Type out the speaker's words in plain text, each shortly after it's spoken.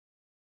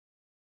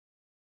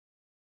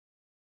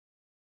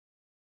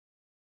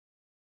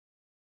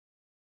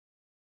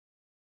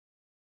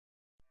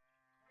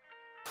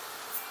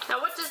Now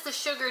what does the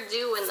sugar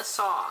do in the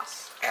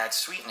sauce? Adds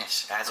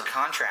sweetness, adds a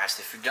contrast.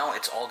 If you don't,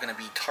 it's all going to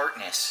be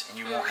tartness, and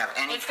you won't have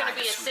any It's going kind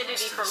to be of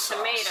sweetness acidity to the from sauce.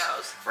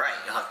 tomatoes. Right,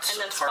 you'll have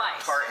And then tart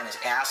spice. and it's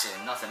acid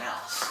and nothing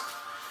else.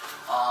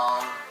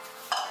 Alright.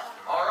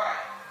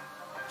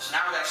 So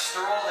now we got to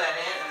stir all that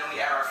in, and then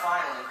we add our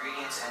final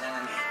ingredients, and then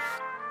the meat.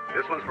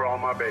 This one's for all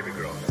my baby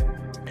girls.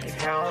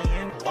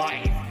 Italian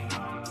wife.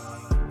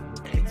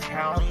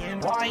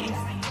 Italian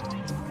wife.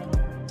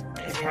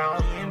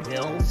 Italian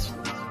bills.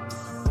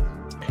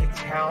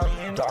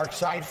 Italian dark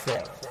side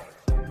fit.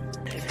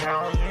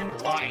 Italian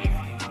wife.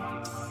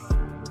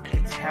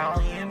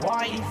 Italian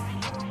wife.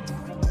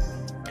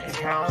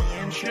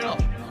 Italian chill.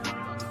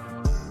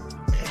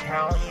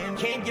 Italian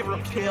can't give her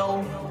a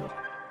pill.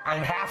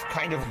 I'm half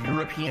kind of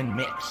European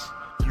mix.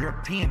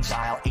 European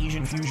style,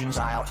 Asian fusion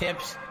style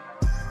tips.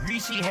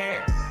 Greasy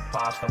hair.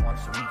 Pasta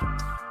once a week.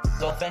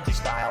 The authentic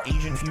style,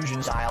 Asian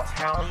fusion style,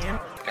 Italian.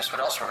 Guess what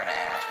else we're going to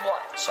add?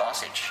 What?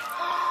 Sausage.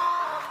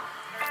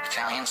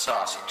 Italian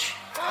sausage.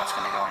 That's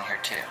going to go in here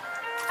too.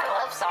 I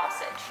love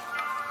sausage.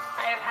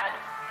 I have had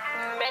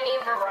many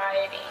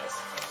varieties.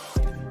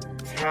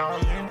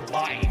 Italian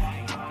wife.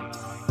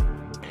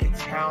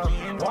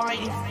 Italian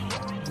wife.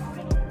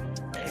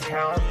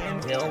 Italian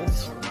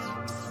bills.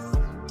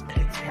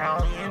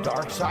 Italian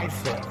dark side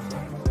fit.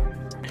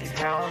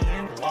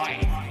 Italian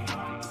wife.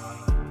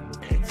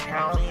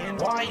 Italian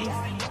wife.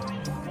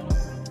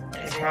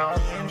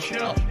 Italian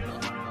chill.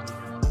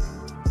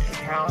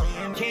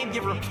 Italian can't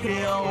give her a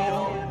pill.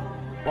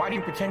 Why do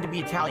you pretend to be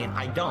Italian?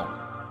 I don't.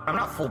 I'm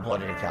not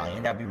full-blooded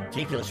Italian. That'd be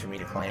ridiculous for me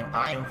to claim.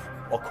 I'm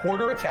a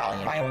quarter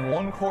Italian. I am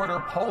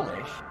 1/4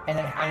 Polish, and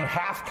then I'm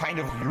half kind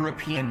of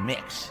European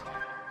mix.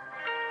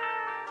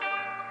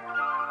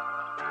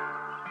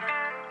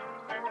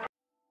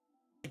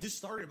 This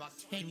started about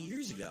 10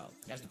 years ago.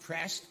 I was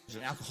depressed, I was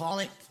an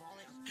alcoholic.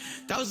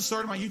 That was the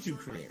start of my YouTube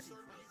career.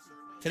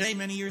 Today,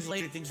 many years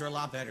later, things are a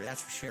lot better,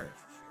 that's for sure.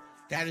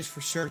 That is for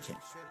certain.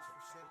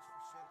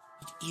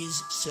 It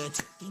is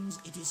certain. Things,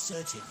 it is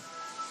certain.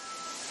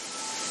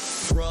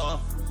 Bruh.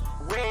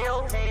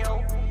 Whale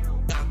tail.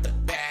 Got the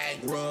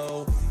bag,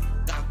 bro.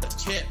 Got the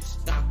chips.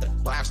 Got the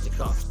plastic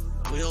cups.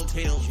 Whale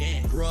tail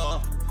jam.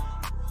 Bruh.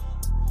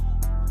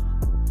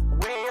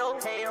 Whale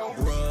tail.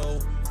 Bro.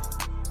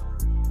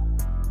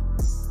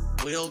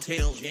 Whale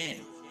tail jam.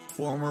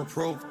 Former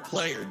pro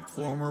player,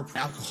 former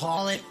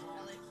alcoholic,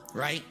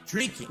 right?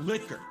 Drinking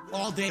liquor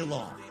all day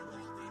long.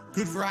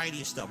 Good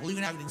variety of stuff. We'll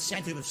even have an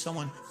incentive if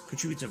someone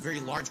contributes a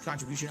very large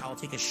contribution. I will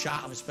take a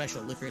shot of a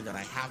special liquor that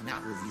I have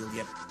not revealed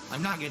yet.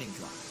 I'm not getting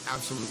drunk.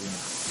 Absolutely not.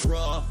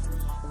 Bruh.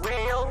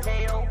 Whale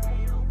tail.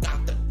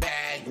 Got the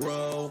bag,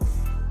 bro.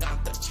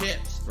 Got the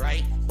chips,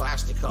 right?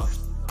 Plastic cups.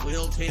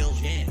 Whale tail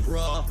jam.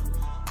 Bruh.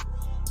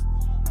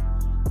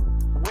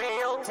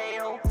 Whale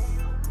tail.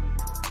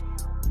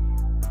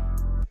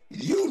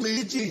 You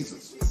need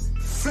Jesus.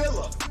 Fill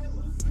up.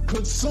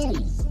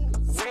 Consume.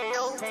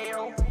 Whale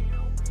tail.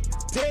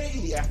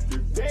 Day after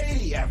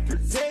day after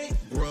day.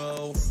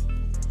 Bro.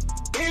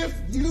 If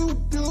you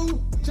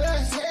do, to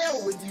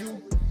hell with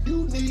you.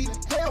 You need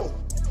help.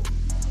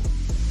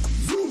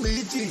 You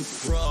need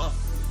Jesus. Bruh.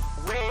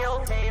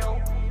 Whale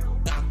tail.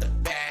 Got the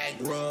bag,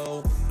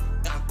 bro.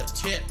 Got the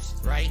chips,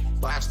 right?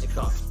 Plastic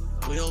cups.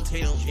 Whale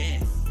tail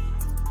jam.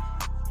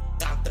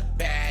 Got the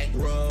bag,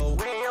 bro.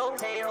 Whale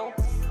tail.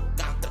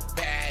 Got the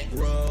bag,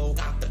 bro.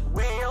 Got the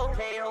whale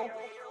tail.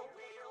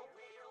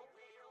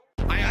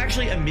 I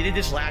actually admitted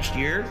this last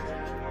year.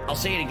 I'll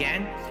say it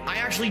again. I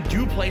actually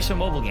do play some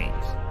mobile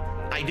games.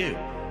 I do.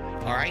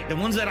 All right. The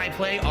ones that I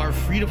play are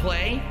free to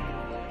play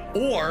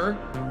or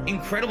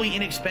incredibly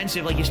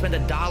inexpensive. Like you spend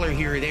 $1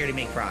 here or there to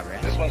make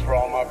progress. This one's for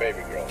all my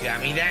baby girls.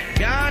 Got me that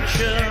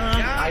gotcha.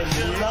 I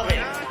love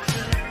it.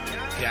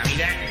 Got me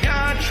that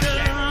gotcha.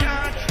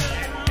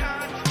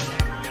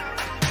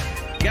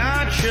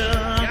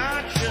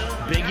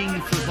 Gotcha.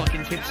 Begging for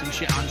fucking tips and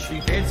shit on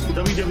Street. It's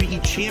WWE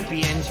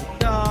Champions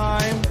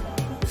time.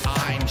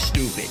 I'm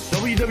stupid.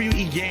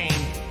 WWE game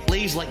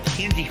plays like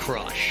Candy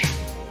Crush.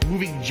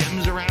 Moving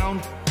gems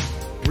around,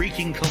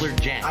 breaking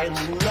colored gems. I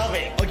love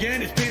it.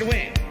 Again, it's pay to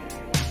win.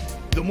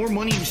 The more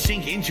money you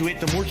sink into it,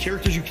 the more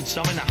characters you can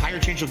summon, the higher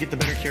chance you'll get the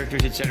better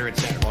characters, etc.,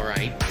 etc. All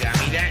right? Got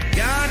me that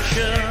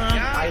gotcha.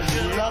 I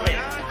love it.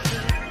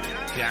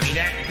 Got me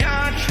that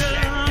gotcha.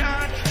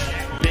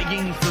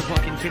 Begging for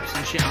fucking tips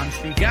and shit on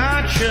Street.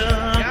 Gotcha.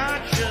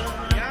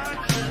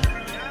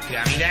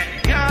 Got me that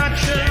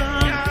gotcha.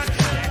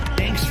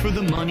 Thanks for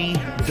the money,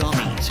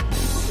 dummies.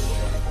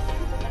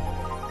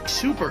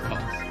 Supercar.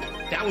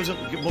 That was a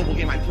mobile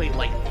game I played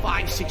like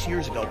 5-6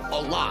 years ago,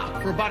 a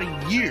lot. For about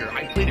a year,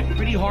 I played it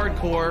pretty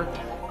hardcore.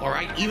 All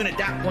right, even at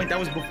that point, that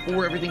was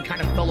before everything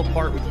kind of fell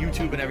apart with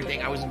YouTube and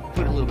everything. I was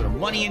putting a little bit of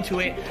money into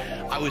it.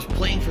 I was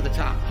playing for the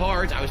top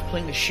cards. I was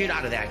playing the shit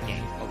out of that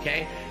game,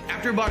 okay?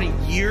 After about a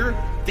year,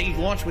 they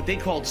launched what they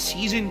called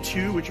Season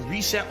 2, which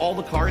reset all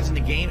the cards in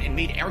the game and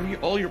made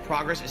all your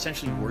progress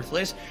essentially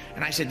worthless.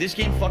 And I said, this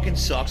game fucking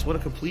sucks. What a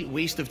complete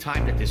waste of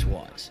time that this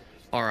was.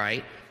 All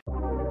right?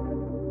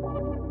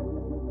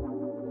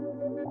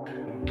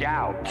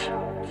 Gout.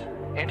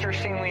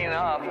 Interestingly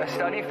enough, a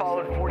study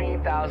followed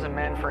 48,000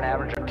 men for an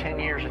average of 10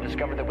 years and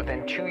discovered that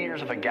within 2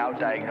 years of a gout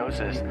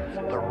diagnosis,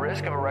 the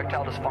risk of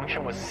erectile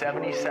dysfunction was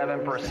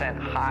 77%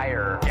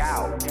 higher.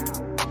 Gout.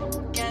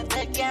 Got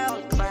that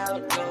gout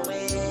cloud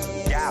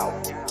going.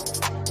 Gout.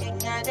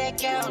 Got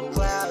that gout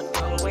cloud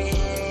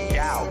going.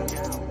 Gout.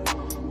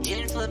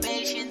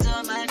 Inflammation's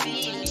on my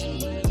feet.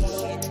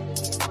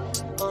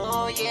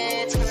 Oh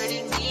yeah, it's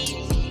hurting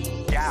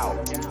me.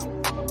 Gout.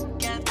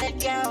 Got that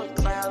gout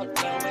cloud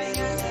going.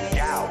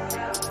 Gout.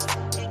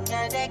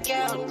 Got that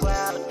gout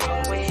cloud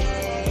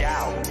going.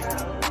 Gout.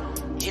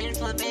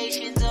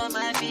 Inflammation's on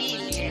my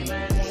feet.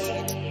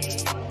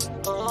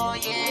 Oh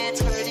yeah,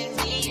 it's hurting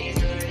me.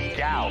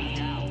 Gout.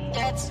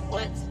 That's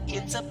what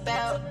it's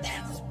about.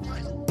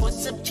 Put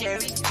some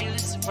cherry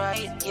juice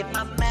right in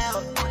my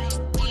mouth.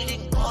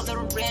 Eating all the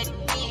red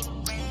meat.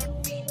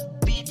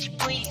 Bitch,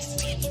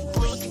 please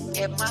look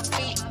at my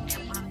feet.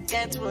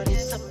 That's what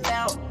it's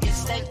about.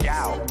 It's that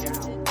Gout.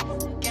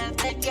 got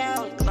that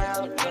gout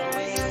cloud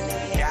going.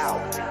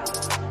 Gout.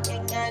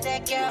 Got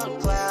that gout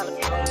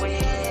cloud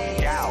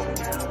going. Gout.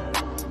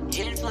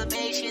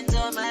 Inflammation's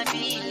on my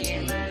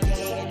feet.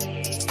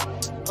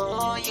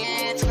 Oh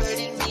yeah, it's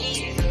hurting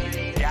me.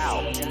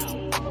 Gout.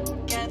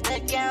 Got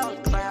that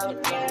gout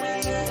cloud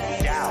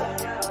going. Gout.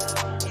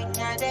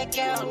 Got that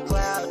gout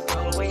cloud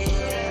going.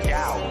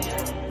 Gout.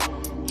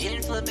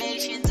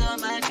 Inflammation's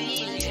on my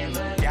feet.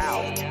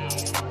 Gout.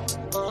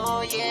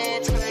 Oh yeah,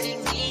 it's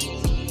hurting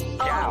me.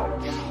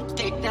 Gout.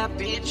 Take that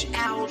bitch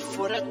out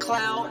for the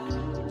clout.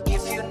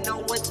 If you know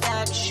what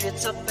that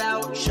shit's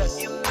about,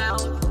 shut your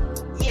mouth.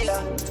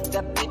 Yeah,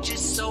 that bitch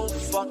is so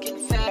fucking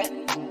fat.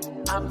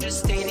 I'm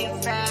just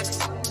stating facts.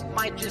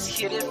 Might just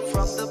hit it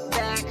from the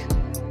back.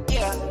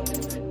 Yeah,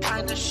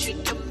 kinda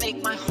shit to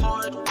make my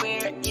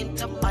hardware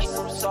into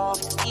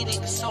Microsoft.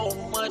 Eating so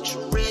much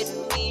red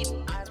meat.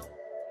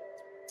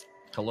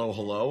 Hello,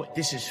 hello.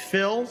 This is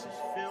Phil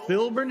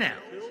Burnell.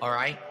 All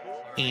right.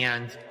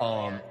 And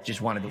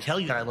just wanted to tell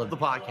you that I love the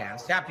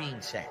podcast. That being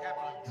said,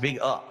 big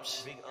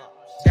ups.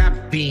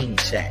 That being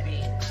said,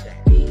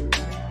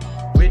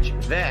 which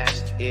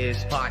vest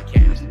is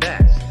podcast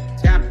best?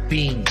 That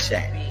being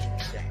said,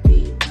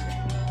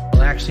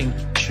 relaxing,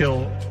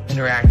 chill,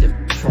 interactive,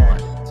 fun.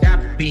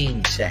 That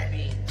being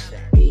said,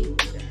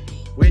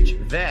 which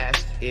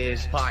vest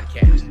is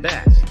podcast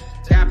best?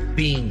 That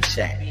being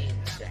said,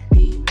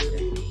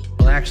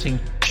 relaxing,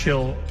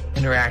 chill,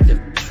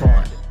 interactive,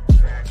 fun.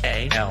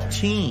 A.L.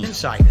 Team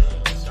Insider,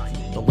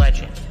 the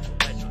legend.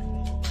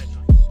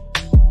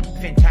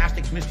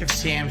 Fantastic Mr.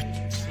 Sam,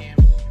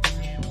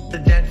 the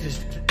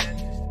dentist.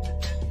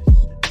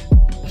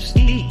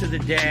 Steve to the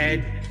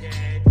dead.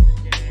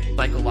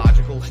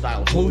 Psychological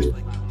style host.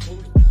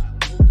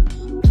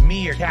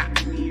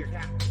 Meerkat.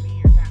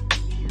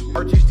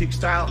 Artistic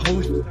style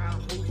host.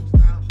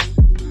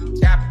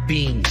 That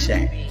being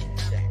said,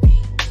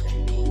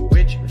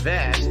 which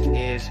vest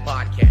is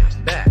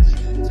podcast best?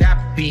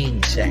 That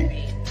being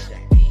said,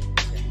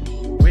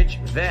 which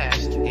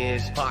vest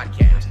is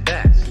podcast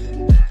best?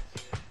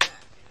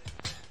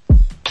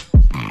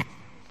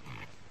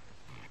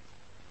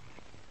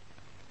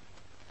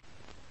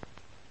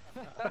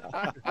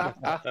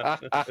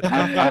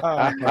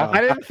 I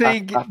didn't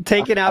think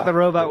taking out the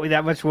robot was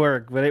that much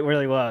work, but it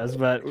really was.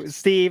 But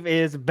Steve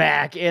is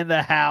back in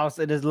the house.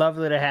 It is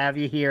lovely to have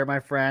you here, my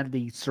friend.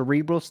 The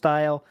cerebral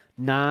style,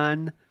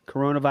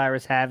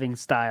 non-coronavirus having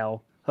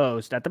style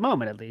host, at the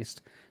moment at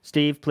least.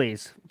 Steve,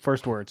 please,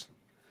 first words.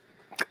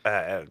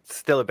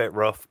 Still a bit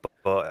rough,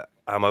 but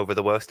I'm over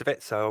the worst of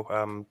it. So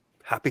I'm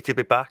happy to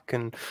be back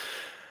and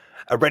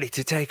ready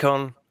to take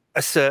on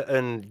a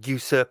certain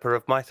usurper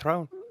of my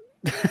throne.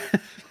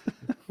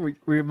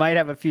 We might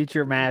have a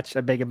future match,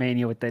 a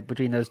Bigamania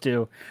between those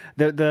two.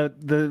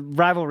 The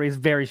rivalry is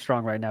very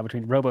strong right now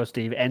between Robo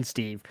Steve and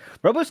Steve.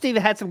 Robo Steve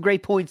had some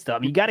great points, though. I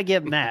mean, you got to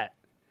give him that.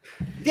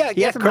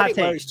 Yeah, credit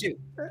where it's due.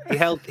 He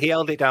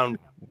held it down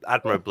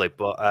admirably.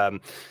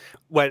 But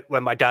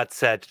when my dad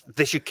said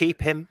they should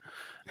keep him,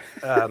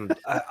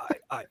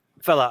 I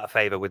fell out of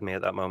favor with me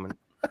at that moment.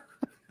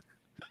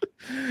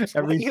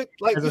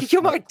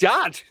 You're my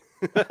dad.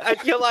 And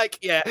you're like,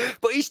 yeah,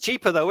 but he's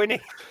cheaper though, isn't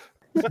he?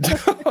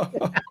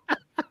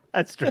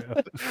 That's true.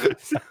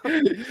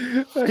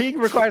 He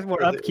requires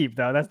more upkeep,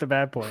 though. That's the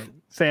bad point.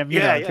 Sam, you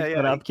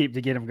know, upkeep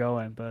to get him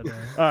going. But all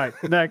right,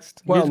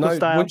 next. Well, no,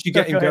 style. once you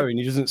get him going,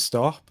 he doesn't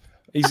stop.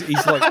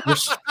 He's like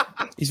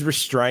he's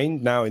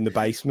restrained now in the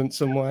basement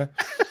somewhere.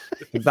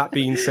 With that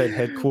being said,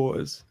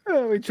 headquarters.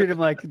 We treat him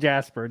like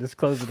Jasper. Just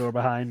close the door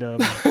behind him.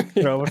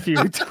 Throw a few.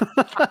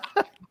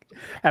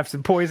 Have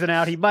some poison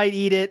out. He might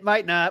eat it,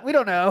 might not. We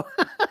don't know.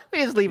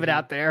 We just leave it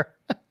out there.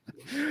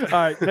 All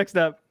right, next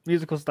up,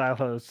 musical style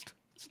host,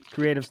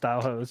 creative style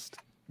host.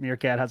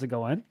 Meerkat, how's it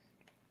going?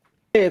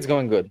 Hey, it's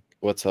going good.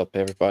 What's up,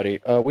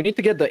 everybody? We need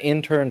to get the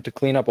intern to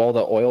clean up all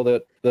the oil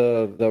that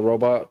the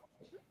robot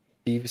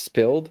Steve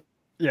spilled.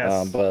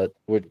 Yes. But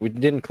we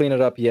didn't clean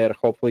it up yet.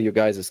 Hopefully you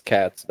guys as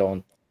cats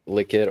don't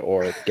lick it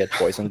or get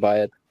poisoned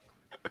by it.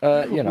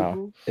 You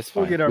know, it's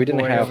fine. We'll we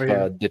didn't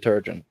have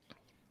detergent.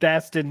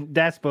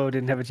 Daspo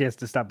didn't have a chance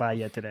to stop by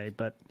yet today,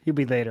 but he'll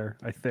be later,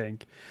 I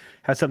think.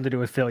 Has something to do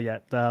with Phil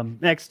yet.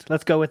 Next,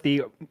 let's go with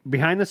the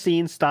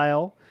behind-the-scenes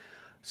style,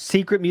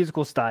 secret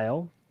musical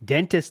style,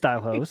 dentist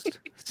style host,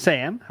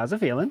 Sam. How's it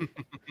feeling?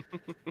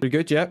 Pretty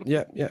good, yeah.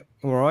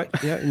 All right.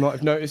 Yeah, you might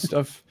have noticed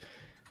I've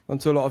gone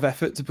to a lot of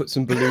effort to put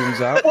some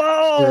balloons out.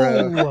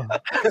 Whoa!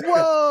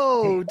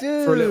 Whoa,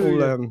 dude! For a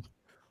little...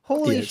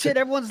 Holy shit,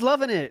 everyone's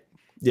loving it.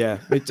 Yeah,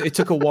 it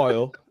took a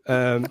while.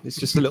 It's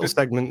just a little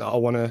segment that I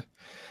want to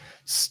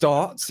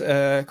start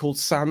called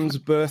Sam's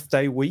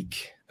Birthday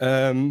Week.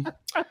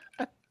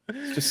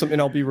 It's just something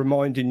I'll be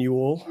reminding you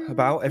all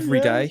about every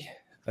day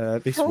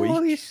this week.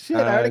 Holy shit,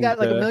 I already got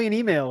like a million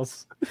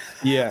emails.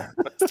 Yeah.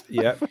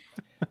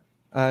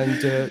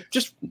 And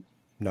just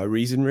no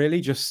reason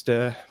really, just...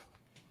 Yeah.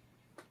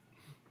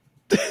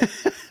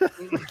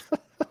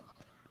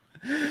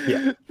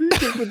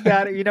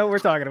 Got it. You know what we're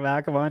talking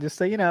about. Come on, just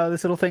say,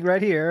 this little thing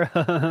right here.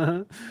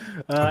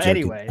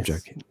 Anyways. I'm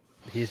joking.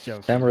 He's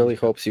joking. Sam really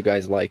hopes you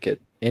guys like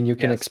it. And you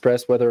can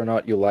express whether or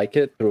not you like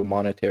it through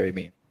monetary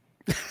means.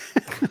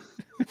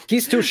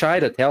 He's too shy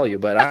to tell you,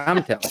 but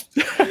I'm telling.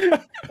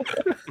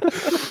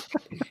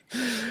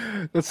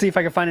 Let's see if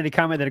I can find any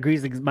comment that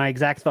agrees with my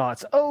exact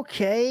thoughts.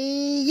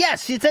 Okay.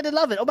 Yes, she said they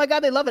love it. Oh my God,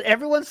 they love it.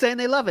 Everyone's saying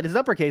they love it. It's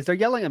uppercase. They're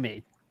yelling at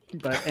me.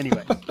 But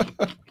anyway.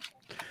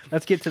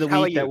 Let's get to the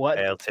week that what?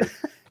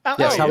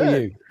 Yes, how are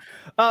you?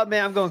 Oh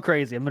man, I'm going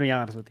crazy. I'm gonna be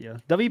honest with you.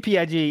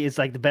 WPIG is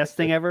like the best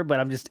thing ever,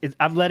 but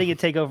I'm letting it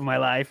take over my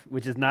life,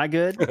 which is not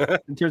good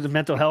in terms of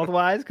mental health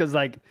wise, because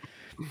like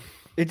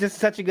it's just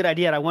such a good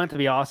idea and I want it to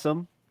be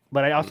awesome,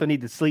 but I also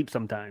need to sleep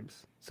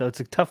sometimes. So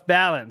it's a tough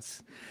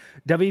balance.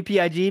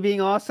 WPIG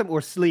being awesome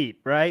or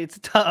sleep, right? It's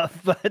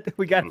tough, but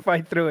we got to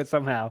fight through it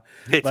somehow.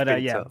 It's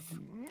been tough.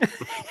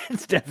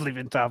 It's definitely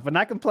been tough, but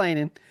not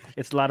complaining.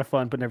 It's a lot of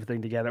fun putting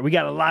everything together. We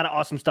got a lot of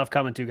awesome stuff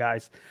coming too,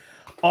 guys.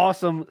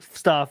 Awesome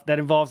stuff that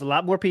involves a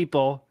lot more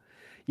people.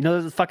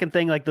 There's a fucking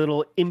thing like the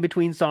little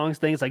in-between songs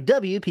things like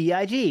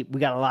WPIG. We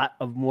got a lot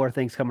of more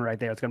things coming right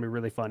there. It's going to be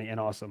really funny and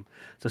awesome.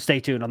 So stay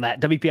tuned on that.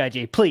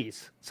 WPIG,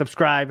 please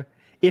subscribe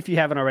if you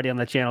haven't already on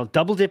the channel.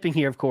 Double dipping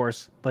here, of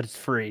course, but it's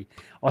free.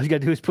 All you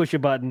got to do is push a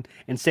button.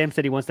 And Sam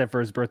said he wants that for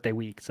his birthday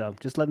week. So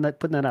just putting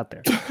that out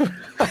there.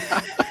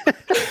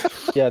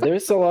 Yeah,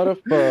 there's a lot of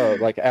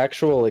like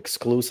actual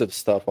exclusive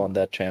stuff on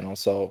that channel.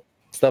 So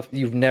stuff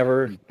you've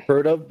never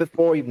heard of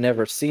before, you've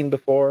never seen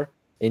before,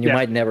 and you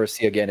might never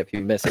see again if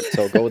you miss it.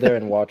 So go there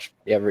and watch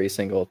every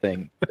single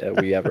thing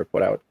that we ever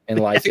put out and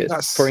like it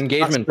for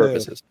engagement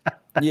purposes.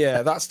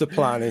 Yeah, that's the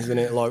plan, isn't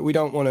it? Like we're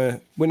not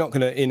gonna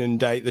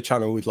inundate the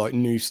channel with like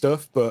new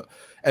stuff, but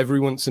every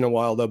once in a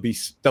while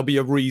there'll be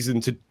a reason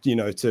to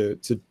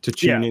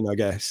tune in, I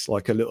guess,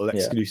 like a little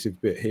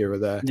exclusive bit here or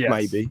there,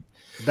 maybe.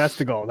 That's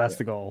the goal. That's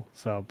the goal.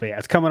 So, but yeah,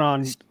 it's coming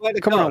on.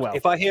 Coming on well.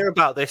 If I hear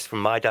about this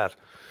from my dad,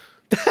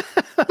 put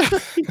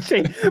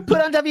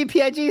on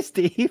WPIG,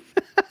 Steve.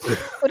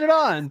 Put it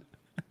on.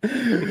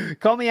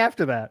 Call me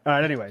after that. All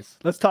right. Anyways,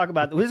 let's talk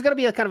about. This is going to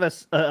be a kind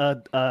of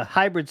a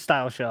hybrid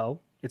style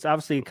show. It's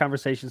obviously a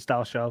conversation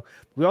style show.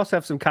 We also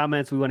have some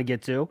comments we want to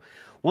get to.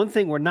 One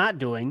thing we're not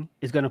doing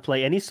is going to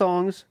play any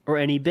songs or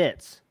any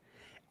bits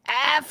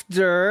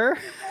after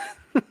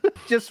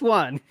just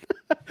one.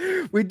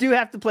 We do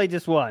have to play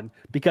just one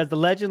because the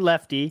legend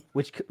Lefty,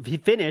 which he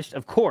finished,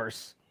 of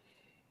course,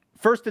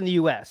 first in the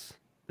U.S.,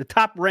 the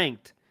top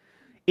ranked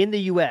in the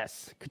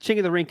U.S., King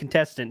of the Ring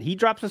contestant. He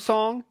drops a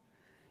song,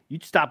 you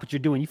stop what you're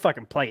doing, you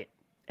fucking play it.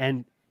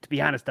 And to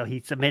be honest, though, he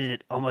submitted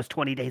it almost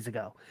 20 days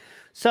ago.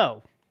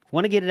 So,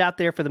 want to get it out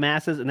there for the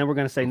masses, and then we're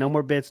going to say no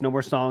more bits, no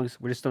more songs.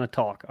 We're just going to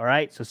talk, all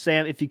right? So,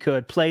 Sam, if you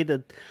could, play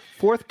the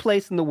 4th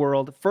place in the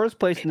world, 1st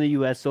place in the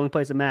U.S., the only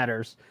place that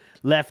matters,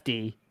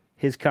 Lefty,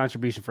 his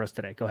contribution for us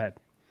today. Go ahead.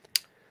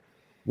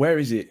 Where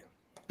is it?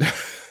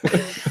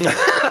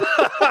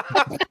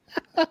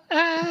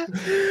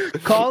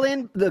 Call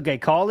in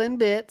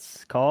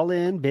bits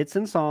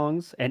and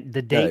songs, and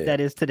the date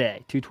that is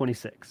today,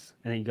 2/26,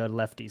 and then you go to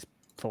Lefty's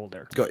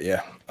folder.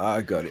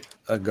 I got it.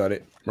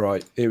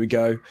 Right, here we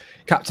go.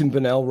 Captain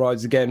Bonnell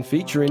rides again,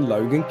 featuring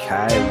Logan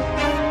Kay.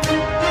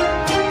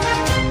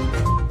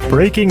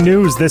 Breaking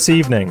news this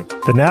evening.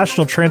 The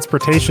National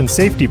Transportation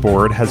Safety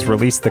Board has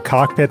released the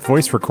cockpit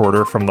voice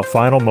recorder from the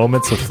final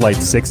moments of Flight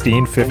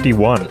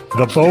 1651.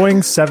 The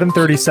Boeing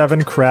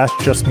 737 crashed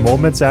just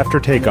moments after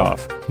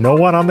takeoff. No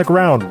one on the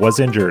ground was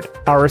injured.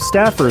 Our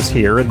staffers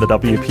here in the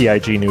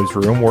WPIG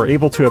newsroom were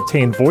able to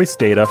obtain voice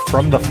data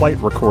from the flight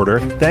recorder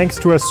thanks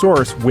to a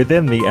source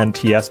within the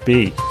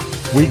NTSB.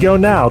 We go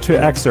now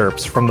to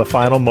excerpts from the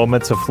final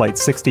moments of Flight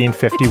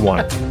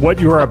 1651.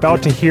 What you are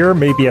about to hear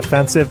may be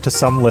offensive to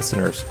some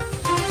listeners.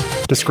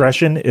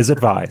 Discretion is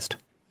advised.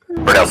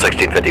 Burnell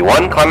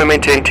 1651, climb and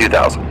maintain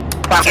 2000.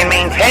 Climb and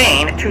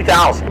maintain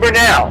 2000.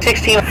 Burnell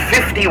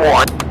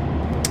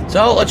 1651.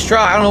 So let's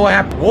try. I don't know what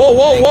happened.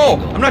 Whoa.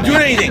 I'm not doing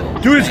anything.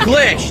 Dude, it's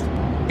glitched.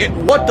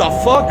 What the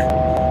fuck?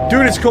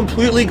 Dude, it's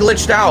completely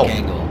glitched out.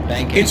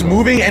 It's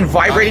moving and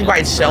vibrating by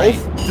itself.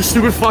 The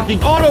stupid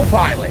fucking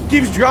autopilot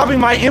keeps dropping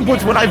my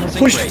inputs when I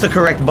push the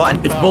correct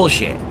button. It's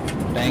bullshit.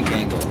 Bank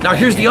angle. Now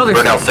here's the other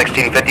Brunel thing.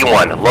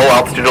 1651, low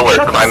altitude alert.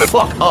 Shut the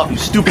fuck up, you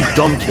stupid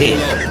dumb kid.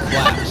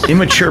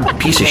 Immature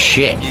piece of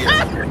shit.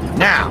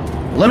 Now,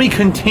 let me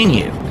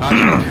continue.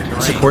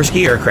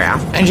 Sikorsky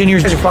aircraft.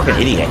 Engineers are fucking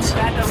idiots.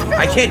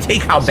 I can't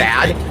take how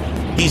bad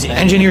these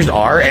engineers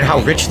are and how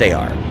rich they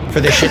are for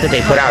the shit that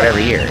they put out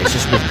every year. It's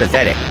just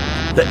pathetic.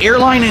 The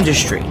airline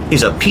industry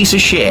is a piece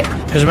of shit.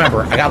 Because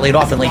remember, I got laid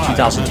off in late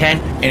 2010,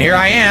 and here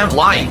I am,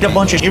 flying a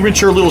bunch of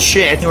immature little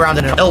shit around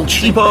in an El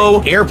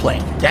Cheapo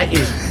airplane. That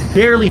is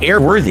barely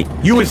airworthy.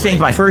 You would think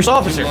my first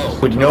officer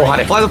would know how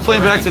to fly the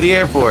plane back to the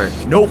airport.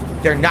 Nope,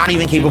 they're not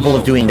even capable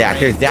of doing that.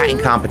 They're that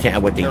incompetent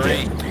at what they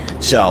do.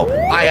 So,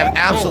 I have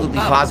absolutely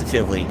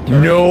positively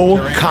no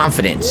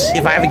confidence.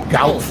 If I have a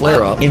gout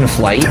flare-up in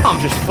flight,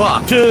 I'm just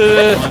fucked.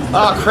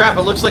 Oh crap,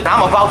 it looks like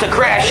I'm about to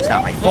crash. It's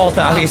not my fault,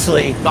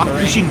 obviously. I'm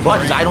pushing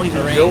buttons, I don't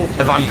even know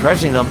if I'm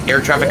pressing them.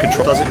 Air traffic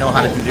control doesn't know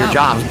how to do their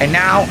jobs. And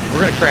now,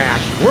 we're gonna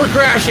crash. We're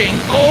crashing.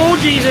 Oh,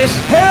 Jesus.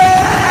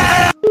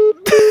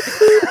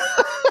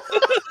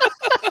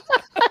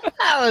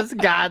 That was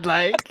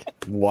godlike.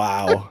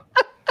 Wow.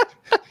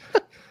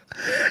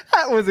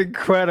 That was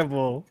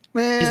incredible.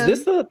 Man.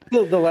 Is this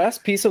the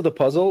last piece of the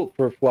puzzle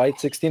for Flight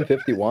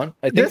 1651?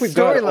 I think we've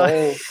got all.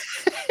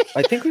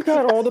 I think we've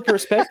got all the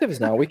perspectives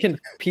now. We can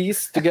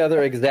piece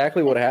together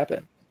exactly what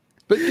happened.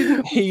 But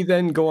didn't he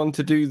then go on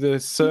to do the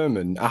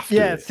sermon after?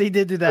 Yes, he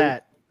did do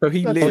that. So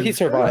he lived. Oh, he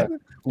survived.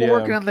 We're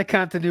working on the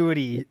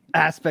continuity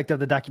aspect of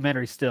the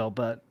documentary still,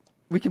 but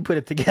we can put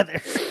it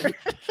together.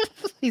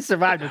 He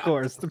survived, of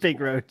course, the pink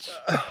roach.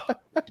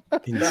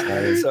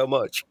 Insane. So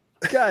much.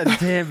 God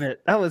damn it.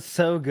 That was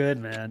so good,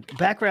 man.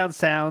 Background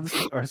sounds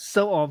are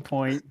so on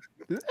point.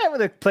 When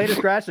the plane is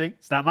crashing,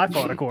 it's not my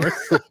fault, of course.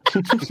 Not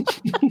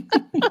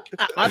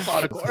my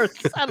fault, of course.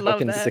 I love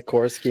Fucking that.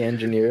 Sikorsky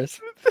engineers.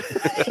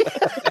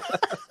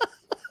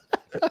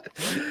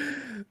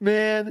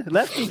 Man,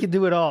 Lefty can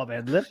do it all,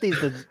 man. Lefty's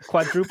the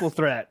quadruple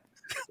threat.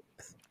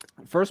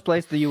 First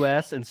place the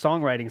U.S. in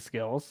songwriting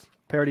skills,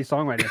 parody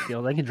songwriting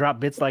skills. They can drop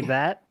bits like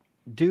that.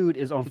 Dude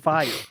is on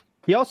fire.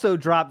 He also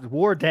dropped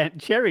War Dent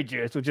Cherry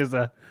Juice, which is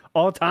a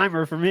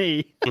all-timer for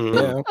me.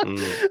 Yeah.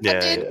 I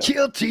did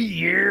Guilty,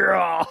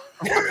 yeah.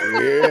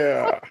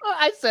 Yeah.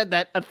 I said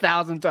that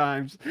 1,000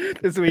 times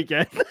this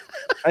weekend.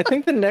 I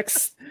think the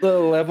next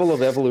level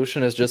of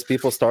evolution is just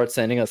people start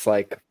sending us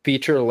like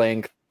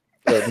feature-length,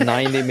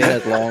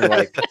 90-minute long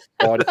like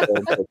audio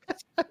films.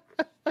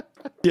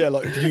 Yeah,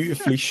 like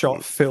beautifully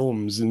shot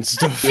films and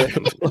stuff.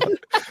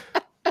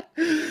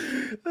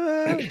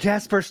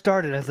 Jasper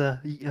started as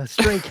a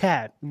stray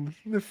cat in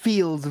the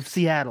fields of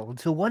Seattle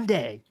until one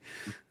day,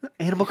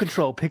 animal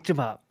control picked him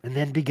up and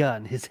then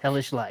begun his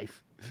hellish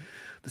life.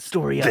 The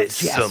story of This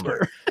Jasper.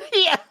 summer,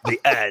 Yeah. the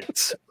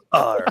ants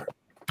are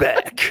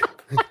back.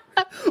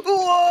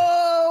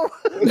 Whoa!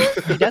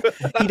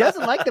 He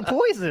doesn't like the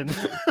poison.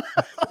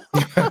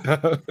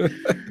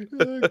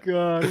 Oh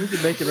God, we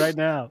can make it right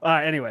now. All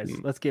right. Anyways,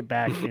 let's get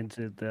back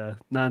into the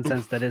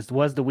nonsense that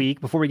was the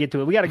week. Before we get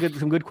to it, we got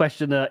some good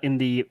question in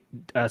the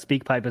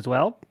speak pipe as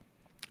well.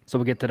 So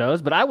we'll get to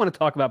those. But I want to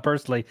talk about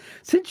personally,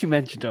 since you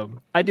mentioned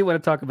them, I do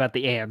want to talk about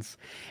the ants.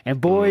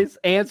 And boys,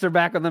 ants are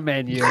back on the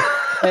menu.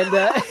 And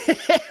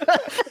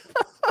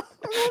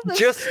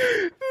just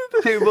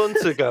 2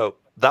 months ago,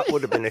 that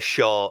would have been a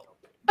short.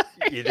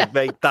 You'd have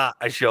made that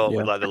a short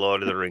with like the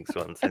Lord of the Rings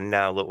ones, and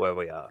now look where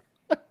we are.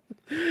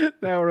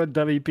 Now we're on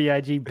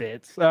WPIG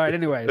bits. All right,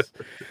 anyways.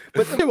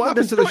 But what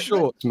happened to the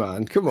shorts,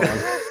 man? Come on.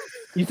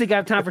 You think I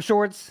have time for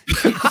shorts?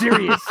 Get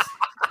serious.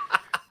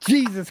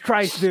 Jesus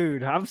Christ,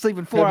 dude. I'm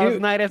sleeping 4 hours a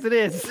night as it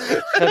is.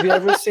 Have you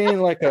ever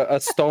seen like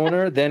a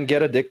stoner then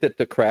get addicted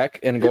to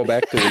crack and go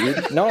back to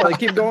weed? No, they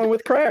keep going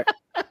with crack.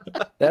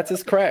 That's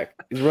his crack.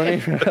 He's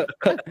running a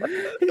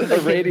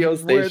radio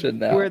station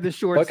now. Where the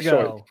shorts Fuck go.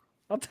 shorts.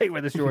 I'll tell you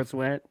where the shorts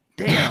went.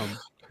 Damn.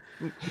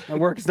 My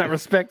work is not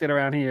respected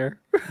around here.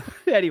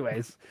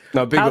 Anyways.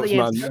 No, big how ups, the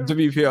man. ants-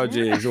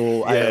 WPRG is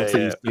all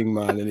ALT's thing,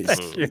 man, and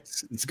Thank you.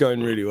 it's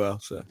going really well.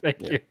 So Thank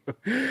you.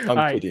 I'm All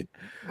right, kidding.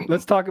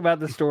 let's talk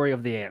about the story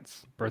of the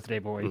ants. Birthday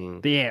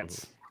boy. The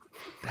ants.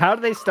 How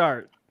do they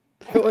start?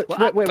 Wait.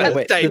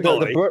 Birthday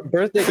The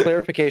birthday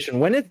clarification.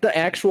 When is the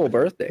actual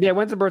birthday? Yeah,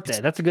 when's the birthday?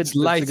 That's a good. It's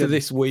later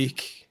this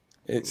week.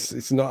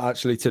 It's not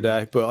actually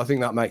today, but I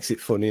think that makes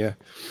it funnier.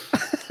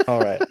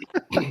 All right.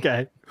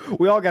 Okay.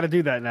 We all got to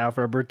do that now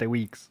for our birthday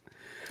weeks.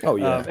 Oh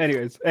yeah.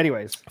 Anyways,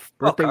 Look,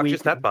 birthday I've week.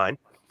 just had mine.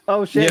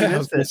 Oh shit! Yeah, we I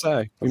was missed gonna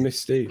it. say we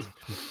missed Steve.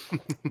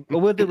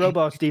 Well, we'll do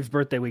Robo Steve's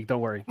birthday week.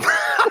 Don't worry.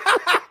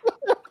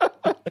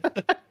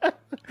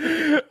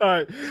 All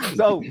right.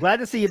 So glad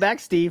to see you back,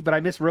 Steve. But I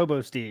miss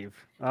Robo Steve.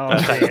 Oh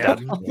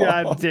damn!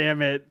 God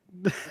damn it!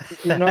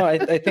 You know,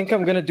 I think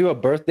I'm gonna do a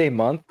birthday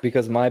month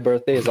because my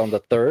birthday is on the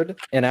 3rd,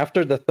 and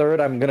after the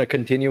 3rd, I'm gonna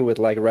continue with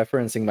like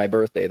referencing my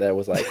birthday that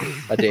was like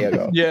a day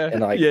ago. Yeah,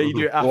 and like you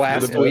do it after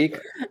last the week.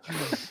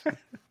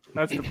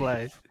 That's the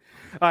play.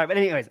 All right, but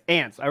anyways,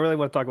 ants. I really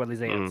want to talk about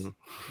these ants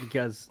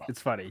because it's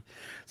funny.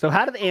 So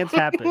how do the ants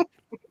happen?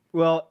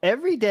 Well,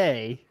 every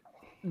day,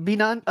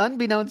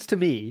 unbeknownst to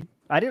me,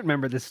 I didn't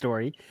remember this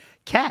story.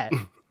 Cat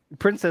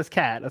Princess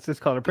Cat, let's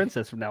just call her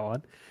Princess from now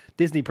on,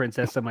 Disney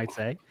princess, some might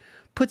say,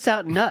 puts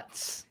out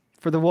nuts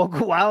for the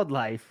local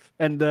wildlife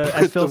and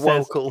as Phil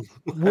says,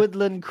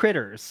 woodland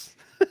critters.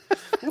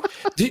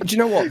 Do you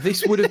know what?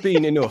 This would have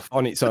been enough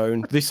on its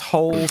own. This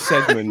whole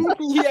segment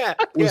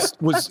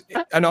was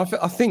and I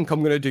think I'm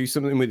going to do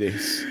something with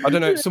this. I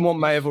don't know, someone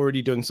may have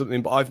already done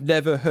something, but I've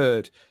never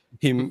heard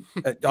him.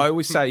 I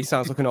always say he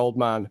sounds like an old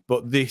man,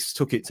 but this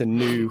took it to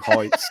new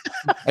heights.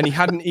 And he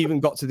hadn't even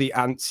got to the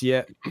ants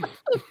yet.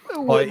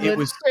 Like, it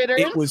was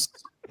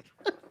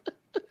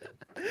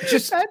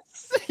just...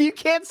 You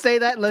can't say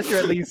that unless you're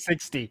at least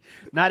 60,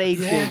 not age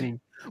shaming.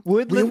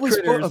 Woodland we always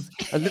critters.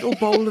 put a little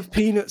bowl of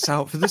peanuts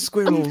out for the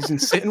squirrels and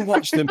sit and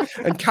watch them,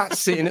 and Cat's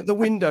sitting at the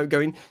window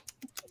going,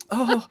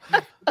 oh,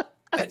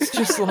 it's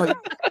just like,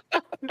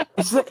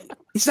 is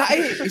that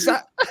it? Is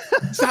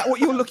that what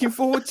you're looking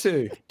forward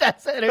to?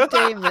 That's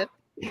entertainment.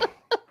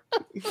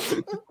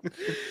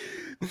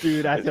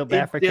 Dude, I feel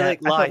bad for Cat.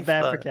 I feel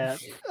bad for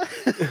Cat.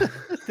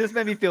 This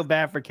made me feel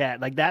bad for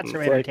Cat. Like, that's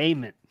her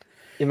entertainment.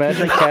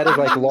 Imagine Cat is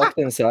like locked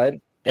inside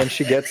and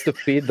she gets to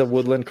feed the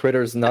woodland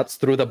critters nuts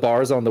through the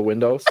bars on the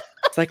windows.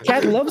 It's like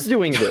Cat loves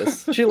doing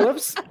this. She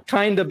loves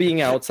kind of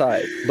being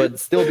outside, but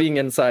still being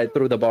inside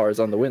through the bars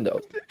on the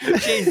windows.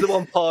 She's the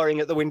one pawing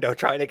at the window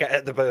trying to get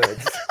at the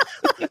birds.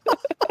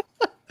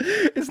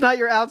 It's not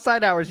your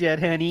outside hours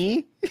yet,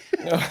 honey.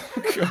 Oh,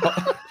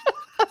 God.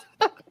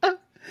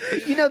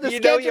 You know the you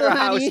schedule, know you're a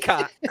honey. house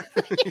cat.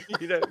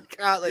 You know,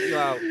 can't let you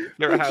out.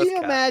 You're a house Can you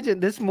cat. imagine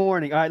this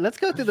morning? All right, let's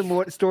go through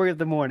the story of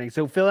the morning.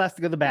 So Phil has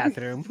to go to the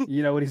bathroom.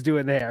 You know what he's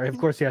doing there. Of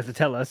course, he has to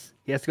tell us.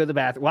 He has to go to the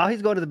bathroom. While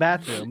he's going to the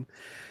bathroom,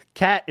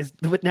 Cat is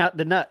putting out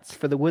the nuts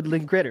for the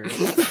woodland critters.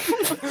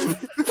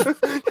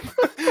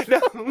 No,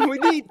 we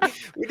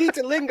need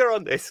to linger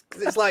on this,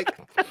 because it's like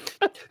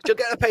she'll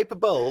get a paper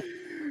bowl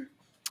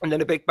and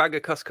then a big bag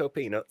of Costco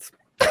peanuts.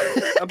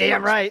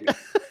 Damn right.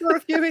 We're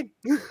reviewing.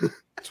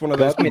 It's one of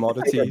those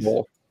commodities.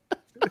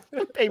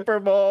 Paper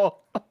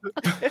bowl.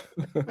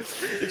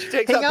 She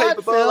takes that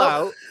paper bowl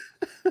out.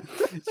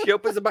 She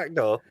opens the back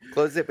door,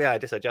 closes it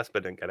behind her so Jasper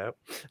doesn't get out,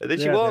 and then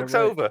she walks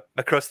over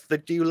across the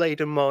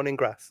dew-laden morning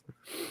grass,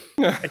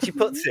 and she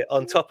puts it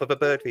on top of a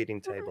bird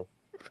feeding table.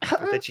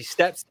 And then she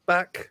steps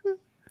back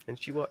and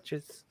she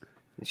watches,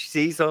 and she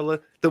sees all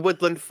the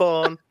woodland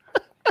fawn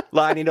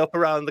lining up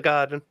around the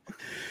garden.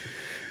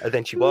 And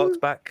then she walks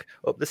back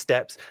up the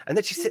steps, and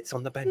then she sits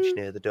on the bench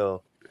near the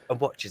door and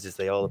watches as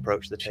they all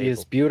approach the table. She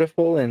is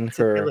beautiful in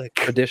her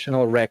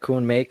traditional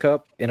raccoon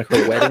makeup, in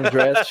her wedding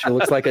dress. She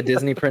looks like a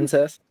Disney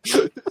princess.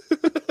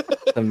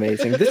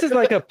 Amazing. This is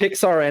like a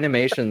Pixar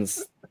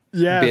animations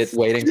bit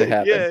waiting to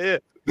happen. Yeah.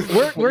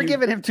 We're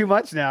giving him too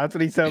much now. That's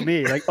what he told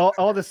me. Like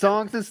all the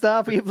songs and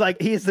stuff. He's like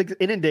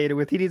inundated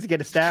with. He needs to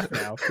get a staff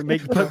now to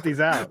put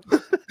these out.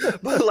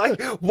 But like,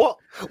 what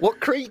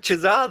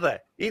creatures are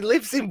there? He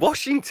lives in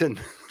Washington.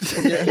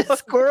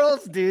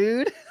 Squirrels,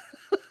 dude.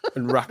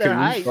 And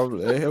raccoons,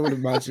 probably. I would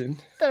imagine.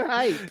 They're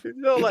hype. You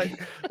know, like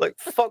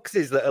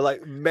foxes that are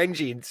like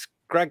mangy and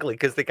scraggly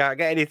because they can't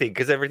get anything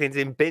because everything's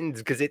in bins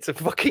because it's a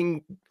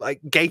fucking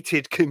like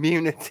gated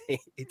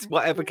community. It's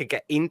whatever could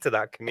get into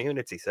that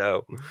community.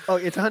 So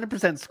it's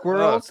 100%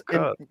 squirrels.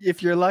 And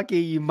if you're lucky,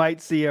 you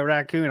might see a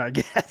raccoon. I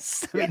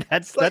guess. I mean,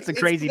 that's a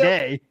crazy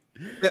day.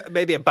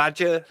 Maybe a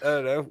badger. I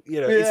don't know.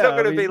 You know, it's not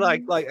going to be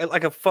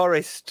like a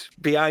forest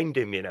behind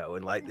him. You know,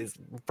 and like this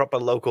proper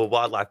local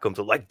wildlife comes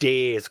up, like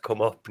deers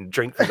come up and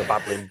drink from the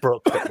babbling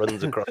brook that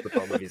runs across the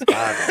bottom of his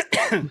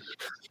garden.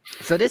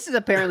 So this is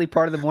apparently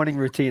part of the morning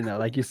routine, though.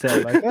 Like you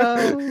said, like,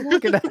 oh,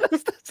 look at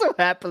us so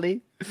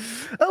happily.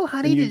 Oh,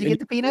 honey, did you get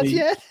the peanuts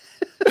yet?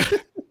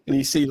 And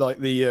you see like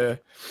the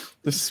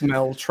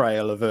smell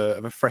trail of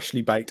a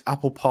freshly baked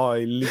apple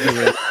pie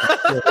living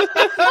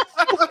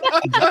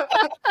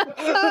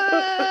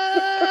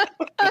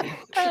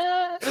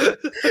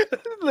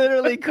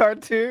Literally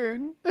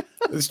cartoon.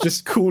 It's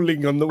just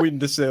cooling on the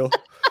windowsill.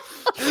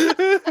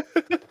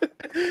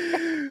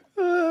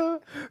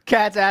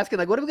 Cat's asking,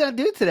 like, what are we going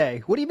to do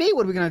today? What do you mean,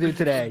 what are we going to do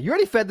today? You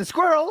already fed the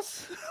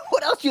squirrels.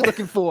 What else are you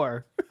looking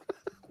for?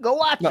 Go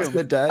watch them. That's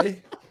the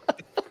day.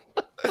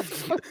 Do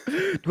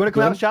you want to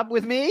come out and shop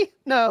with me?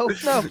 No,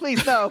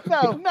 please, no.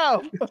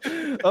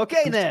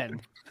 Okay,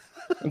 then.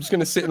 I'm just going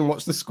to sit and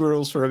watch the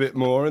squirrels for a bit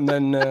more, and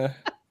then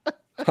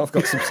I've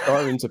got some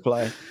Skyrim to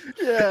play.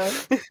 Yeah.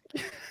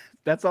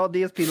 That's all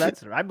DSP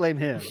lets her. I blame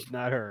him,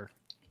 not her.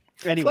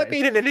 Anyway, it's like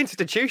being in an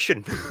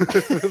institution.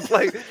 It's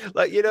like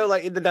you know,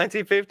 like in the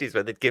 1950s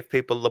where they'd give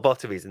people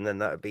lobotomies and then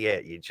that would be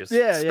it. You just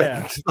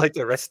spend like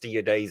the rest of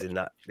your days in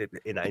that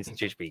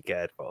institution being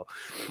cared for.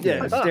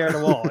 Yeah, stare at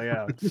the wall.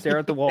 Yeah, stare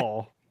at the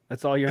wall.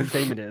 That's all your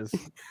entertainment is.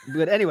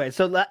 But anyway,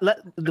 so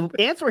the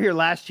ants were here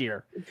last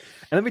year. And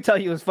let me tell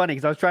you, it was funny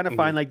because I was trying to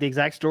find like the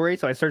exact story.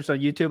 So I searched on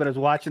YouTube and I was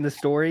watching the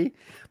story,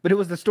 but it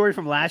was the story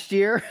from last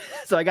year.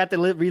 So I got to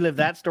relive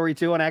that story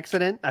too on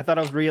accident. I thought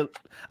I was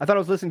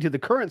listening to the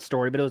current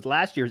story, but it was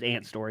last year's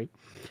ant story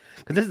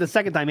because this is the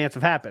second time ants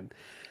have happened.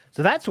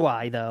 So that's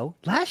why, though,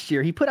 last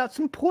year he put out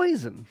some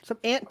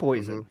ant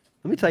poison.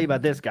 Let me tell you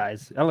about this,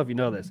 guys. I don't know if you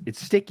know this.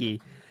 It's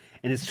sticky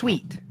and it's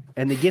sweet.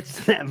 and it gets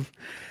to them.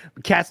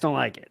 Cats don't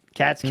like it.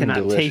 Cats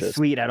cannot taste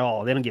sweet at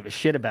all. They don't give a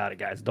shit about it,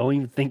 guys. Don't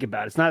even think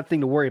about it. It's not a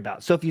thing to worry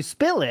about. So if you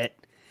spill it,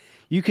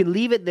 you can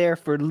leave it there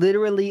for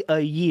literally a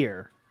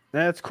year.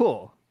 That's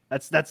cool.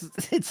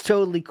 It's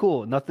totally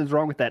cool. Nothing's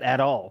wrong with that at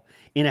all.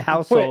 In a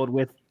household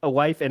with a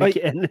wife and a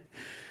kid.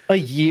 A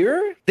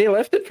year? They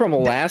left it from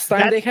last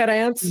time they had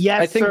ants?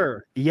 Yes,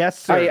 sir. Yes,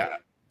 sir.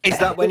 Is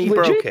that when he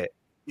broke it?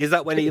 Is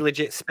that when he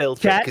legit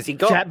spilled it? Because he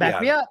got chat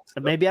back me up.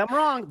 Maybe I'm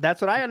wrong. That's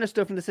what I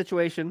understood from the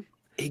situation.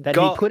 He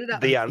put it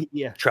out. The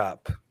ant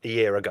trap a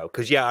year ago.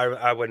 Because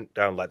I went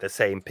down like the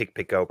same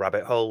pig go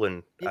rabbit hole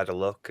and had a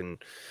look. And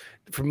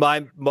from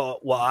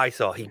what I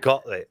saw, he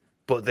got it,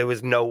 but there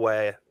was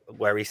nowhere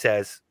where he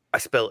says I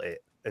spilled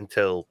it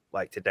until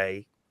like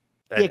today.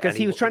 Yeah, because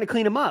he was trying to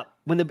clean them up.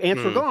 When the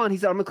ants were gone, he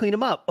said, I'm going to clean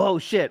them up. Oh,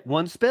 shit,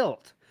 one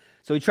spilled.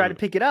 So he tried to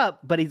pick it up,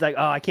 but he's like,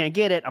 oh, I can't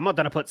get it. I'm not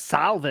going to put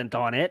solvent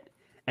on it.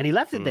 And he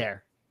left it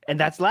there. And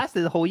that's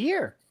lasted the whole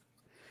year.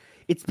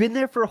 It's been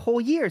there for a whole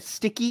year.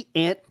 Sticky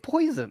ant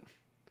poison.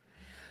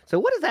 So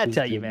what does that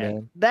tell you,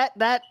 man?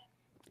 That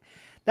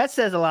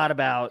says a lot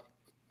about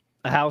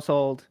a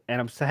household, and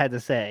I had to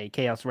say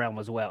Chaos Realm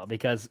as well,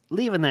 because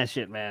leaving that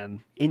shit,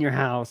 man, in your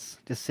house,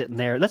 just sitting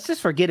there. Let's just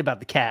forget about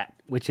the cat,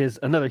 which is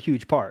another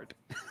huge part.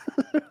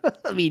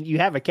 I mean, you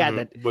have a cat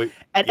that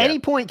at any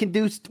point can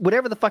do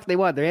whatever the fuck they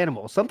want. They're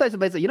animals. Sometimes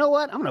somebody say, you know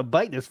what? I'm going to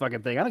bite this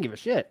fucking thing. I don't give a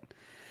shit.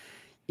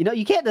 You know,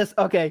 you can't just,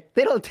 okay,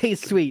 they don't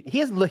taste sweet. He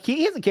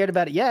hasn't cared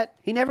about it yet.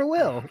 He never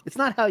will. It's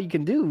not how you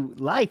can do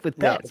life with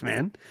pets,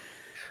 man.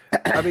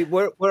 I mean,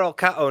 we're all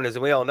cat owners,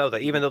 and we all know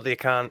that even though they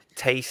can't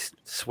taste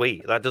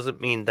sweet, that doesn't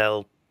mean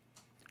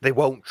they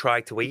won't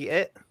try to eat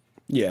it.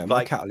 Yeah,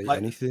 my cat will eat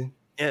anything.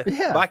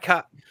 Yeah, my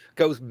cat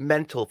goes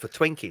mental for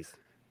Twinkies.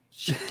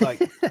 Like,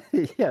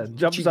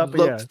 jumps up.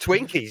 Loves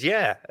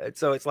Twinkies,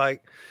 So it's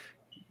like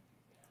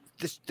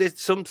there's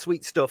some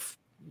sweet stuff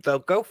they'll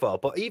go for,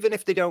 but even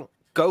if they don't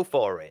go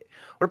for it,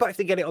 what about if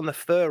they get it on their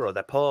fur or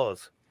their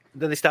paws?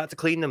 Then they start to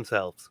clean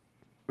themselves.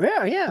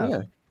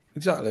 Yeah,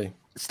 exactly.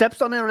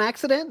 Steps on it on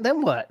accident,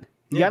 then what?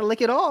 You got to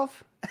lick it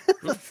off.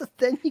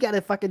 Then you got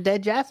a fucking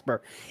dead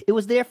Jasper. It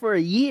was there for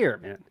a year,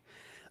 man.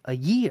 A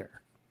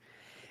year.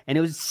 And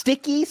it was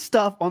sticky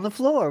stuff on the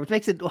floor, which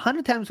makes it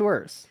 100 times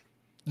worse.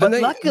 But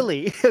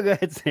luckily, go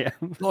ahead, Sam.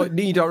 Like,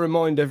 need I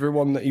remind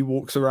everyone that he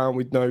walks around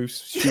with no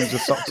shoes or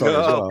socks on as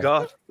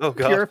well? Oh, God.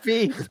 Pure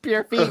feet, oh,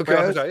 bro.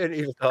 God, I didn't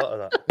even thought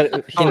of that.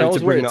 But he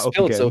knows where it's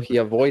spilled, so he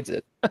avoids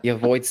it. He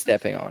avoids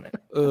stepping on it.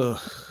 Ugh.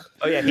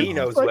 Oh, yeah, he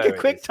knows like where a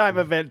quick time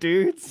event,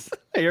 dudes.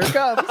 Here it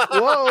comes.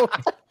 Whoa.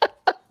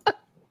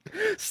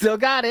 Still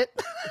got it.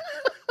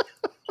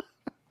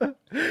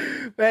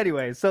 But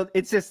anyway, so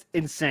it's just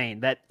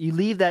insane that you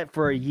leave that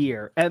for a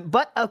year.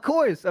 But of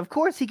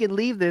course he can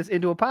leave this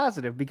into a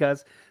positive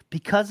because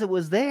it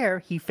was there,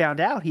 he found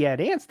out he had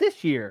ants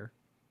this year.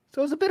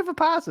 So it was a bit of a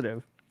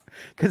positive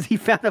because he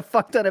found a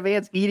fuck ton of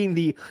ants eating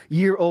the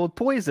year-old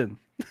poison.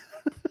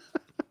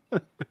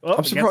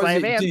 I'm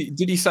surprised.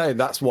 Did he say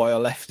that's why I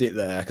left it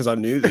there? Because I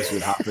knew this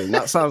would happen.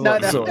 That sounds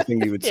like the sort of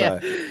thing he would say.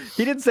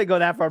 He didn't say go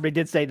that far, but he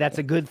did say that's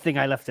a good thing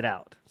I left it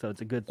out. So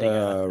it's a good thing.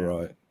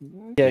 Right.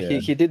 Yeah,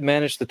 he did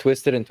manage to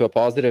twist it into a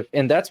positive,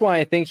 and that's why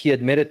I think he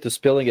admitted to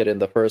spilling it in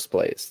the first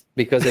place.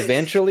 Because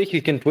eventually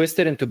he can twist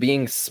it into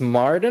being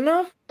smart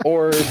enough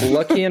or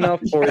lucky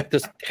enough for it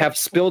to have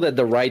spilled at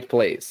the right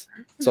place,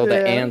 so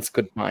the ants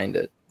could find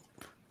it.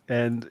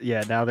 And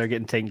now they're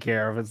getting taken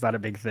care of. It's not a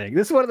big thing.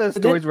 This is one of those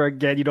stories where,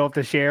 again, you don't have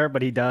to share,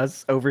 but he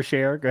does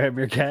overshare. Go ahead,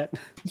 Meerkat.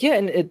 Yeah,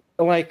 and it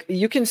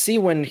you can see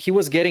when he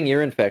was getting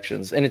ear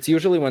infections, and it's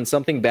usually when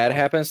something bad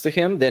happens to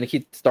him, then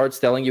he starts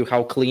telling you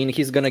how clean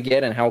he's gonna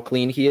get and how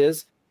clean he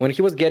is. When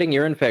he was getting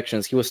ear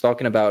infections, he was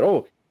talking about,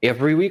 oh,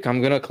 every week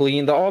I'm gonna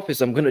clean the office.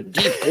 I'm gonna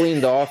deep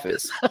clean the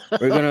office.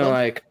 We're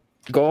gonna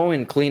go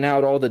and clean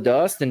out all the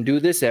dust and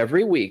do this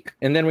every week.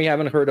 And then we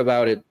haven't heard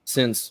about it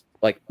since.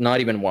 Not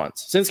even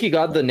once. Since he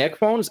got the neck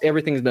phones,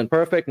 everything's been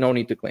perfect. No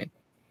need to clean.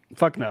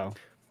 Fuck no.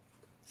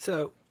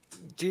 So,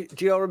 do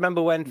you all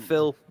remember when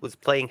Phil was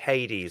playing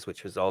Hades,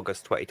 which was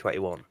August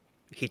 2021?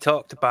 He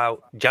talked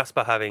about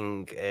Jasper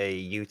having a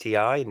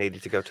UTI,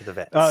 needed to go to the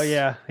vet. Oh,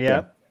 yeah.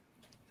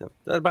 So,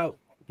 about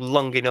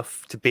long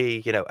enough to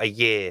be, a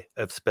year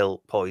of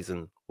spilt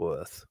poison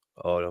worth.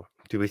 Or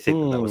do we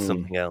think that was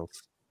something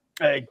else?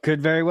 It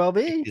could very well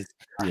be.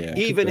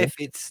 Even if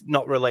it's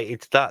not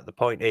related to that, the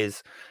point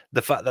is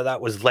the fact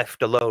that was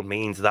left alone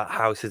means that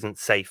house isn't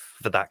safe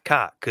for that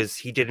cat because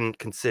he didn't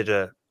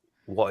consider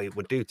what it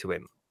would do to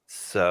him.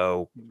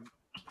 So,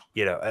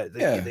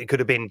 it could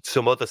have been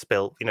some other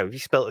spill. If you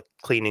spilt a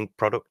cleaning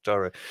product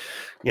or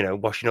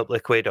washing up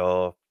liquid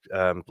or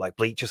like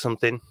bleach or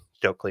something, you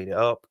don't clean it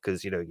up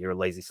because you're a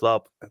lazy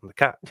slob, and the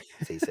cat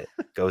sees it,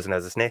 goes and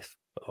has a sniff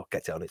or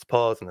gets it on its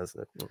paws and has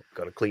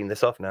got to clean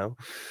this off now.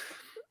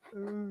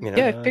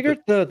 I figured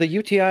the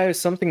UTI is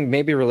something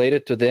maybe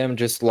related to them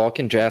just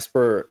locking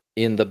Jasper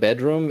in the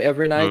bedroom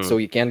every night so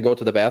he can't go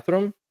to the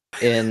bathroom.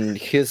 and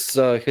his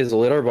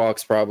litter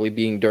box probably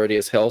being dirty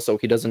as hell, so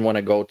he doesn't want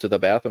to go to the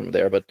bathroom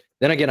there. But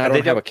then again, I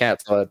don't have a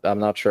cat, so I'm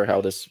not sure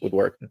how this would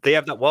work. They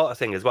have that water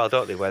thing as well,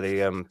 don't they? Where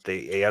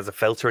he has a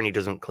filter and he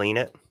doesn't clean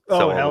it. Oh,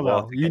 so hell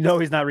no! You know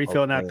he's not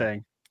refilling that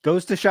thing.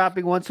 Goes to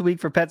shopping once a week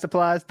for pet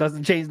supplies.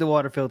 Doesn't change the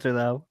water filter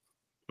though.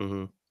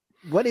 Mm-hmm.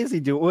 What is he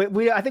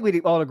doing? I think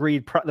we all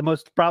agreed the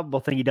most probable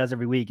thing he does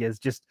every week is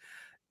just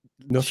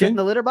shit in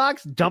the litter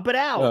box, dump it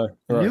out.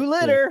 Right, New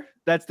litter.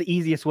 That's the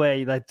easiest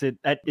way. That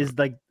is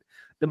like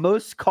the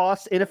most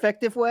cost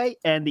ineffective way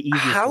and the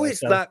easiest. How way,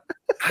 is that?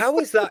 How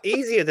is that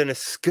easier than a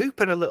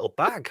scoop in a little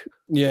bag?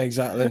 Yeah,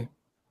 exactly.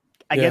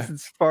 I guess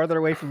it's farther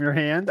away from your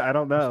hand. I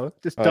don't know.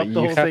 Just dump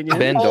the whole thing in.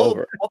 Bend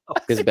over.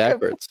 It's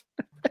backwards.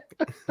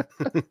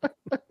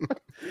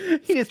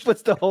 He just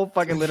puts the whole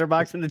fucking litter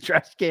box in the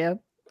trash can.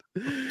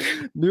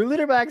 New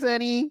litter box,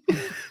 Annie.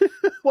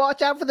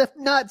 Watch out for the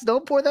nuts.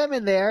 Don't pour them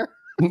in there.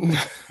 Honey,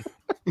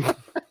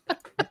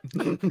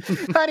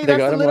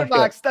 that's the litter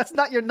box. That's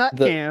not your nut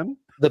can.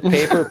 The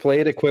paper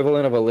plate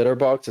equivalent of a litter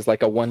box is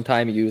like a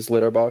one-time use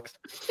litter box.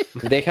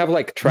 They have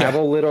like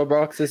travel litter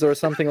boxes or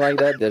something like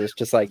that. That is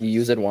just like you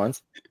use it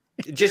once.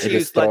 Just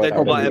use like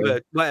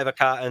the whatever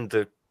carton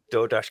the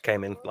DoorDash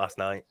came in last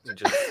night.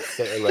 Just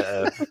get a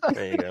litter.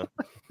 There you go.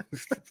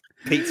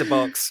 Pizza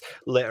box,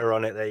 litter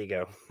on it. There you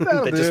go.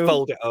 They just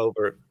fold it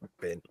over.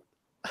 Bin.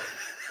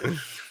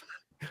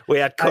 We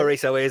had curry,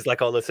 so here's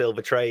like all the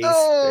silver trays.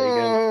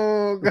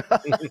 Oh,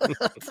 there you go.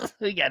 God.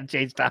 We gotta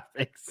change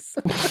topics.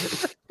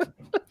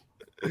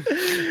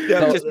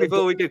 Just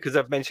before we do, because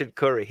I've mentioned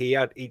curry,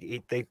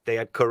 they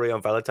had curry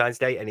on Valentine's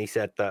Day, and he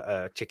said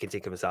that chicken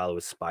tikka masala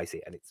was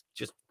spicy, and it's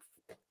just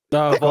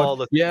all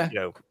the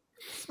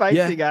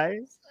spicy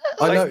guys.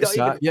 I noticed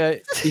that. Yeah,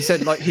 he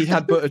said like he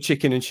had butter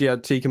chicken and she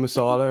had tikka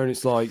masala, and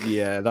it's like,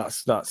 yeah,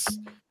 that's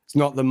it's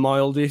not the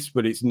mildest,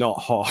 but it's not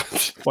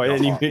hot by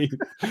any means.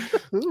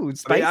 Ooh,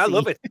 spicy. I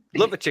love it.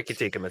 Love a chicken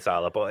tikka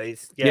masala, but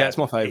it's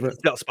my favorite.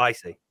 It's not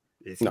spicy.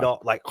 It's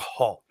not like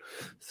hot.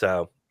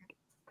 So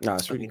no,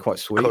 it's really quite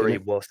sweet. Curry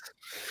was.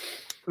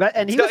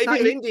 And it's not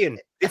even Indian.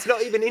 It's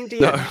not even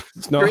Indian. No,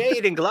 it's not.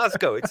 Created in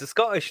Glasgow. It's a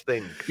Scottish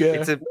thing. Yeah.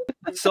 It's a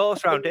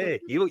sauce round here.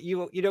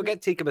 You don't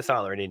get tikka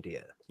masala in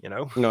India, you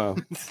know? No.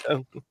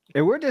 So.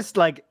 And we're just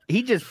like,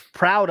 he just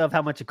proud of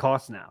how much it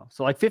costs now.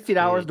 So like $50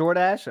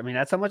 DoorDash. I mean,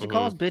 that's how much it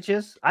costs,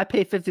 bitches. I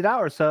pay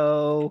 $50,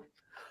 so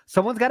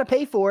someone's got to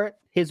pay for it.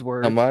 His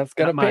word. Someone's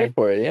got to pay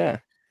for it, yeah.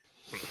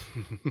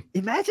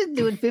 Imagine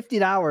doing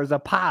 $50 a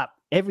pop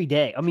every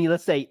day. I mean,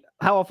 let's say,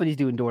 how often he's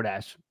doing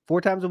DoorDash?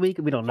 4 times a week?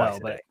 We don't know,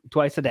 but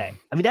twice a day.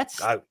 I mean, that's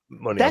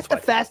the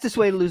fastest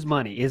way to lose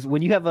money is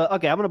when you have I'm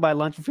going to buy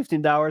lunch for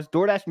 $15.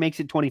 DoorDash makes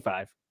it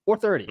 25 or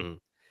 30.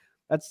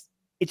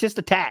 It's just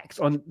a tax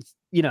on,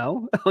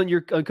 on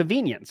your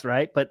convenience,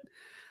 right? But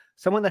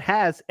someone that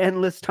has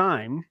endless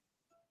time,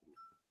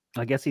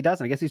 I guess he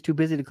doesn't. I guess he's too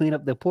busy to clean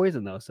up the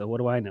poison, though. So what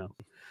do I know?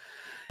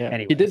 Yeah.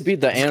 Anyways. He did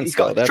beat the ants,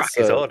 though. That's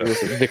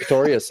a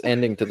victorious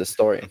ending to the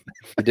story.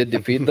 He did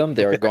defeat them.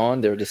 They're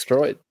gone. They're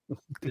destroyed.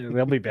 Dude,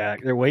 they'll be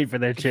back. They're waiting for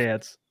their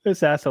chance.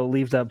 This asshole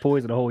leaves that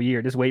poison a whole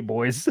year. Just wait,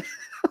 boys.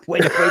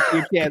 wait for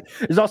your chance.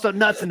 There's also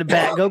nuts in the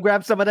back. Go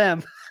grab some of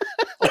them.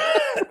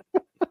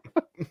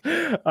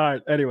 All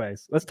right.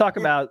 Anyways, let's talk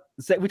about.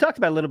 We talked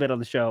about a little bit on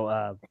the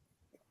show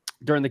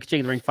during the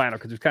King of the Ring final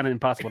because it was kind of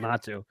impossible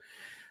not to.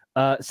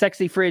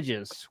 Sexy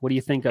fridges. What do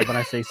you think of when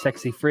I say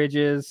sexy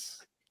fridges?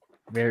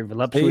 Very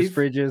voluptuous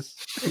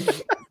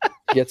fridges.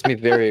 Gets me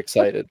very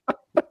excited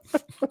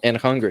and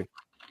hungry,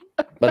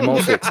 but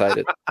mostly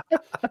excited.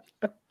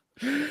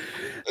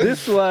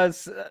 This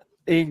was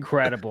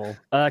incredible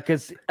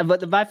because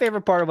my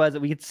favorite part was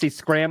that we get to see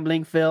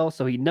scrambling Phil,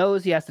 so he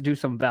knows he has to do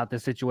something about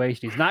this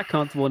situation. He's not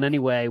comfortable in any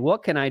way.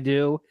 What can I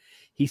do?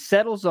 He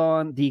settles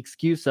on the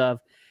excuse of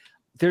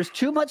there's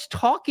too much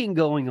talking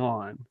going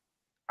on.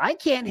 I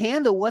can't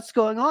handle what's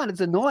going on.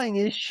 It's annoying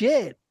as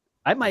shit.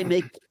 I might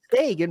make a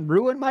mistake and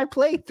ruin my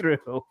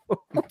playthrough.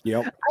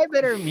 Yep. I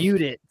better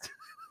mute it.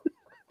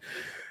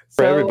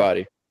 For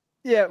everybody.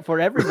 Yeah, for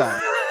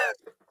everybody.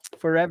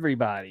 For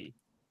everybody.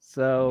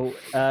 So,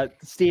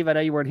 Steve, I know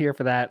you weren't here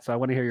for that, so I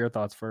want to hear your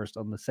thoughts first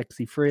on the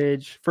sexy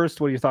fridge.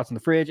 First, what are your thoughts on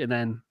the fridge, and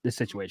then this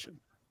situation?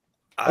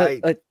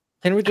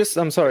 Can we just?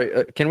 I'm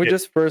sorry. Can we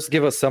just first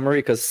give a summary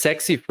because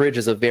 "sexy fridge"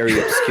 is a very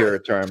obscure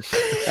term.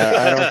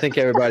 I don't think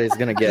everybody's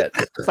gonna get.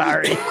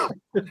 Sorry.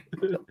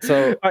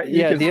 So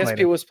yeah, the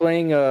SP was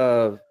playing.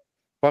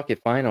 Fuck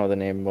if I know the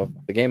name of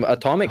the game.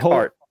 Atomic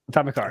Heart.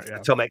 Atomic Heart. Yeah.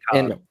 Atomic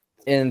Heart.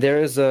 And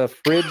there is a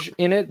fridge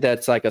in it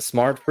that's like a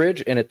smart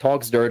fridge, and it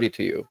talks dirty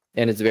to you,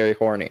 and it's very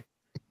horny.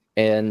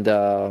 And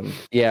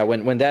yeah,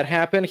 when that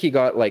happened, he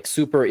got like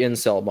super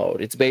incel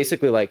mode. It's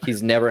basically like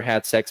he's never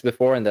had sex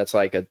before, and that's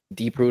like a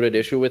deep-rooted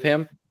issue with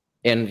him.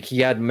 And he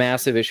had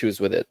massive issues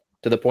with it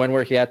to the point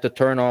where he had to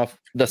turn off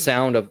the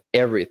sound of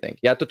everything.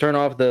 He had to turn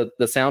off the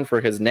sound for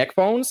his neck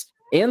phones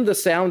and the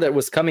sound that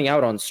was coming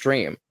out on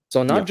stream.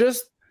 So not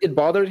just it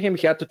bothered him,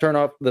 he had to turn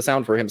off the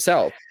sound for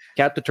himself.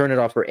 He had to turn it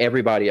off for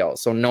everybody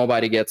else, so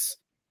nobody gets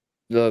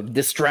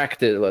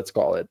distracted, let's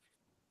call it.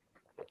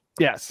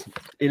 Yes,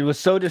 it was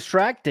so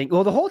distracting.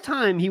 Well, the whole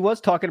time he was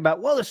talking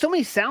about, well, there's so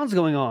many sounds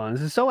going on.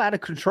 This is so out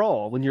of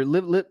control. When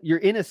you're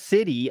in a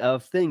city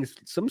of things,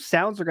 some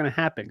sounds are going to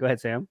happen. Go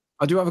ahead, Sam.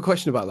 I do have a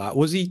question about that.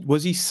 Was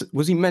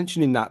he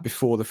mentioning that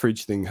before the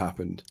fridge thing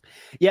happened?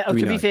 Yeah. To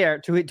be fair,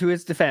 to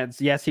his defense,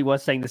 yes, he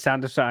was saying the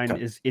sound design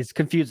is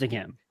confusing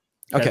him.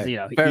 Okay, you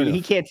know,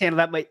 he can't handle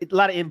that much. A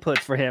lot of inputs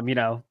for him. You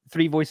know,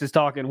 3 voices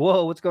talking.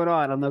 Whoa, what's going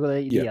on? I'm not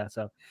going to. Yeah.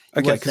 So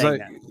okay,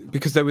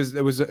 because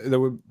there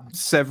were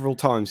several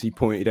times he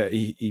pointed at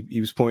he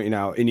was pointing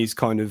out in his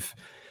kind of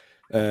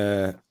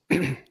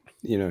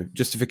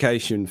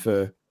justification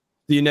for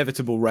the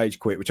inevitable rage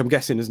quit, which I'm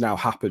guessing has now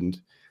happened.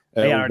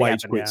 Or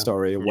wage quit,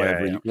 sorry, or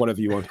whatever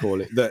you want to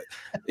call it. That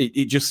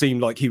it just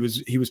seemed like he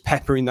was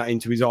peppering that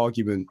into his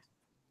argument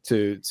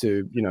to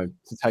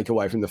take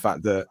away from the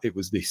fact that it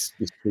was this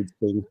big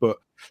thing. But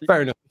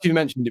fair enough. If you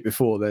mentioned it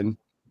before, then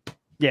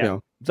yeah. You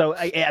know, so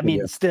I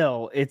mean,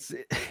 still, it's.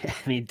 I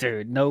mean,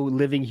 dude, no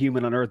living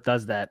human on Earth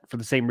does that for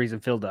the same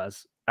reason Phil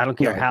does. I don't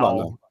care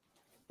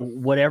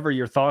whatever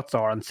your thoughts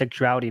are on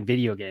sexuality in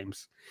video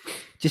games,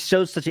 just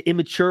shows such an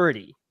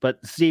immaturity. But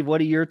Steve,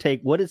 what are your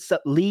take? What does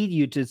lead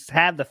you to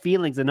have the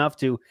feelings enough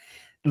to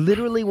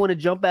literally want to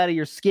jump out of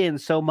your skin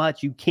so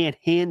much you can't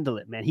handle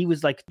it, man? He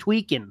was like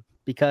tweaking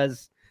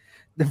because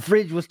the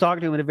fridge was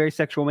talking to him in a very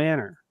sexual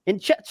manner, in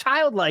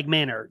childlike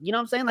manner. You know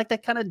what I'm saying? Like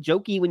that kind of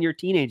jokey when you're a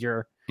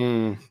teenager.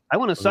 I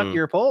want to suck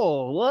your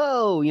pole.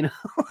 Whoa, you know.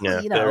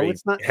 Yeah, very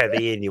it's not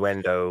heavy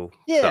innuendo.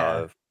 Yeah. Sort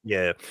of,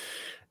 yeah.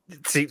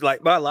 See,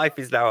 like my life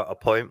is now at a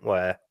point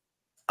where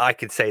I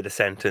could say the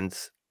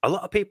sentence. A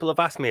lot of people have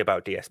asked me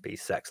about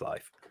DSP's sex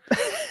life.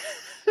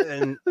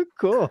 And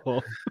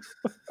cool.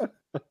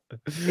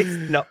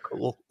 It's not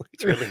cool.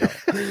 It's really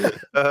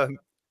not.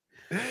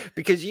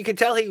 Because you can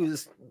tell he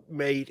was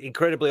made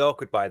incredibly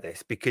awkward by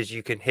this, because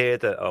you can hear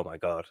the, oh my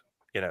God,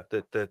 you know,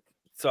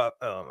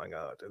 oh my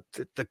God,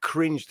 the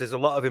cringe. There's a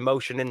lot of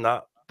emotion in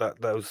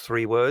those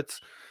 3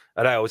 words.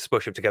 And I always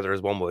smush them together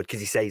as one word because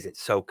he says it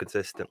so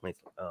consistently.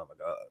 Oh my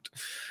God.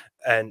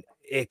 And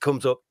it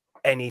comes up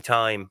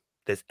anytime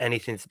there's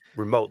anything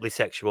remotely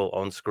sexual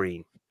on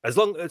screen, as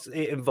long as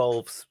it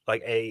involves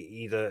like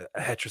either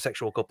a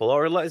heterosexual couple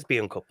or a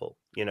lesbian couple.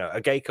 You know,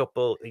 a gay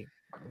couple,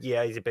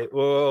 yeah, he's a bit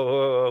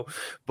whoa,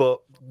 but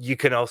you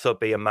can also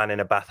be a man in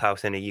a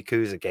bathhouse in a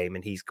Yakuza game,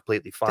 and he's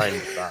completely fine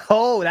with that.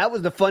 Oh, that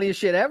was the funniest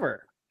shit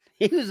ever.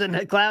 He was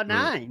in Cloud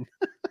 9.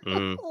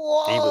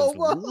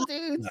 Whoa,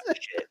 dude.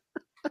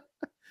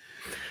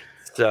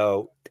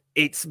 So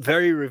it's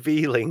very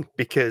revealing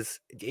because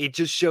it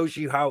just shows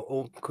you how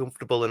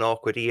uncomfortable and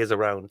awkward he is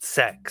around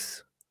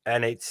sex.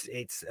 And it's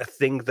a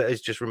thing that has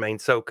just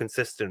remained so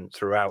consistent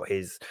throughout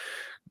his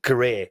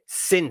career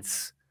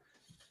since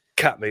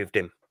Cat moved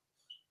him.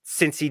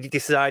 Since he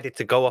decided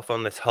to go off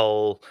on this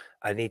whole,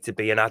 I need to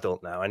be an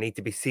adult now. I need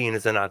to be seen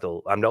as an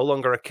adult. I'm no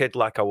longer a kid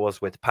like I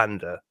was with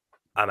Panda.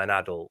 I'm an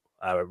adult.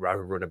 I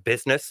run a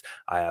business.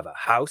 I have a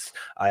house.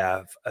 I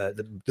have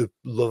the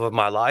love of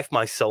my life.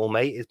 My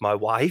soulmate is my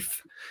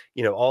wife.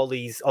 You know, all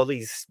these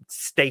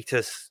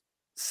status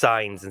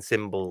signs and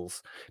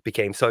symbols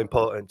became so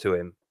important to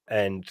him.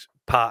 And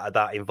part of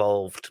that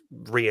involved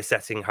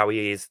reassessing how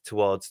he is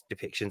towards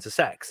depictions of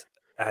sex.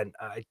 And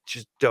I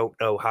just don't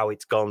know how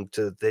it's gone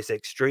to this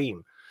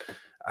extreme.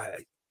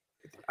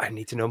 I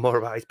need to know more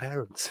about his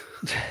parents.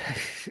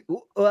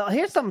 Well,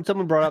 here's something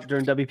someone brought up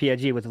during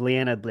WPIG with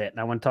Leanna Blit, and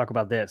I want to talk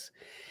about this.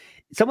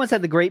 Someone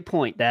said the great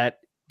point that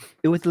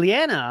with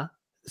Leanna,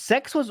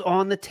 sex was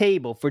on the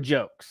table for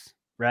jokes,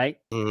 right?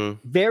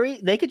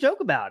 They could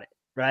joke about it,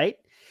 right?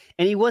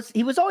 And he was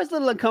always a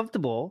little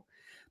uncomfortable,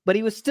 but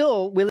he was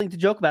still willing to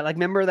joke about it. Like,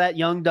 remember that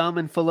Young, Dumb,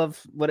 and Full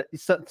of what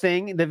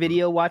thing, the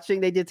video watching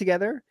they did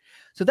together?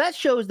 So that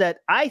shows that,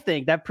 I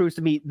think that proves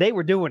to me they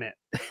were doing it,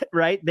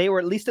 right? They were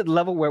at least at the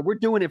level where we're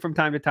doing it from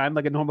time to time,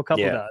 like a normal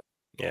couple does.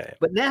 Yeah.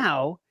 But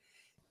now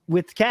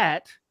with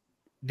Cat,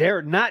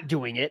 they're not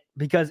doing it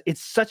because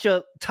it's such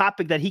a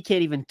topic that he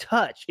can't even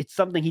touch. It's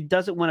something he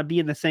doesn't want to be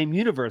in the same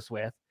universe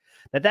with.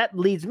 That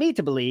leads me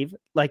to believe,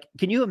 like,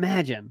 can you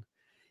imagine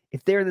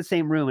if they're in the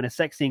same room and a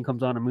sex scene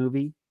comes on a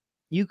movie?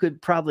 You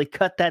could probably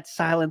cut that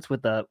silence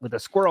with a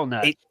squirrel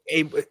nut.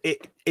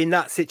 In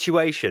that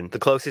situation, the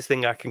closest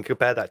thing I can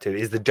compare that to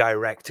is the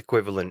direct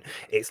equivalent.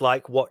 It's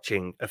like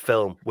watching a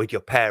film with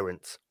your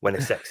parents when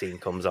a sex scene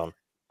comes on.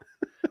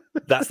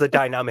 That's the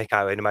dynamic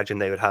I would imagine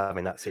they would have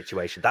in that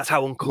situation. That's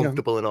how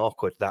uncomfortable and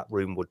awkward that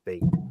room would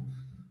be.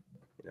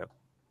 You know?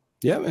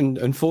 Yeah, and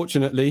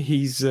unfortunately,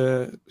 he's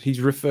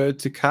referred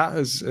to Cat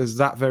as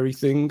that very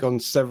thing on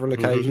several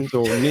occasions,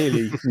 or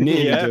nearly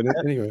done it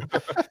anyway.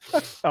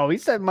 Oh, he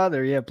said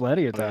mother,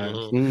 plenty of times.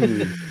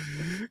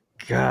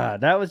 God,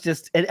 that was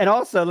just, and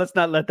also let's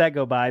not let that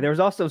go by. There was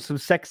also some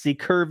sexy,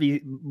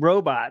 curvy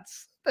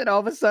robots. And all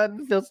of a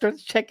sudden, Phil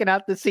starts checking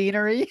out the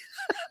scenery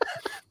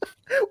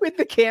with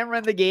the camera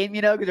in the game,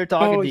 you know, because they're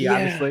talking to you,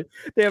 obviously.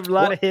 They have a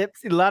lot of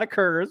hips, a lot of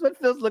curves, but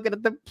Phil's looking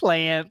at the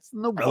plants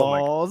and the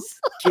walls.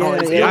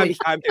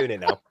 I'm doing it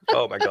now.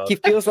 Oh, my God. He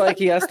feels like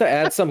he has to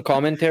add some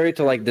commentary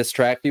to, like,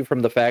 distract you from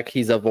the fact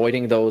he's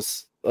avoiding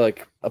those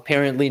like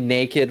apparently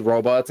naked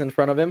robots in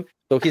front of him.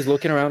 So he's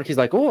looking around. He's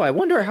like, "Oh, I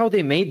wonder how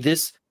they made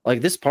this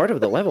this part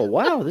of the level.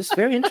 Wow, this is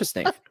very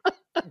interesting."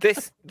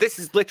 This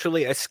is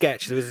literally a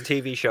sketch. There was a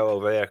TV show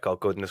over there called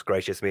Goodness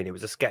Gracious Me, and it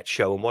was a sketch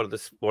show, and one of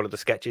the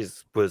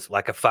sketches was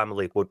like a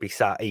family would be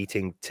sat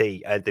eating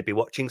tea, and they'd be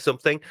watching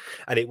something,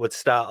 and it would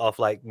start off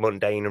like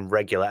mundane and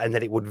regular, and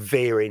then it would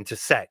veer into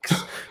sex.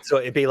 So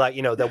it'd be like,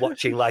 they're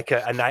watching like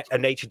a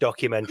nature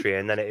documentary,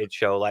 and then it'd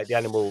show like the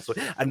animals.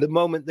 And the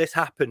moment this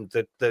happened,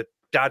 the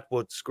dad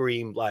would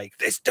scream like,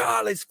 "This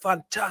doll is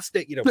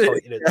fantastic,"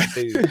 pointing at the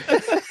food.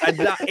 And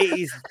it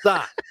is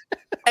that.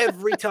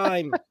 Every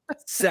time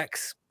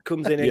sex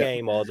comes in a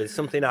game or there's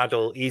something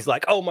adult, he's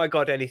like, "Oh my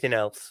God, anything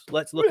else?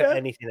 Let's look at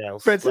anything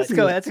else."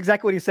 Francisco, that's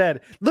exactly what he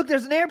said. "Look,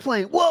 there's an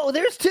airplane. Whoa,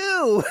 there's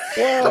two.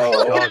 Whoa,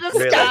 look at the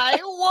really? sky.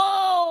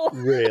 Whoa."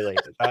 Really?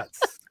 That's...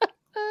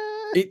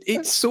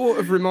 It sort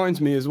of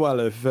reminds me as well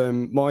of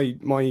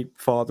my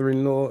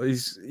father-in-law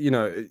is,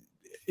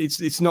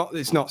 it's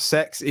not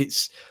sex.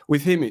 It's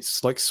with him.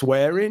 It's like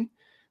swearing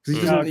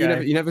because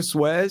he never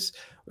swears.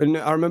 And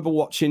I remember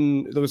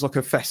watching, there was like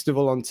a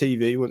festival on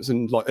TV once,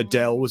 and like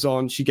Adele was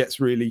on. She gets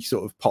really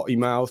sort of potty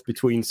mouth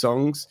between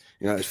songs.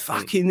 It's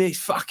fucking this,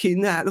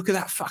 fucking that. Look at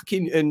that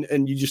fucking,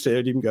 and you just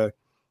heard him go.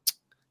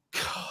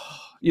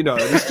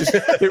 It's just,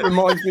 it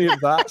reminds me of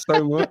that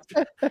so much.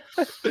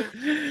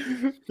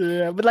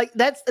 Yeah, but like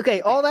that's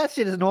okay. All that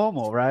shit is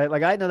normal, right?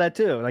 Like I know that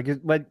too. Like,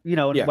 but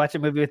watch a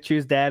movie with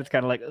Chu's dad, it's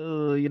kind of like,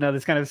 oh,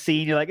 this kind of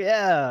scene. You're like,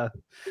 yeah.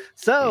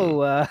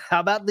 So, how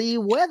about the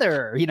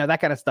weather?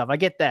 That kind of stuff. I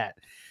get that,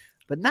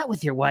 but not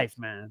with your wife,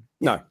 man.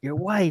 No, your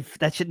wife.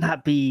 That should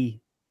not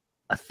be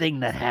a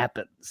thing that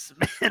happens,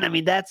 man. I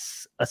mean,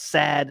 that's a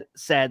sad,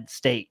 sad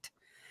state,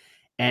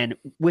 and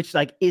which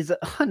like is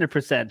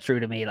 100% true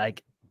to me.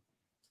 Like.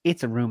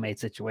 It's a roommate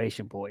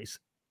situation, boys.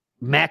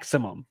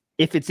 Maximum.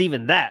 If it's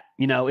even that,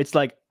 it's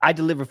like I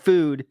deliver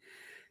food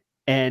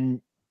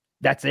and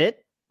that's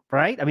it,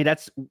 right? I mean,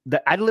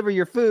 I deliver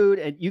your food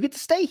and you get to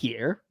stay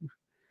here.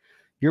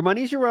 Your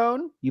money's your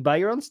own. You buy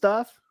your own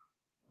stuff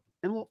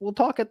and we'll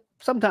talk it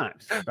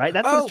sometimes, right?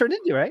 That's what it's turned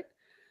into, right?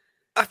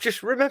 I've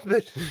just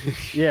remembered.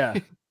 Yeah.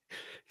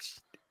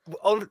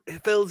 On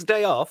Phil's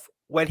day off,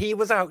 when he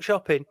was out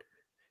shopping,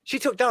 she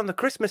took down the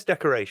Christmas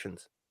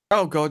decorations.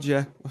 Oh God,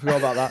 yeah, I forgot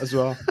about that as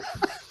well.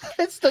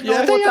 It's the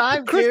normal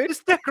time, Christmas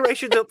dude.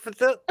 Decorations up for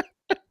the.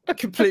 I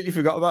completely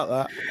forgot about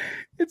that.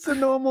 It's a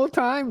normal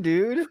time,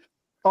 dude.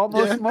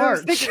 Almost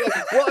March. Thinking,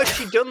 what has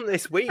she done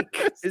this week?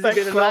 Has it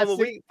been a normal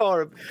week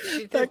for her?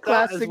 She did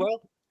that as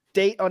well.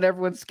 Date on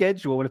everyone's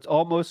schedule when it's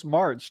almost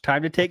March.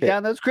 Time to take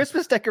down those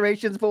Christmas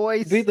decorations,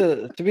 boys.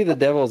 To be the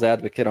devil's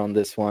advocate on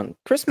this one,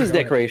 Christmas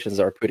decorations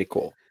are pretty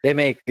cool. They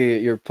make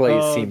your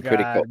place seem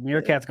pretty cool.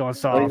 Meerkat's going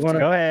soft.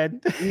 Go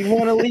ahead. You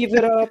want to leave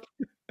it up,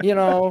 You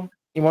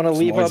want to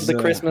leave up the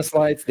Christmas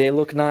lights. They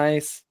look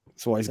nice.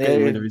 That's why he's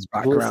getting rid of his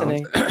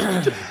background.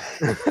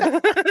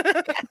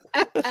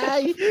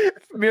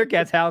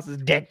 Meerkat's house is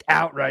decked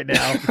out right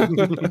now.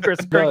 Chris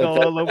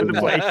Sprinkle all over the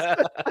place.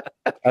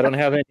 I don't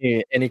have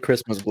any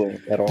Christmas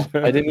bloom at all.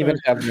 I didn't even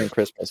have them on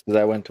Christmas because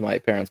I went to my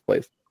parents'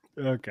 place.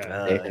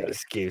 Okay.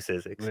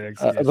 Excuses.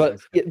 But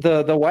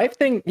the wife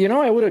thing,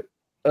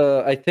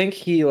 I think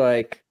he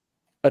like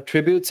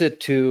attributes it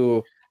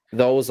to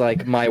those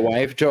like my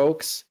wife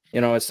jokes.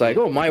 It's like,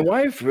 oh, my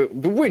wife,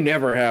 we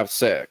never have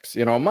sex.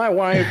 My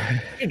wife,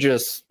 she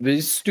just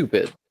is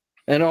stupid.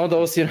 And all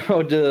those, the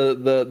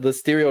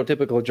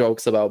stereotypical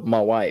jokes about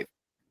my wife.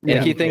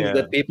 And he thinks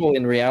that people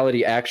in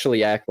reality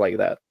actually act like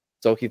that.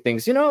 So he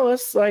thinks,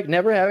 it's like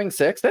never having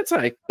sex. That's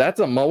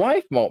a my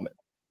wife moment.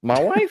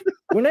 My wife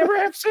will never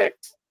have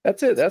sex.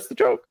 That's it. That's the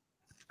joke.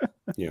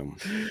 Yeah.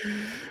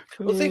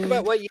 Well, think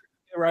about what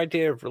your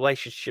idea of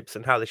relationships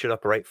and how they should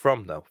operate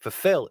from, though. For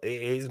Phil,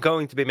 it is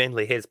going to be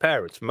mainly his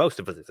parents. For most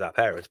of us, it's our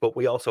parents, but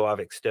we also have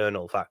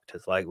external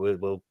factors. Like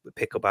we'll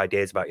pick up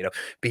ideas about,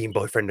 being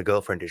boyfriend and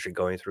girlfriend as you're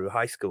going through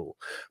high school.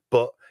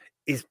 But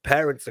his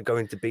parents are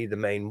going to be the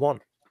main one.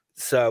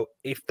 So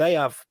if they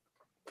have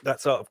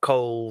that sort of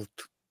cold,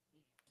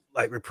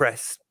 like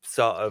repressed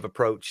sort of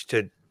approach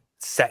to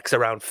sex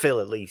around Phil,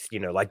 at least,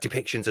 like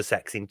depictions of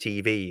sex in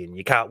TV, and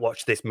you can't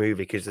watch this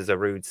movie because there's a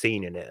rude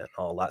scene in it and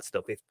all that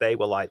stuff. If they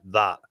were like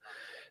that,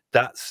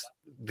 that's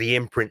the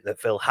imprint that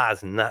Phil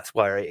has, and that's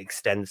where it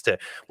extends to,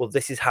 well,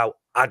 this is how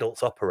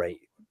adults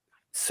operate,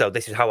 so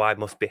this is how I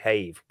must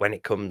behave when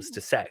it comes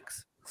to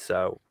sex.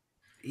 So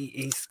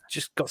he's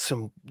just got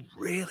some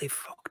really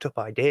fucked up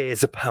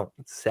ideas about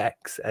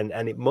sex,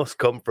 and it must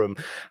come from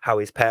how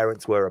his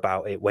parents were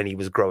about it when he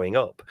was growing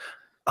up.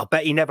 I'll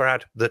bet he never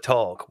had the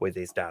talk with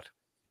his dad.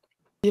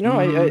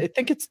 I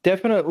think it's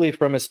definitely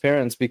from his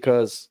parents,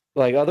 because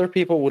like other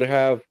people would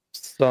have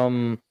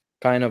some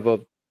kind of a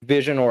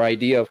vision or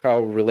idea of how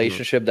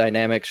relationship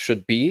dynamics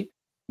should be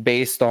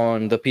based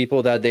on the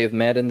people that they've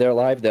met in their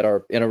life that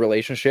are in a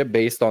relationship,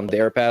 based on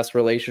their past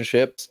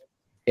relationships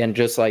and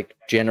just like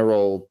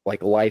general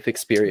like life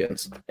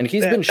experience. And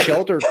he's been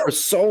sheltered for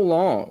so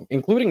long,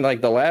 including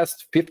like the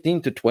last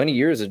 15 to 20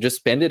 years, and just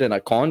spent it in a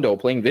condo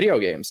playing video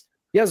games.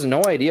 He has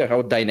no idea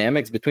how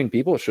dynamics between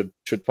people should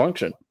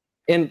function.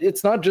 And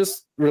it's not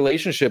just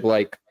relationship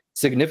like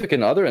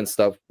significant other and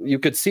stuff. You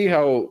could see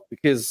how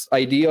his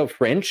idea of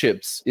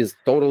friendships is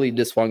totally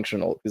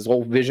dysfunctional. His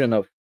whole vision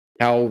of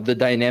how the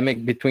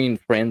dynamic between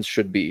friends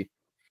should be.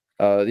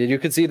 You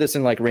could see this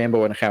in like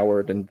Rambo and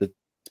Howard and the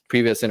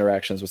previous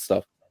interactions with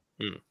stuff.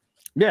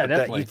 Yeah, But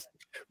definitely.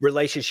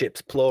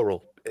 Relationships,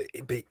 plural.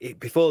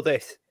 Before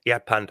this, he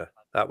had Panda.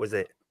 That was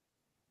it.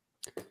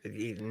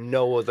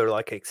 No other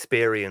like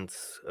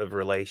experience of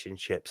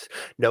relationships.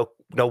 No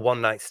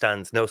one night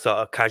stands. No sort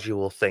of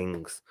casual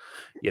things.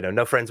 You know,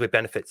 no friends with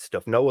benefits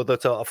stuff. No other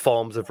sort of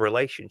forms of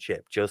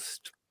relationship.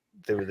 Just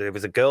there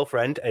was a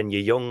girlfriend, and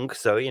you're young,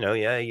 so you know,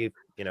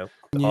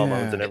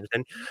 hormones and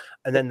everything.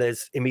 And then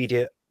there's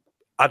immediate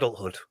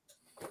adulthood.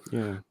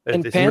 Yeah,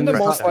 and Panda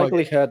most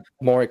likely had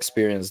more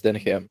experience than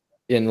him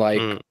in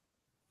like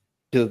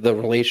the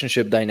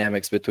relationship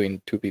dynamics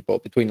between two people,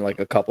 between like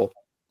a couple.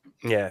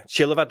 Yeah,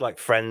 she'll have had like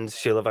friends,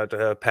 she'll have had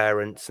her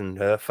parents and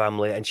her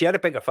family, and she had a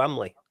bigger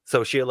family,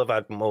 so she'll have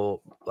had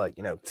more, like,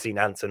 you know, seen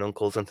aunts and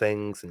uncles and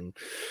things, and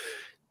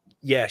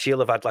yeah, she'll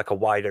have had like a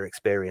wider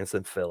experience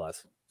than Phil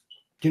has.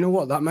 You know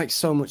what? That makes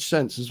so much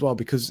sense as well,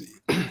 because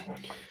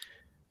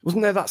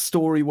wasn't there that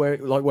story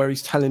where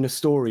he's telling a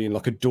story in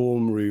like a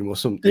dorm room or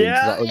something?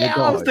 Yeah,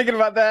 I was thinking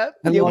about that.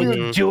 And Yeah, like, we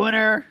were doing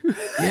her.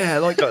 Yeah,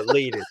 like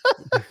leading.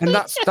 And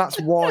that's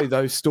why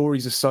those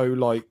stories are so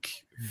like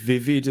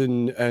vivid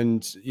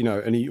and you know,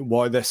 and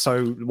why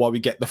we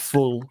get the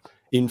full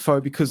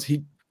info, because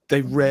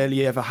they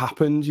rarely ever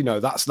happened. You know,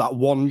 that's that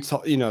one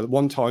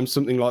time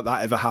something like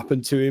that ever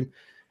happened to him.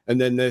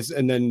 And then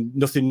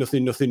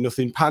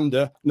nothing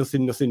Panda,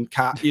 nothing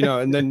cat, you know,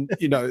 and then,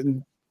 you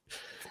know,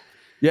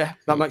 yeah,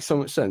 that makes so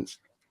much sense.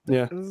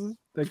 Yeah.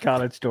 The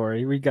college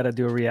story. We got to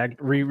do a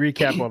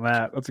recap on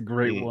that. That's a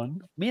great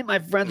one. Me and my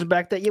friends are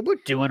back there. Yeah, we're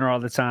doing her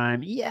all the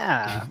time.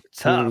 Yeah,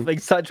 tough.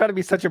 Like, trying to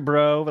be such a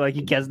bro, but like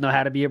he doesn't know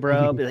how to be a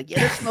bro. Be like, yeah,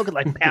 they're smoking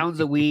like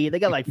pounds of weed. They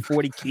got like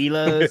 40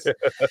 kilos.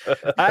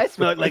 I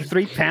smoked like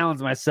 3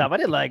 pounds myself. I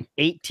did like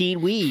 18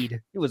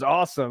 weed. It was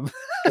awesome.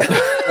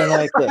 And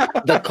like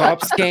the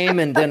cops came,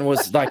 and then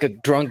was like a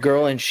drunk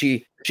girl, and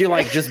she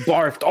like just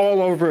barfed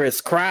all over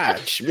his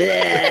crotch.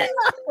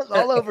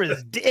 All over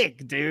his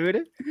dick,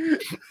 dude.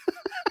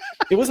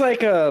 It was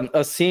like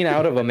a scene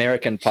out of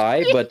American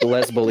Pie, but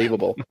less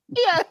believable.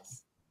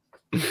 Yes.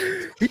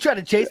 He tried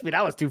to chase me, and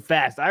I was too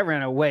fast. I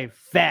ran away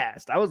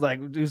fast. I was like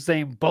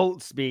Usain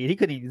Bolt speed. He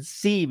couldn't even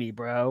see me,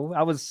 bro.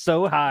 I was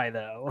so high,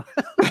 though.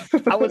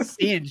 I was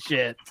seeing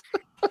shit.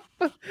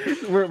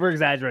 We're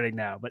exaggerating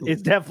now, but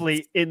it's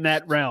definitely in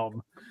that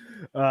realm.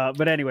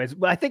 But anyways,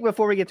 I think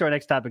before we get to our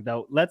next topic,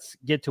 though, let's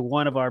get to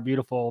one of our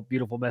beautiful,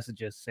 beautiful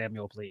messages.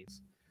 Samuel,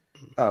 please.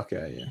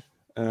 Okay, yeah.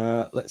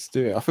 Let's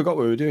do it. I forgot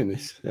we were doing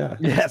this. Yeah.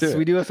 Yes,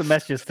 we do have some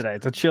messages today.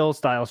 It's a chill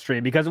style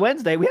stream because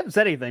Wednesday, we haven't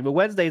said anything, but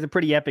Wednesday is a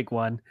pretty epic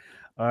one.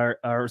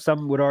 Our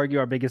some would argue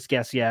our biggest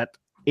guest yet.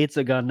 It's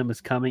a Gundam is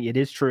coming. It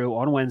is true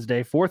on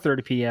Wednesday,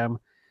 4:30 p.m.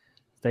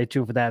 Stay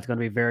tuned for that. It's going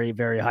to be a very,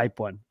 very hype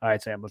one. All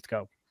right, Sam, let's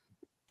go.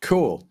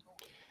 Cool.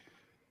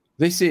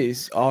 This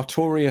is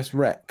Artorias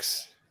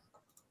Rex.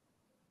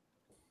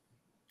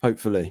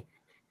 Hopefully.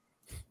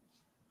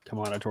 Come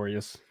on,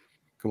 Artorias.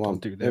 Come on.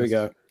 Do this. There we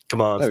go.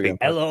 Come on. There we go.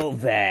 Hello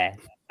there,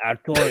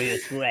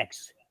 Artorias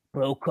Rex,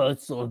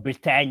 Proconsul of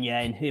Britannia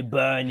and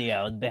Hibernia,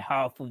 on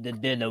behalf of the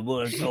Dinner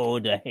World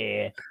Order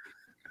here.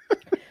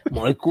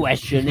 My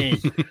question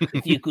is,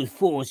 if you could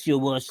force your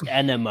worst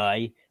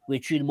enemy,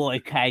 which in my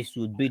case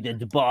would be the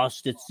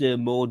bastard Sir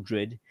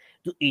Mordred,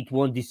 to eat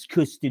one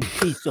disgusting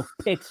piece of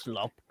pig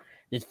slop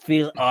that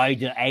Phil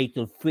either ate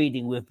on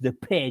feeding with the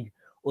pig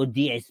or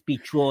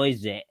DSP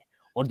tries it,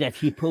 or that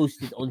he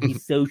posted on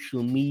his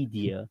social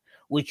media,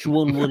 which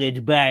one would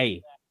it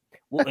be?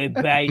 Would it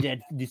be that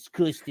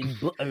disgusting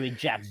Buttery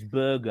Jack's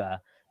burger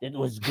that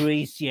was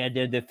greasier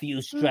than the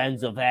few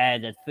strands of hair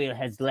that Phil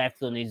has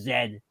left on his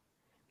head?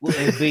 Would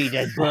it be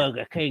that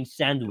Burger King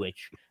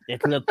sandwich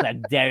that looked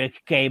like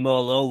Derek came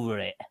all over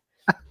it?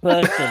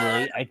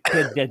 Personally, I'd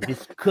pick that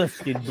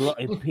disgusting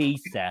bloody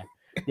pizza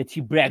that he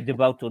bragged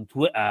about on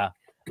Twitter,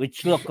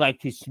 which looked like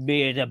he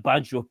smeared a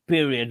bunch of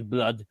period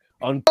blood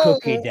on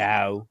cookie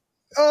dough.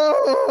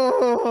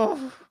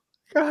 Oh,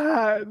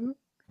 God.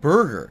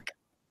 Burger.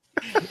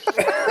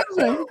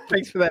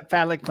 Thanks for that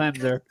palate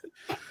cleanser.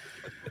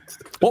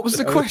 What was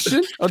the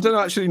question? I don't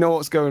actually know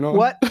what's going on.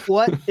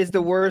 What is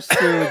the worst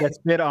food that's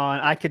been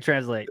on? I could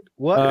translate.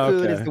 What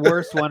food is the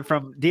worst one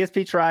from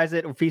DSP Tries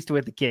It or Feasted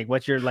with the King?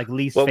 What's your like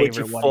least favorite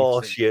would you one?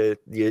 Force your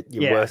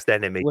worst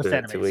enemy worst to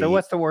enemy. eat? So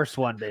what's the worst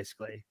one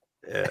basically?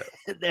 Yeah.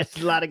 There's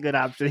a lot of good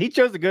options. He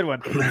chose a good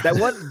one. That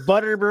one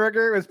butter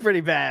burger was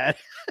pretty bad.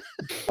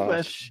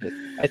 Oh, shit.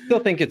 I still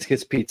think it's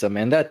his pizza,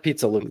 man. That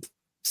pizza looks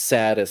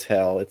sad as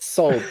hell. It's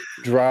so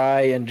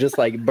dry and just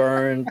like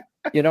burned.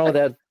 You know,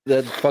 that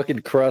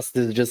fucking crust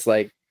is just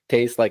like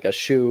tastes like a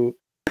shoe.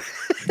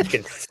 You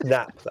can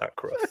snap that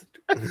crust.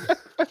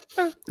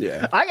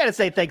 Yeah, I gotta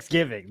say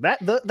Thanksgiving.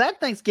 That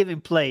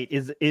Thanksgiving plate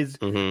is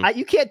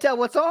you can't tell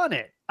what's on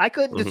it. I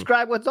couldn't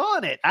describe what's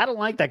on it. I don't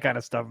like that kind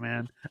of stuff,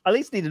 man. I at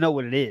least need to know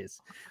what it is.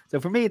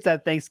 So for me, it's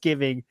that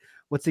Thanksgiving,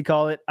 what's he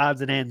call it?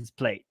 Odds and ends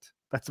plate.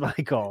 That's my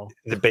call.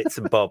 The bits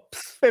and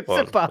bobs. Bits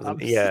and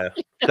bobs. Yeah,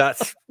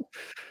 that's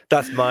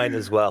mine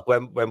as well.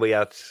 When we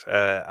had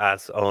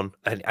Az on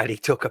and he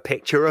took a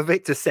picture of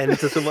it to send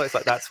to someone, it's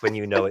like that's when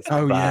you know it's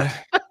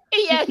bad.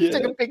 Yeah, he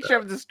took a picture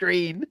of the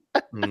screen.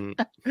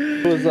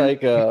 It was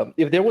like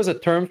if there was a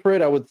term for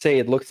it, I would say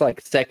it looks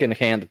like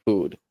secondhand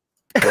food.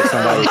 Or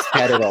somebody's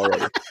had it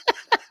already.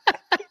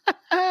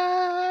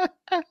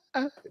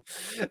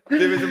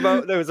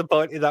 There was a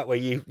point in that where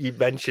you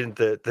mentioned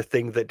the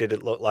thing that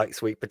didn't look like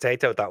sweet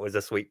potato. That was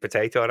a sweet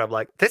potato, and I'm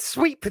like, there's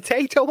sweet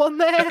potato on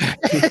there.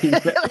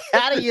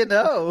 How do you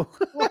know?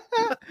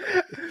 All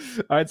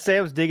right,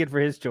 Sam's digging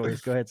for his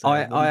choice. Go ahead,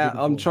 Sam.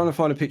 I'm trying to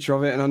find a picture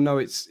of it, and I know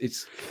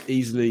it's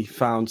easily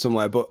found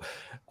somewhere, but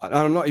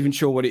I'm not even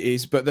sure what it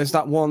is. But there's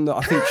that one that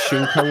I think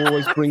Shinko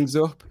always brings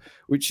up,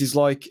 which is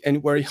like,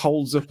 and where he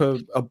holds up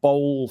a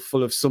bowl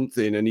full of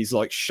something, and he's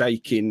like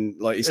shaking,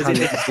 like his hand,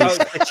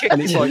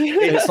 and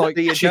it's like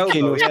the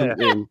chicken adobo, or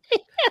something.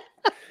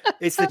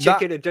 It's the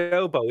chicken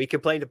adobo. He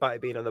complained about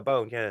it being on the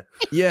bone. Yeah.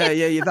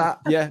 That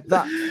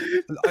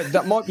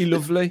might be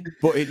lovely,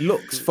 but it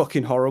looks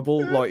fucking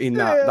horrible, like in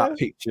that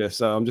picture.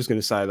 So I'm just going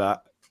to say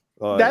that.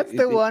 That's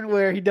the one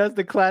where he does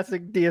the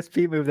classic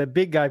DSP move. That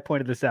Big Guy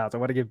pointed this out. So I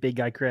want to give Big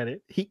Guy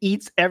credit. He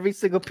eats every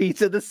single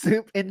piece of the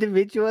soup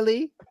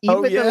individually,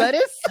 even the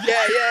lettuce.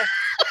 Yeah.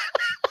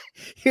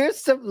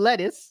 Here's some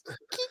lettuce.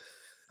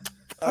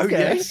 Oh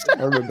yes,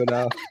 I remember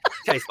now.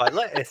 Tastes like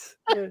lettuce.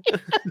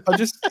 I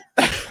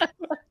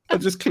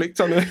just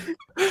clicked on a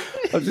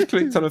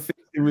 50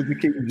 with the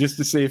king just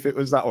to see if it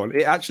was that one.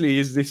 It actually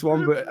is this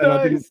one, but and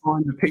I didn't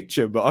find the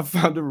picture, but I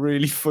found a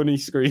really funny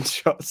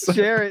screenshot. So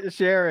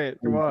share it.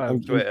 Come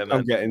on.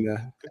 I'm getting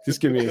there. Just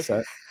give me a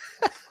sec.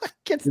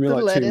 Gets the like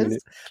 2 lettuce.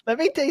 minutes. Let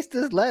me taste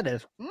this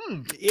lettuce.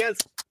 Yes,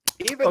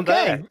 even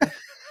there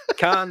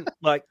can't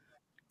like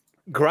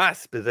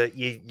grasp that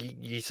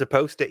you're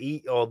supposed to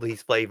eat all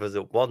these flavors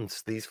at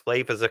once. These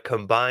flavors are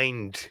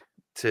combined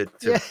to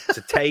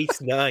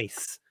taste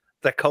nice.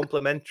 They're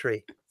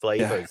complementary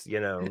flavors, you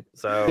know.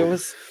 So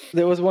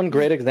there was one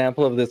great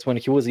example of this when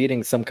he was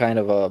eating some kind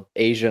of a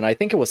Asian, I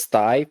think it was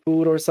Thai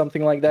food or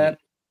something like that,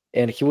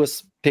 and he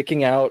was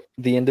picking out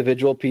the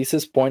individual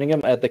pieces, pointing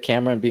them at the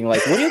camera and being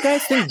like, "What do you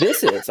guys think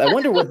this is? I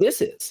wonder what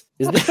this is.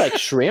 Is this like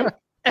shrimp?"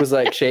 He was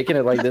like shaking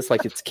it like this,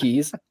 like it's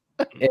keys.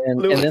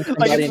 And then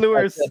like it's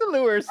lures.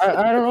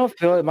 I don't know,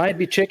 Phil. It might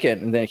be chicken.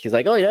 And then he's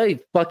like, "Oh yeah, you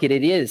fucking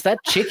idiot! It's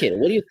not chicken.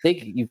 What do you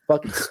think? You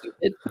fucking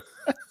stupid."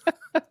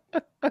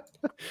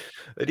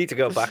 I need to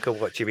go back and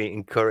watch him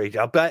eating curry.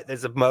 I bet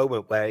there's a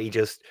moment where he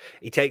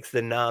takes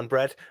the naan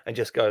bread and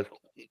just goes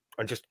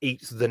and just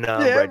eats the naan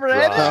bread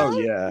dry. Oh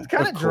yeah, it's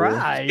kind of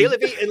dry. He'll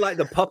have eaten like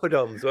the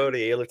poppadoms, won't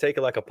he? He'll have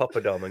taken like a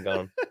poppadom and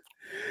gone.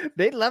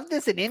 They love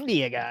this in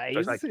India, guys.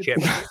 It's like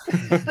chips.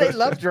 They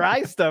love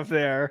dry stuff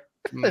there.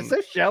 They're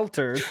so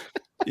sheltered.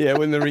 Yeah,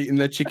 when they're eating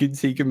their chicken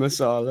tikka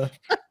masala.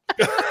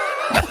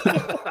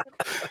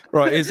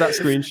 Right, here's that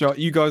screenshot.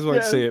 You guys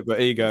won't see it, but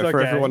here you go. For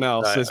everyone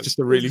else, there's just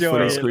a really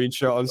funny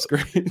screenshot on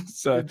screen.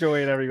 So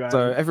enjoy it, everyone.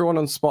 So everyone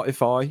on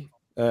Spotify,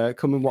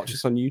 come and watch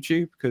us on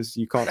YouTube because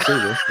you can't see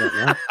this right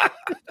now.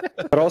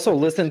 But also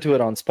listen to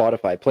it on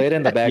Spotify. Play it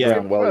in the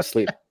background while you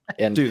sleep.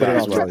 And do put that it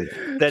as on well.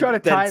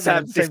 Then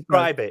Sam,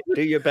 describe it.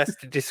 Do your best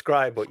to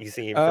describe what you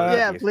see in front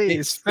of you. Please.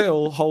 It's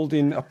Phil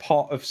holding a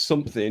pot of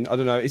something. I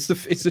don't know. It's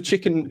the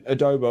chicken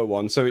adobo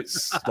one. So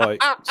it's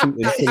like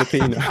something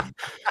Filipino.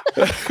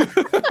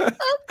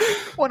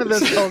 One of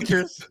those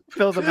cultures.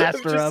 Phil's a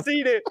master of. I've just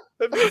seen it.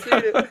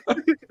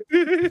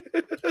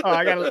 Oh,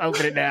 I gotta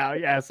open it now,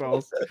 you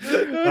assholes.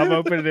 I'm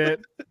opening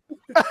it.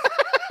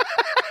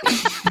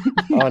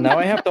 Oh, now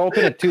I have to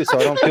open it too, so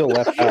I don't feel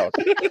left out.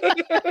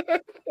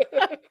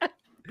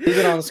 Leave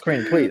it on the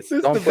screen, please.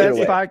 This is the best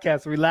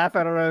podcast. We laugh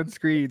at our own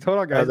screens. Hold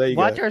on, guys.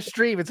 Watch our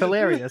stream. It's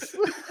hilarious.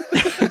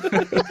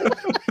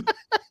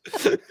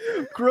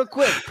 Real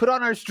quick, put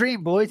on our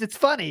stream, boys. It's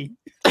funny.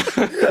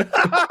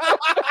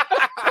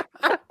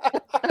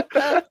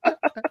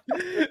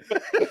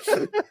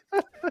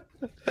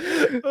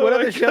 What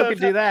other show could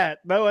do that?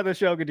 No other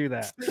show could do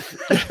that.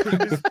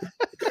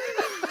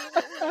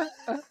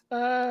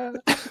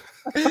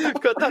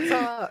 God, that's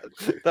art.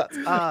 That's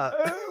art.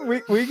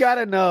 We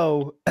gotta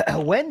know,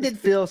 when did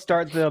Phil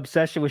start the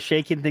obsession with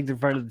shaking things in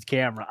front of the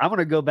camera? I'm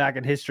gonna go back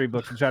in history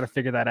books and try to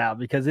figure that out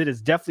because it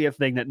is definitely a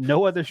thing that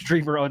no other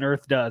streamer on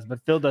earth does, but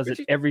Phil does it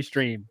every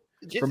stream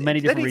for many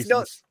different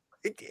reasons.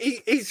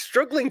 He's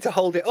struggling to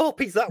hold it up.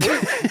 He's that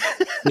weak.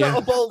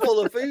 Got a bowl full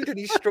of food and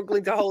he's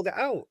struggling to hold it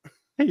out.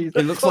 It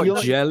looks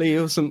like jelly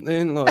or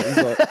something. Like,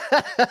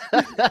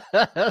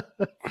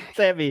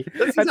 Sammy,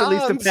 that's at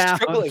least a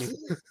pound. Struggling.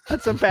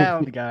 That's a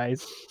pound,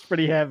 guys. It's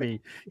pretty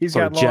heavy. He's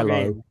got long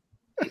Jello.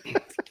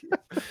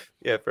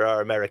 Yeah, for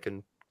our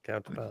American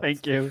counterparts.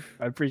 Thank you.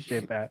 I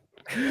appreciate that.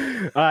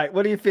 All right,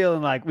 what are you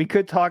feeling like? We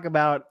could talk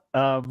about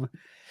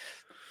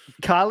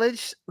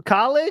college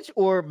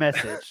or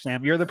message.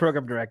 Sam, you're the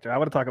program director. I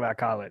want to talk about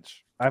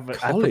college. I've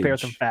prepared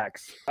some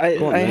facts.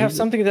 I have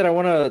something that I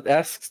want to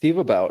ask Steve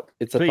about.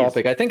 It's a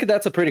topic. I think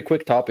that's a pretty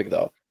quick topic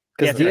though,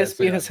 because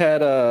DSP has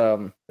had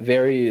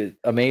very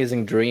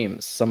amazing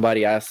dreams.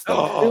 Somebody asked him,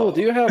 Phil,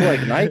 do you have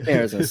like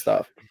nightmares and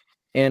stuff?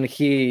 And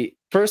he,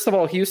 first of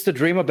all, he used to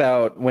dream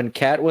about when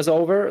Cat was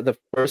over the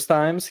first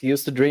times. He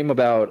used to dream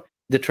about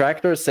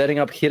detractors setting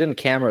up hidden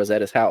cameras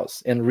at his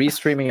house and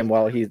restreaming him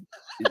while he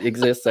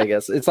exists. I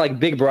guess it's like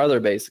Big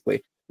Brother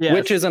basically,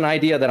 which is an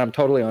idea that I'm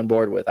totally on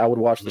board with. I would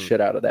watch the shit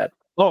out of that.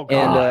 Oh,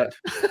 God.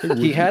 And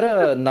he had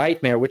a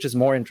nightmare, which is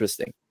more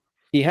interesting.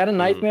 He had a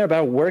nightmare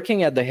about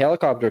working at the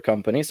helicopter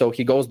company, so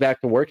he goes back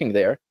to working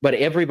there, but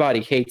everybody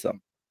hates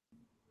him.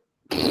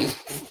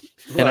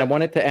 And I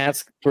wanted to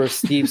ask for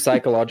Steve's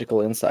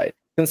psychological insight.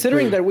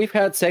 Considering that we've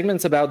had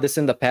segments about this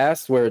in the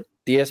past where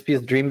DSP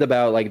has dreamed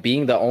about like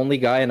being the only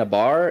guy in a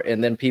bar,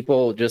 and then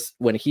people just,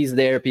 when he's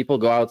there, people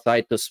go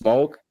outside to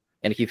smoke,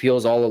 and he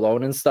feels all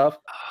alone and stuff.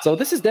 So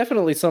this is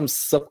definitely some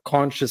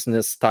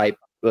subconsciousness type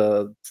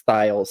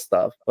style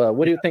stuff.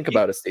 What do you think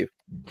about it, Steve?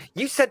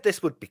 You said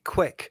this would be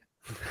quick.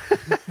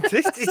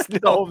 This is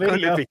not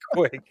going to be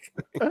quick.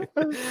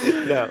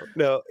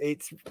 No,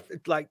 it's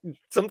like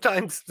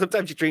sometimes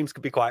your dreams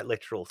can be quite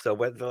literal. So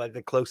whether like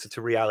the closer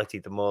to reality,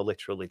 the more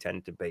literal they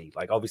tend to be.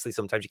 Like obviously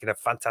sometimes you can have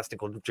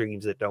fantastical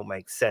dreams that don't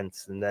make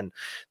sense, and then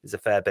there's a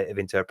fair bit of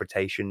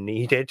interpretation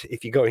needed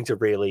if you're going to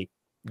really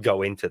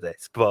go into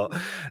this. But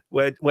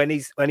when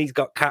he's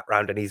got Cat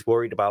round and he's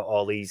worried about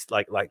all these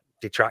like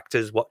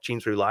detractors watching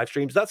through live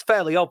streams, that's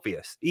fairly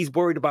obvious. He's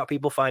worried about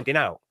people finding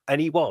out, and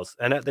he was.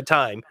 And at the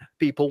time,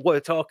 people were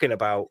talking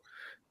about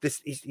this.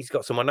 He's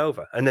got someone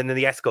over, and then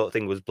the escort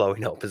thing was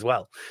blowing up as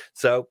well.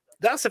 So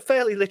that's a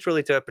fairly literal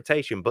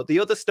interpretation. But the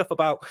other stuff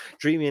about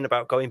dreaming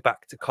about going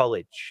back to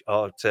college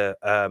or to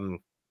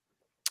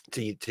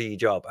your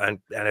job and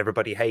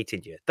everybody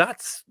hating you,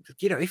 that's,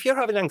 you know, if you're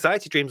having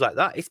anxiety dreams like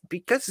that, it's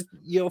because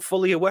you're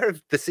fully aware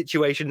of the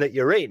situation that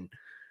you're in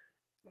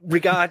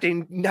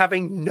regarding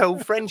having no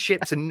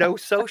friendships and no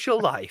social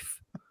life.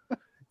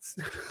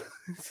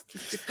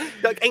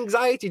 Like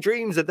anxiety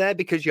dreams are there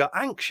because you're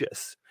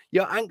anxious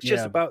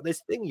about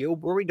this thing. You're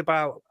worried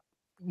about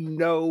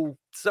no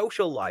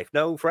social life,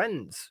 no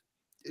friends,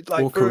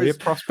 like, or career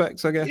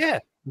prospects, I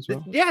guess. As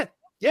well.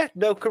 Yeah,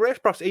 no career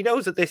prospects. He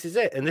knows that this is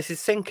it, and this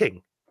is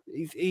sinking.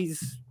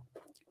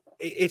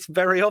 It's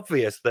very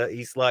obvious that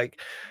he's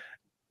like,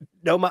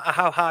 no matter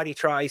how hard he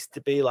tries to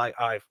be like,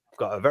 I've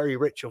got a very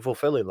rich and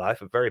fulfilling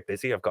life, I'm very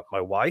busy, I've got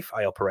my wife,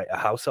 I operate a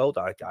household,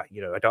 I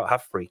don't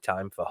have free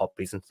time for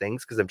hobbies and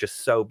things because I'm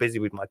just so busy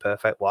with my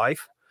perfect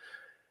wife.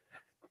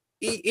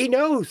 He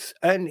knows,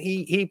 and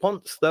he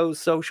wants those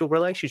social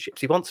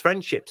relationships. He wants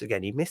friendships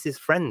again. He misses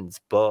friends,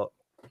 but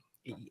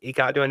he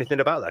can't do anything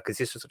about that because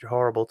he's just such a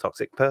horrible,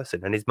 toxic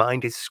person, and his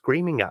mind is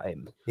screaming at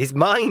him. His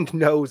mind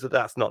knows that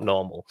that's not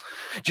normal.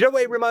 Do you know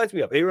what it reminds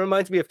me of? It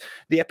reminds me of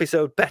the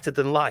episode Better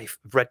Than Life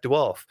of Red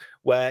Dwarf,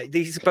 where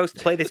he's supposed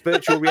to play this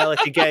virtual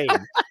reality game.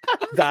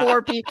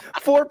 That...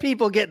 Four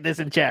people get this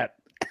in chat.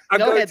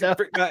 Okay,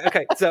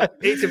 so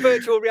it's a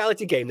virtual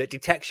reality game that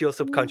detects your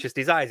subconscious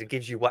desires and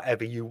gives you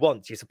whatever you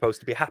want. You're supposed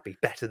to be happy,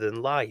 better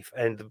than life.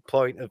 And the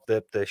point of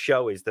the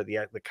show is that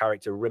the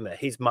character Rimmer,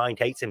 his mind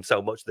hates him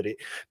so much that it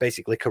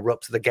basically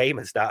corrupts the game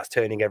and starts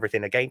turning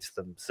everything against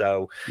them.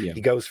 So he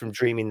goes from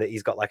dreaming that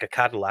he's got like a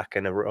Cadillac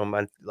and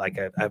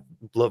a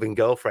loving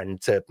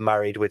girlfriend to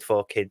married with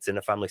 4 kids in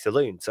a family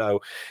saloon.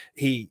 So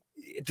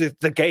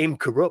the game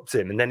corrupts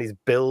him, and then his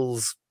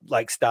bills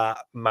like start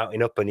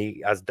mounting up, and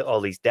he has all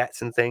these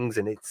debts and things.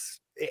 And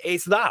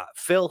it's that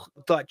Phil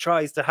like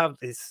tries to have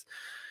this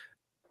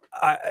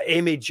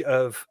image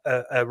of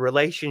a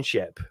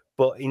relationship,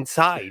 but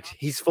inside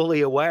he's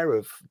fully aware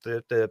of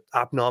the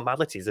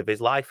abnormalities of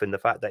his life and the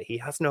fact that he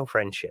has no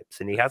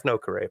friendships and he has no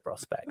career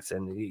prospects,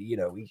 and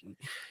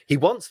he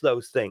wants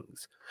those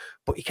things,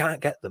 but he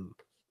can't get them.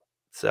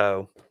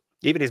 So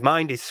even his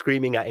mind is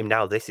screaming at him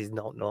now, this is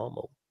not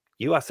normal.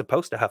 You are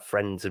supposed to have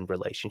friends and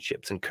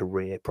relationships and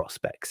career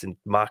prospects and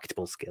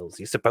marketable skills.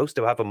 You're supposed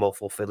to have a more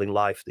fulfilling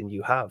life than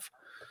you have.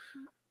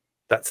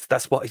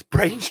 That's what his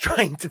brain's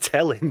trying to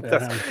tell him.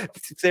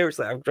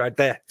 Seriously, I'm trying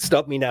there.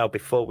 Stop me now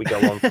before we go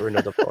on for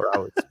another 4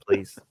 hours,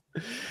 please.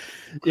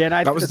 Yeah,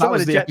 and that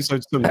was the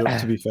episode summed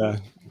up, to be fair.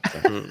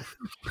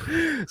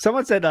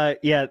 Someone said,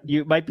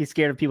 you might be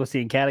scared of people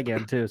seeing Cat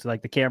again too. So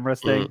like the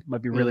cameras thing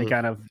might be really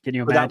kind of. Can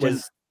you imagine?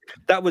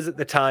 That was at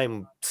the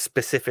time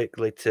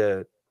specifically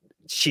to.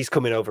 She's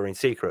coming over in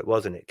secret,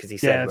 wasn't it? Because he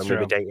said when we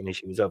were dating and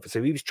she was over.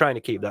 So he was trying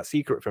to keep that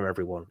secret from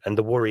everyone. And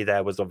the worry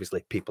there was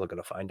obviously people are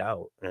going to find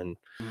out. And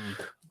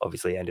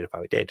obviously it ended up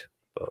how it did.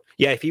 But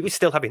yeah, if he was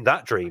still having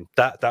that dream,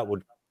 that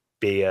would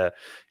be,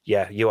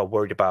 you are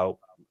worried about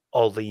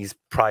all these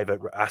private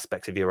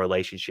aspects of your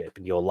relationship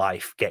and your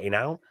life getting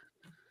out.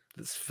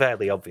 It's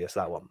fairly obvious,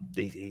 that one.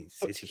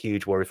 It's a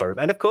huge worry for him.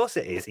 And of course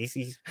it is.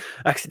 He's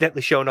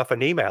accidentally shown off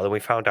an email and we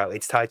found out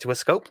it's tied to a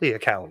Scopely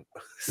account.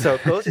 So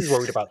of course he's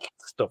worried about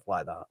stuff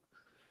like that.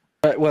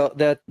 Well,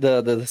 that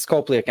the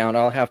Scopely account,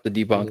 I'll have to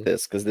debunk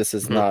this because this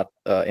is not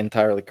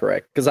entirely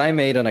correct. Because I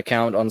made an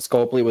account on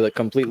Scopely with a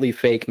completely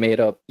fake,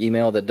 made-up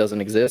email that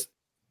doesn't exist,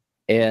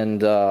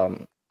 and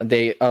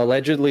they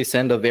allegedly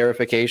send a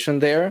verification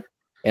there.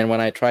 And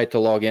when I tried to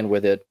log in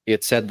with it,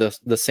 it said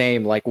the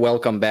same, like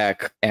 "welcome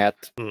back" at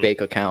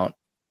fake account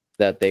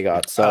that they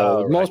got.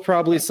 So most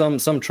probably some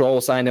troll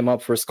signed him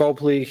up for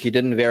Scopely. He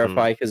didn't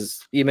verify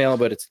his email,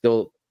 but it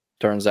still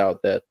turns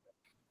out that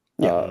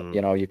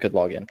you could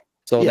log in.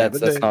 So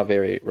that's not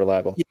very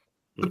reliable. Yeah,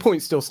 the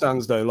point still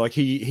stands though. Like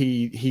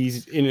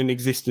he's in an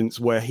existence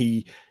where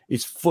he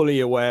is fully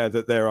aware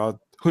that there are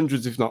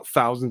hundreds, if not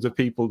thousands, of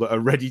people that are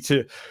ready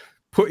to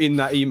put in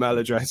that email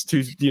address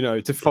to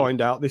to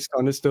find out this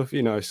kind of stuff.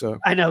 So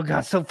I know,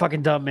 God, so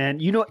fucking dumb,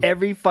 man.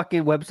 Every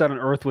fucking website on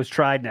earth was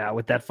tried now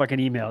with that fucking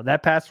email.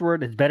 That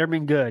password has better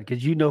been good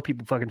because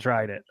people fucking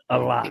tried it a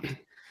lot.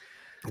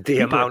 The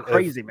People amount are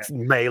crazy, of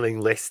man. mailing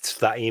lists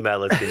that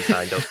email has been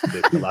signed up to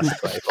the last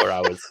 24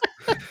 hours.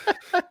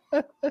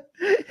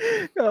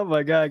 Oh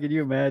my God, can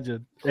you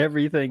imagine?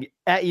 Everything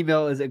at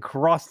email is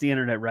across the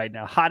internet right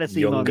now. Hottest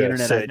email on the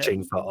Younger internet.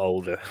 searching for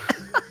older.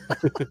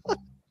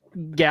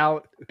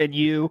 Gout and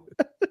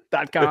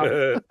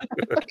you.com.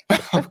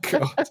 Oh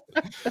God.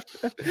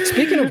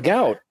 Speaking of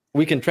gout,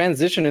 we can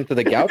transition into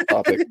the gout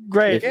topic.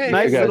 Great.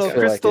 Nice little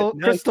crystal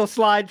like crystal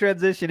slide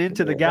transition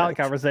into the gout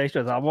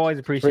conversations. I'm always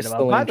appreciative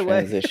of. By the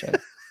way,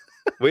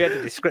 we had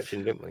a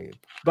description, didn't we?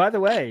 By the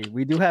way,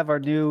 we do have our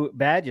new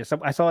badges.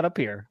 I saw it up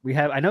here.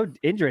 I know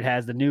Indrid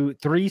has the new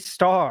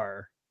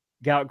 3-star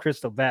gout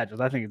crystal badges.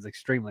 I think it's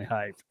extremely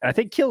hyped. I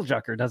think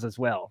Killjucker does as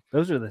well.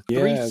 Those are the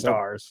 3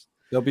 stars.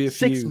 There'll be a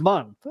 6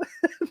 month.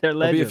 They're legends.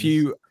 There'll be a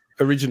few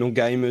original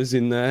gamers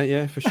in there,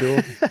 yeah, for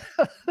sure.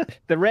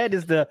 The red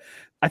is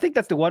I think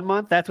that's the 1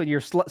 month. That's when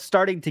you're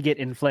starting to get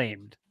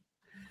inflamed.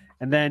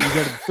 And then you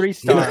go to the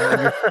 3-star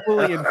and you're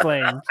fully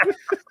inflamed.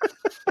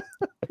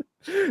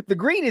 The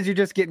green is you're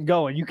just getting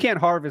going. You can't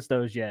harvest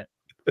those yet.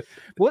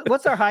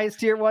 What's our highest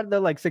tier one though?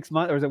 Like 6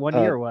 months, or is it 1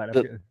 year or what?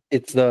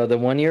 It's the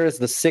 1 year is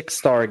the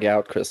 6-star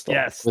gout crystal.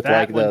 Yes, with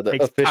like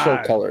the official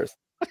colors.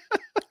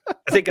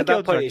 I think at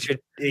that point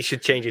it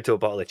should change it to a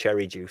bottle of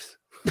cherry juice.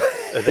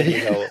 And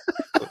then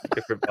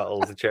different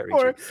bottles of cherry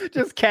juice. Or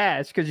just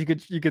cash, because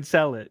you could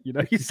sell it.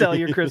 You sell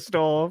your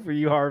crystal or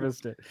you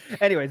harvest it.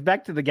 Anyways,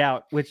 back to the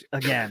gout, which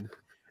again,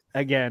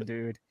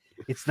 dude,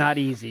 it's not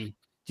easy.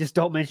 Just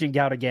don't mention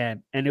gout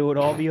again, and it would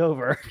all be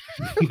over.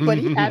 But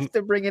he has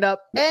to bring it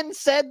up and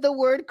said the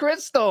word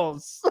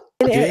crystals.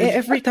 And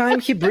every time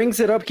he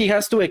brings it up, he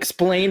has to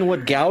explain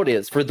what gout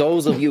is for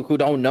those of you who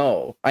don't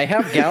know. I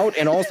have gout,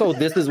 and also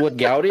this is what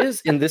gout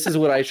is, and this is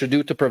what I should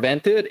do to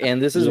prevent it,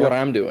 and this is what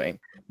I'm doing.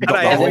 And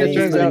then it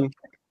turns out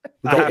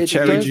that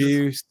cherry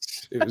juice.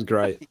 It was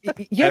great.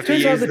 Yeah, it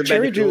turns out the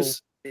cherry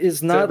juice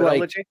is not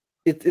like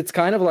it's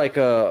kind of like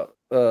a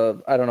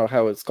I don't know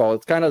how it's called.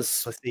 It's kind of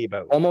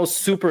placebo, almost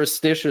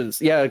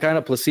superstitious. Yeah, kind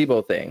of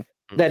placebo thing.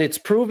 That it's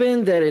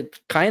proven that it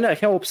kind of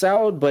helps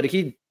out, but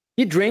he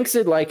drinks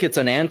it like it's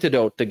an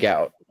antidote to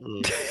gout,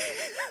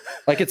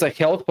 like it's a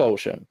health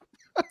potion.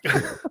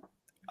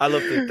 I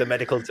love the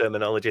medical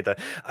terminology that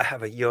I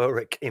have a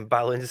uric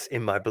imbalance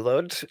in my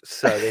blood,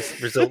 so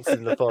this results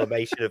in the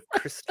formation of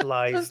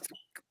crystallized.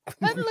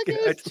 And look at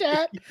his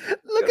chat.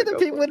 Look at the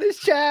people in his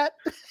chat.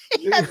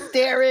 He has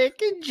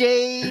Derek and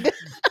Jade.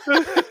 There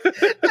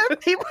are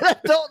people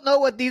that don't know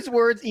what these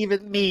words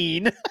even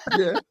mean.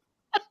 Yeah.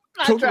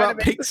 Talk about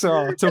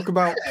Pixar. Talk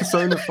about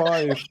Persona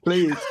 5,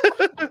 please.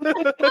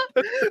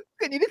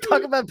 Can you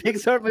talk about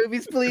Pixar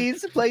movies,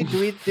 please? Play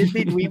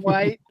Disney Dweeb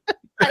White.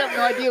 I have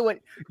no idea what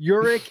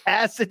uric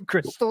acid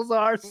crystals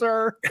are,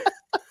 sir.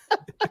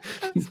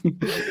 What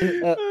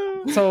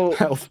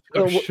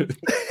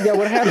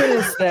happened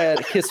is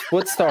that his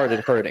foot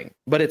started hurting,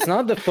 but it's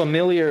not the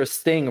familiar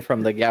sting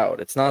from the gout.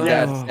 It's not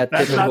that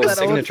typical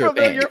signature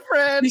pain.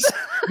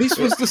 This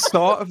was the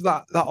start of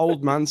that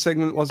old man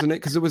segment, wasn't it?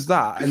 Because it was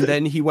that, and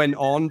then he went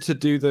on to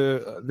do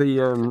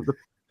the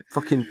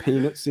fucking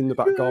peanuts in the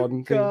back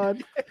garden thing.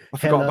 God. I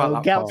forgot about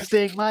that gout part.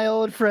 sting, my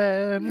old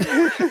friend.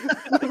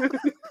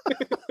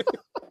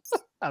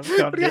 I'm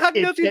going to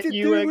itch at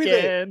you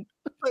again.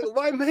 Like,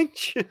 why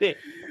mention it?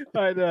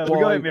 I know.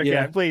 Go ahead,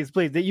 Meerkat, please.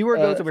 You were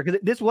going somewhere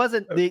because this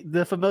wasn't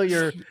the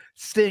familiar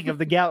sting of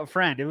the gout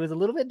friend. It was a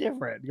little bit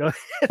different. Go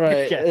ahead,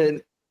 right.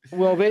 And,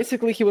 well,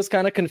 basically, he was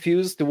kind of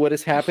confused to what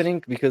is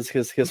happening because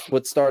his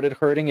foot started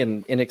hurting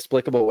in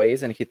inexplicable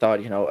ways, and he thought,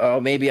 oh,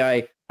 maybe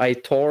I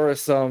tore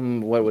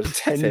some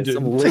tendon,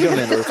 some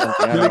ligament or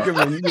something.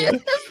 Ligament, yeah.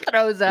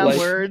 Throws out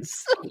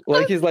words.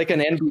 Like he's like an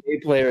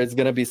NBA player is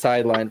gonna be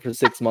sidelined for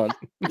 6 months.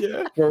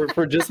 Yeah.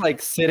 For just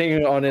like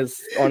sitting on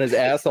his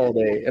ass all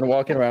day and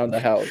walking around the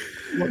house.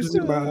 What does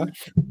it matter?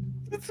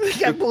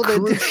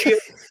 Cruciate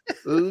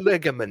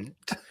ligament.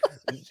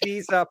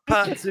 These are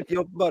parts of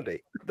your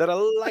body that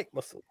are like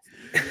muscles.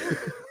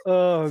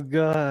 Oh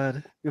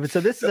God!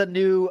 So this is a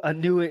new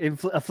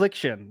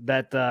affliction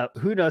that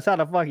who knows how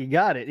the fuck he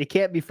got it. It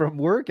can't be from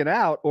working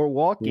out or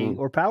walking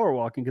or power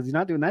walking because he's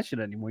not doing that shit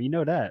anymore. You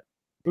know that.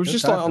 It was No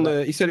just time like for on that.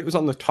 the. He said it was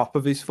on the top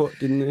of his foot,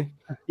 didn't he?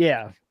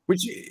 Yeah.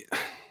 Which,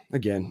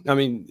 again, I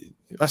mean,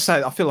 I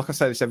feel like I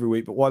say this every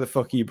week, but why the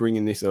fuck are you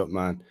bringing this up,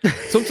 man?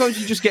 Sometimes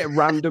you just get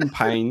random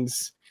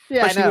pains.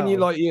 Yeah, I Especially when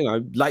you're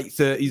know. like, late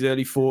 30s,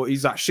 early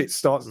 40s, that shit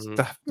starts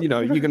to, you're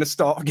going to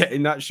start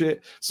getting that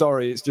shit.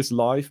 Sorry, it's just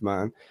life,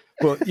 man.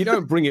 But you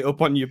don't bring it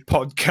up on your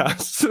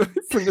podcast.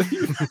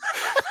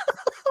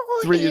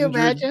 Can you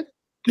imagine?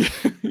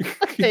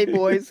 Hey,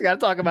 boys, got to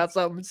talk about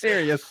something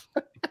serious.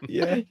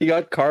 Yeah, he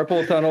got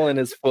carpal tunnel in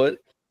his foot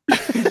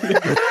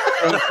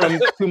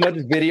from too much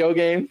video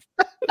games.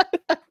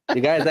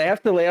 You guys, I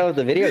have to lay out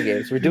the video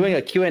games. We're doing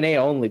a Q&A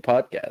only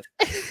podcast.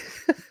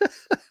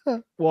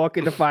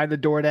 Walking to find the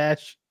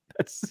DoorDash.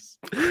 That's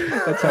how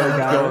we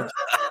got it.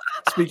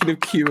 Speaking of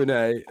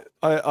Q&A,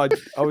 I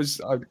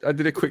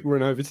did a quick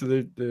run over to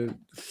the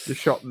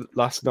shop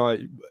last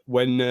night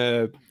when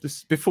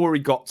just before he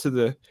got to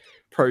the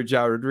Pro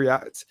Jared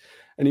React,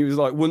 and he was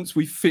like, once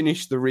we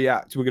finish the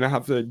React, we're gonna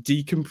have the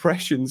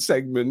decompression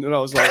segment, and I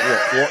was like,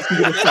 what's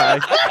he gonna say?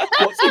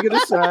 What's he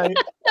gonna say?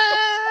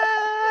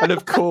 And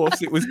of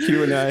course, it was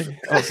Q&A.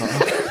 I was like,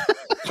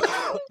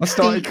 I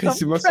started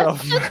kissing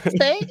myself.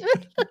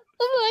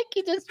 Like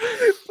he just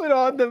put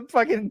on the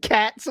fucking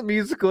Cats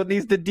musical. It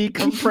needs to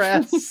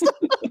decompress.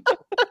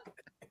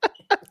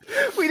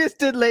 We just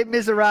did Les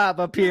Miserables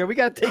up here. We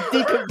got to take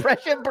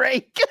decompression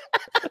break.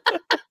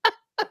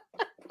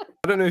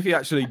 I don't know if he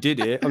actually did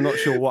it. I'm not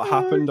sure what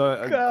happened.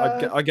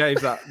 I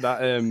gave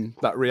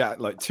that React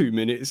like 2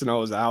 minutes and I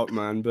was out,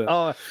 man.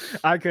 But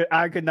I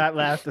could not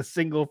last a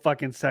single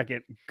fucking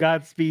second.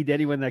 Godspeed to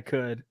anyone that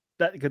could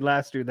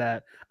last through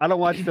that. I don't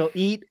watch Phil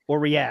eat or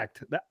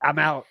react. I'm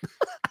out.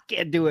 I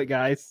can't do it,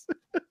 guys.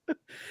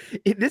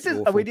 This is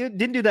we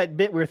didn't do that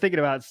bit we were thinking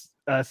about,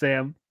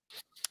 Sam.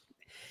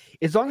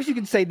 As long as you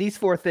can say these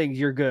 4 things,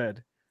 you're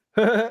good.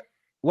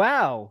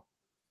 Wow.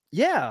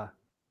 Yeah.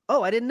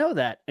 Oh, I didn't know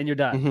that. And you're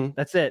done. Mm-hmm.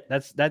 That's it.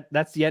 That's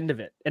the end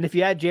of it. And if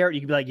you add Jarrett, you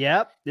can be like,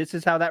 yep, this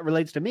is how that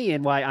relates to me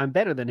and why I'm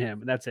better than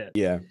him. And that's it.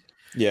 Yeah.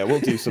 Yeah, we'll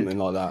do something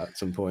like that at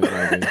some point.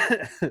 Maybe.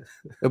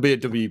 It'll be a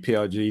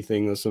WPRG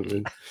thing or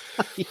something.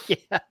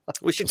 Yeah.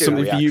 We should do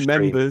something for you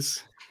stream.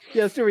 members.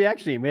 Yeah, let's do a react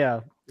stream.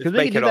 Yeah. Just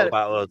make it all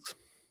about us.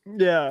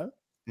 Yeah.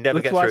 Never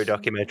Let's get watch... through a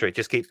documentary.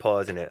 Just keep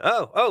pausing it.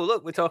 Oh,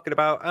 look, we're talking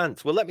about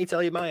ants. Well, let me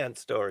tell you my ant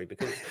story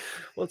because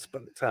once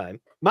upon a time,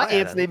 my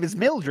aunt's name is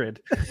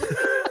Mildred.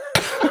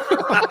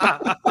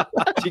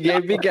 She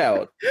gave me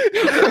gout.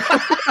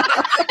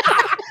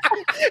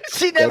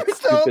 She never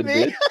told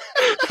me.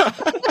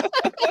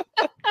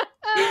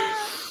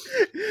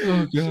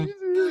 Oh god.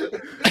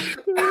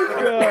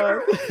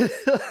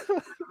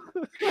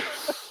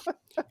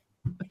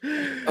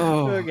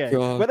 Oh okay.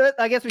 god. But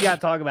I guess we got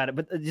to talk about it.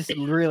 But just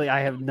really,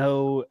 I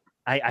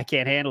I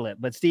can't handle it.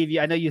 But Steve,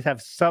 I know you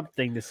have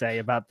something to say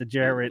about the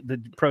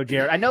Pro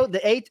Jared. I know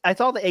I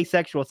saw the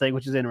asexual thing,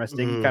 which is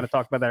interesting. You kind of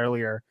talked about that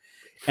earlier.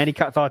 Any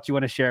thoughts you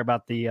want to share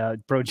about the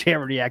Pro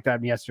Jared React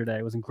on yesterday?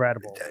 It was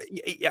incredible.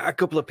 Yeah, a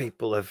couple of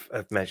people have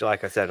mentioned,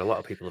 like I said, a lot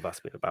of people have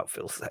asked me about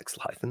Phil's sex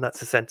life, and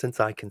that's a sentence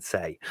I can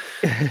say.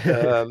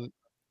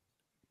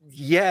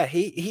 Yeah,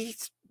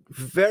 he's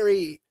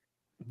very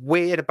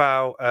weird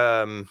about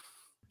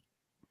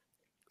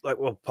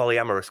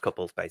polyamorous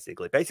couples,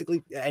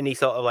 basically any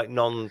sort of like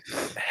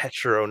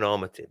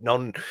non-heteronormative,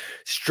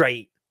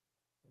 non-straight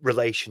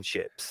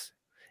relationships.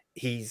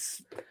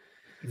 He's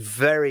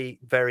very,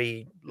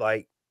 very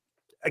like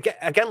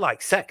again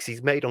like sex,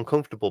 he's made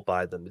uncomfortable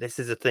by them. This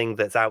is a thing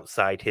that's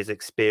outside his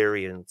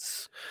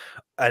experience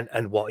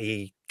and what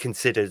he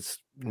considers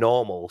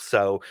normal,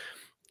 so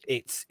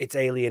it's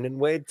alien and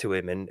weird to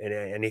him, and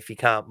if he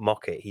can't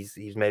mock it,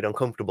 he's made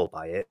uncomfortable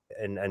by it,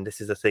 and this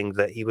is a thing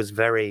that he was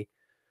very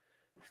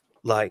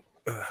like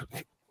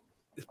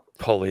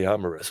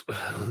polyamorous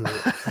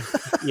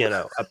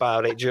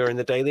about it during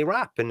the daily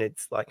rap. And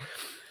it's like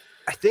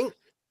I think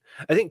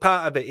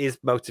part of it is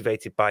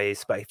motivated by his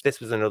space. If this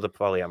was another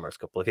polyamorous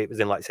couple, if it was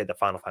in like say the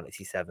Final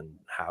Fantasy VII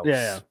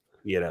house,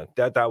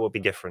 that would be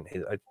different.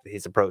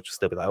 His approach would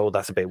still be like, oh,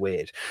 that's a bit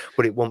weird,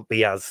 but it won't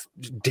be as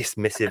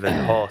dismissive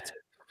and haughty.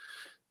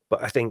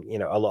 But I think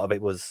a lot of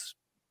it was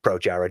pro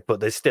Jared, but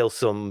there's still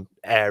some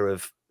air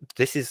of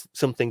this is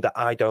something that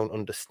I don't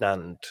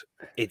understand.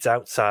 It's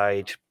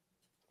outside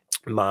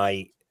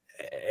my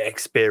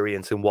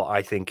experience and what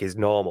I think is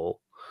normal,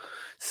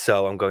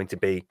 so I'm going to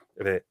be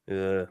a bit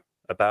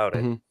about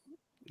it.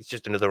 It's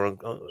just another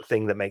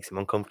thing that makes him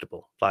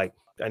uncomfortable. Like,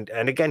 and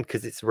again,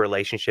 because it's a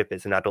relationship,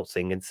 it's an adult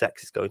thing, and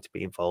sex is going to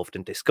be involved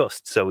and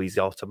discussed, so he's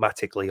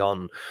automatically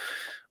on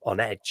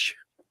edge.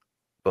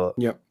 But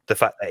the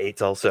fact that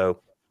it's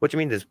also, what do you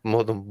mean there's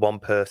more than one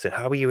person?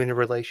 How are you in a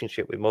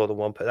relationship with more than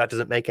one person? That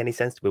doesn't make any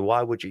sense to me.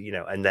 Why would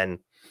you, and then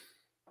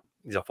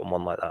he's off on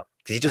one like that.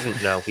 Because he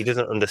doesn't know, he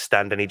doesn't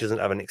understand, and he doesn't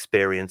have an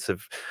experience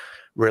of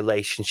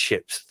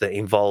relationships that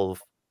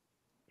involve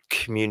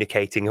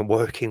communicating and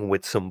working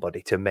with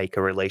somebody to make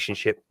a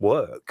relationship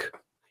work.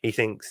 He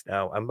thinks,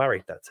 now I'm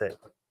married, that's it.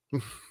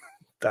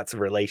 That's a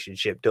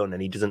relationship done,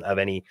 and he doesn't have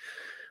any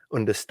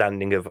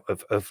understanding of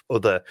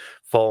other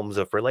forms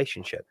of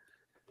relationship.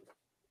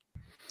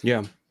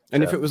 Yeah.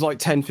 And if it was like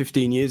 10,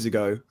 15 years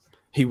ago,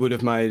 he would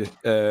have made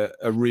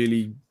a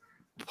really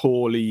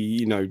poorly,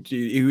 you know,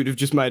 he would have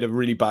just made a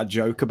really bad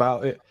joke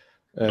about it.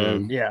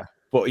 Yeah.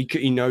 But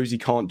he knows he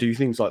can't do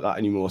things like that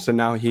anymore. So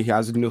now he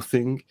has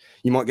nothing.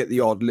 You might get the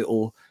odd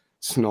little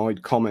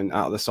snide comment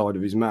out of the side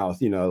of his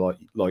mouth, you know,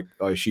 like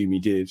I assume he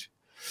did.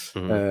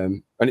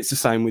 And it's the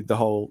same with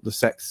the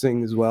sex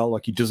thing as well.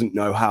 Like, he doesn't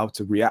know how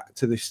to react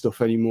to this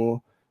stuff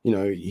anymore. You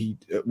know, he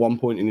at one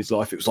point in his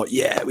life, it was like,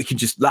 yeah, we can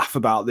just laugh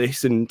about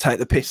this and take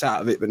the piss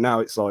out of it. But now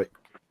it's like,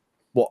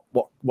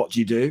 what do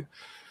you do?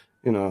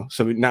 You know,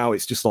 so now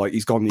it's just like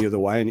he's gone the other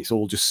way, and it's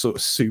all just sort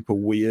of super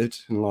weird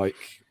and like,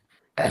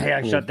 hey,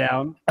 I shut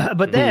down.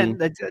 But then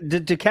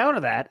to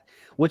counter that,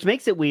 which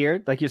makes it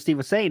weird, like your Steve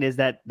was saying, is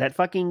that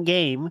fucking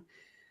game,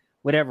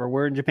 whatever,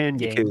 we're in Japan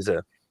game.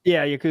 Yakuza.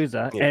 Yeah,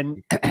 Yakuza. Yeah.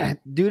 And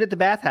dude at the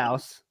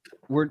bathhouse,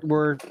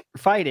 we're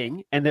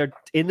fighting, and they're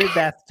in the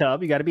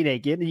bathtub. You got to be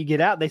naked, and you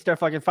get out, and they start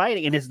fucking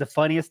fighting, and it's the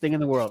funniest thing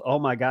in the world. Oh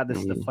my god, this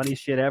is the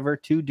funniest shit ever.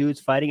 Two dudes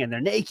fighting, and they're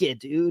naked,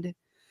 dude.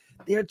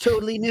 They're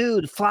totally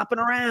nude, flopping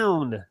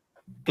around.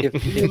 If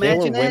they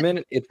were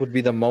women, it would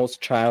be the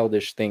most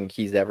childish thing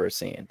he's ever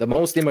seen, the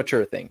most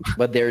immature thing.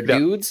 But they're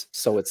dudes,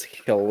 so it's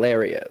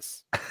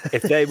hilarious.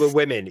 If they were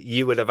women,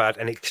 you would have had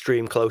an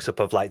extreme close-up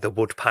of like the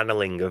wood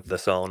paneling of the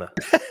sauna.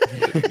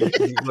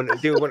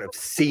 you wouldn't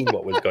have seen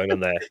what was going on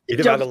there. You'd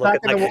have had a look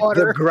at like,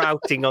 the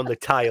grouting on the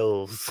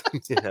tiles.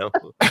 You know.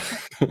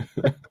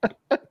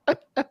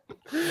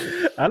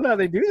 I don't know how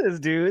they do this,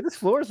 dude. This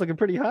floor is looking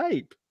pretty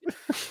hype.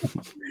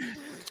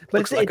 But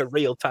looks like a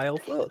real tile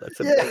floor. That's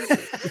amazing.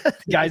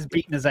 Guy's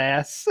beating his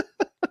ass.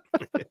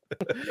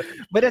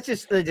 But it's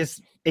just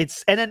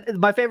it's. And then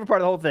my favorite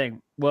part of the whole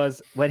thing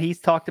was when he's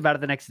talked about it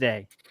the next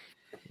day.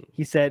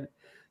 He said,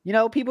 "You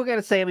know, people are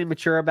gonna say I'm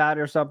immature about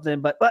it or something,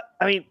 but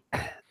I mean,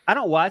 I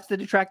don't watch the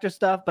detractor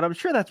stuff, but I'm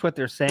sure that's what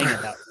they're saying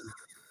about me."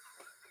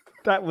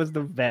 That was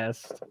the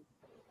best.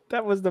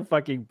 That was the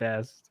fucking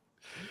best.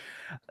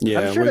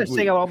 Yeah, I'm sure they're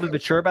saying I'm all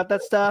mature about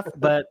that stuff,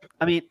 but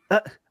I mean,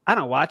 I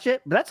don't watch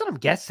it, but that's what I'm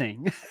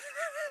guessing.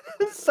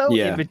 So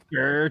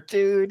immature,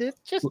 dude.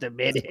 Just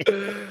admit it.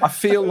 I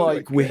feel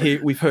like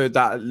we've heard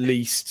that at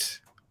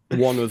least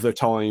one other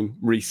time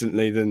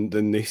recently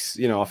than this.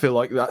 You know, I feel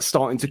like that's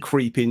starting to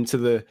creep into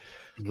the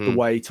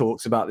way he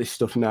talks about this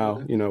stuff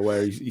now. You know,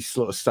 where he's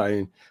sort of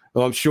saying,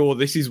 "Well, I'm sure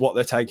this is what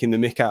they're taking the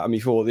mick out of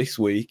me for this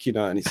week." You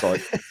know, and it's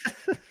like,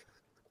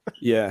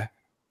 yeah.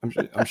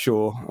 I'm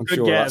sure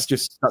that's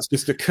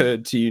just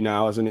occurred to you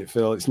now, hasn't it,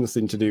 Phil? It's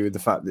nothing to do with the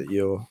fact that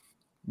you're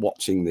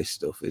watching this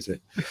stuff, is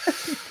it?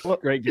 What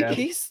great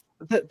guess.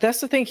 That's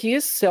the thing. He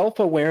is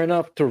self-aware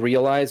enough to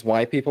realize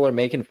why people are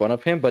making fun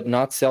of him, but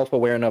not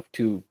self-aware enough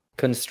to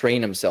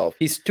constrain himself.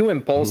 He's too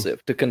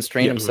impulsive to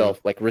constrain himself,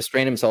 like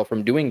restrain himself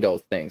from doing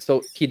those things.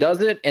 So he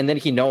does it, and then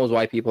he knows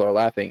why people are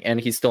laughing,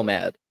 and he's still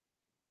mad.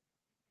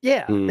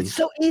 Yeah, it's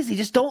so easy.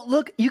 Just don't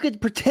look. You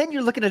could pretend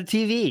you're looking at a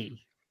TV.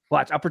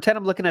 Watch, I'll pretend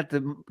I'm looking at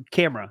the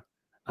camera.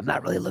 I'm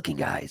not really looking,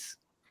 guys.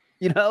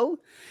 You know?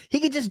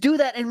 He could just do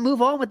that and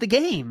move on with the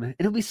game. And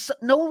it'll be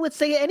no one would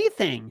say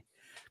anything.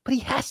 But he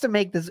has to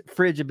make this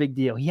fridge a big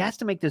deal. He has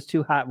to make those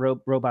two hot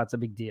robots a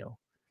big deal.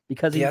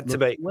 Because he had to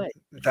make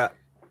that.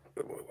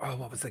 Oh,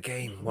 what was the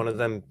game? One of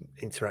them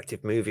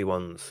interactive movie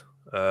ones.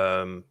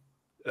 Where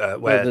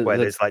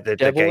there's like the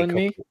gay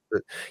couple.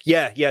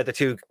 Yeah, the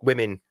two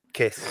women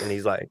kiss, and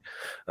he's like,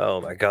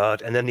 oh my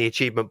god, and then the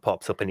achievement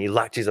pops up and he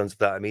latches onto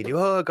that immediately.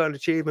 Oh, I got an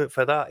achievement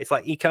for that. It's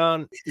like he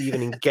can't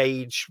even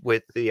engage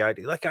with the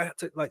idea. Like, I have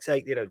to, like,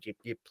 say, you know,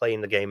 you're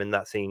playing the game and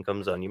that scene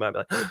comes on, you might be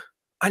like,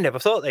 I never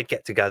thought they'd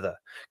get together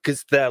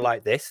because they're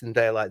like this and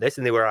they're like this,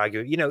 and they were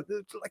arguing, you know,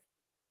 like,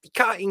 you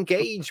can't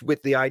engage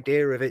with the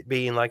idea of it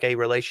being like a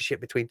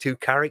relationship between two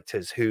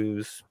characters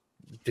whose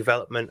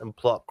development and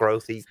plot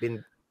growth he's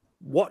been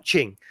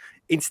watching.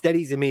 Instead,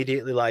 he's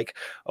immediately like,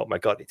 oh my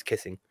god, it's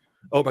kissing.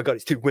 Oh my god,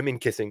 it's two women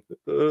kissing.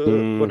 What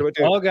do I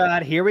do? Oh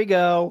god, here we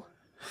go.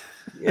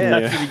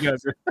 Yeah.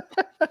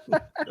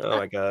 Oh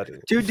my god.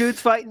 Two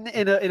dudes fighting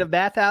in a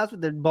bathhouse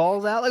with their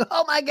balls out. Like,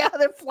 oh my god,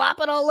 they're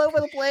flopping all over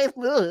the place.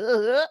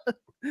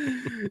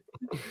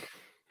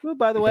 Well,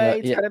 by the way,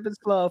 it's kind of been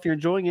slow. If you're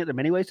enjoying it, there are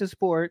many ways to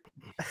support.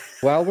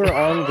 While we're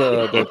on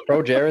the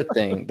Pro Jared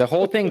thing, the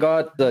whole thing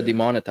got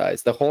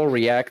demonetized. The whole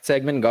React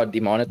segment got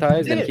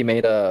demonetized, and he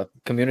made a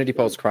community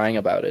post crying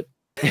about it.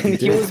 And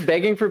he was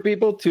begging for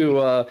people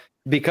to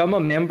become a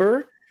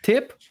member,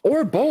 tip,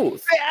 or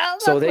both,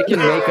 so they can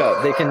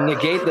they can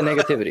negate the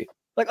negativity.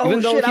 Like,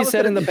 even though he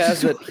said in the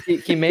past that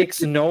he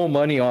makes no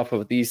money off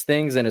of these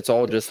things, and it's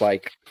all just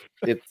like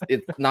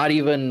it's not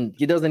even,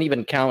 he doesn't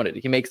even count it.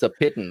 He makes a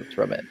pittance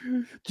from it.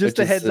 Just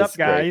a heads up,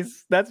 guys.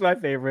 Great. That's my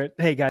favorite.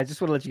 Hey guys,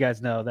 just want to let you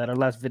guys know that our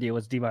last video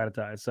was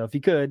demonetized. So if you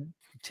could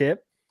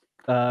tip,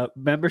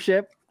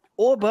 membership,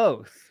 or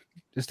both,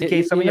 just in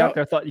case some of you out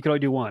there thought you could only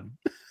do one.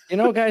 You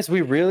know, guys,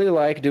 we really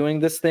like doing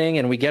this thing,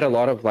 and we get a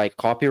lot of like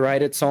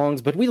copyrighted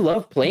songs, but we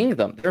love playing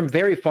them. They're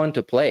very fun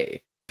to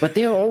play, but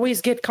they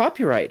always get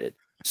copyrighted.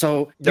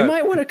 So you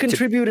might want to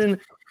contribute in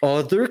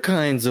other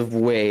kinds of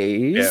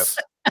ways.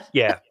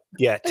 Yeah.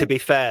 Yeah, to be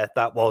fair,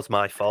 that was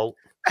my fault.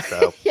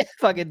 So Yeah,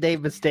 fucking Dave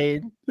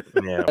Mustaine.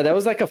 yeah, That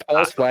was like a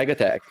false flag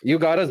attack. You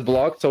got us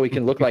blocked so we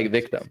can look like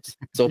victims,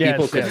 so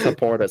people could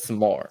support us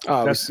more.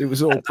 Oh, it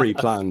was all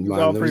pre-planned, man.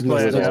 all There was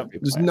pre-planned,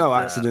 there's no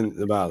accident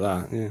about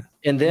that. Yeah.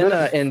 And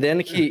then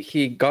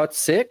he got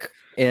sick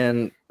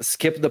and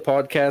skipped the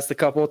podcast a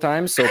couple of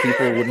times so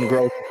people wouldn't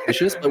grow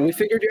suspicious. But we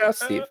figured you out,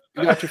 Steve.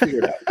 You got you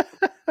figured out.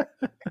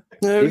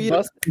 No, he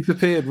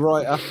appeared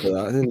right after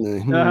that,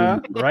 didn't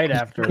he? Right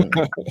after.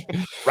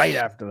 Right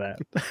after that.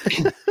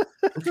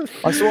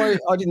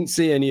 I didn't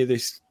see any of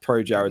this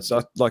Pro Jared.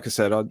 So, like I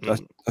said,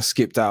 I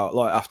skipped out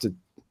like after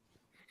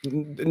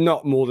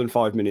not more than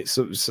 5 minutes,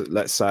 so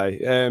let's say.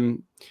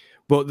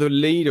 But the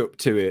lead up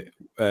to it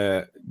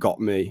got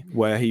me,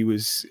 where he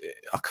was.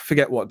 I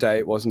forget what day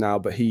it was now,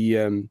 but he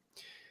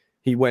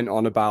went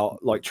on about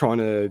like trying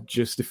to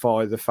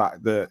justify the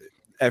fact that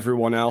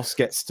everyone else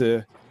gets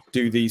to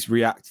do these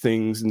react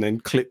things and then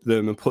clip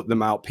them and put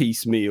them out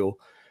piecemeal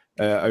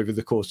over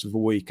the course of a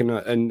week.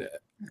 And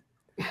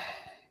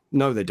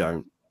no, they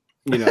don't.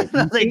 You know,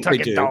 they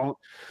don't.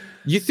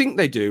 You think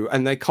they do,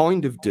 and they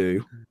kind of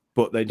do,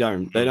 but they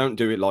don't. They don't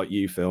do it like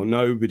you, Phil.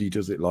 Nobody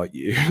does it like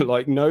you.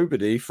 Like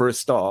nobody, for a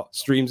start,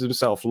 streams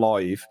himself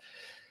live,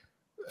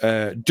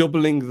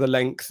 doubling the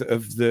length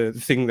of the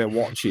thing they're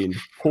watching,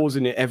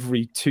 pausing it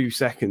every 2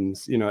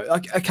 seconds. You know,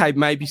 like, okay,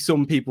 maybe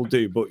some people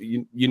do, but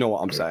you know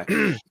what I'm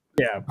saying.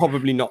 Yeah,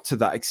 probably not to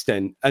that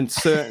extent, and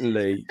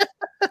certainly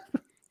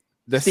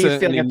they're Steve's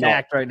certainly feeling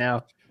attacked right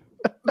now.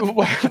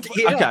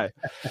 Okay,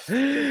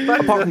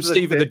 apart from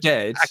Steve of the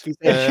Dead,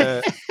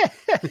 but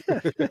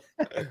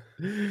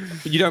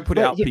you don't put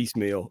it out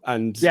piecemeal.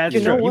 And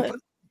you know what?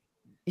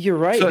 You're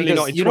right. Certainly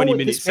not in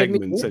 20-minute this made me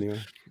segments, think? anyway.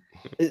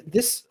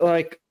 This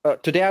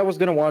today I was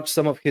gonna watch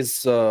some of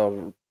his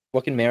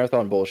fucking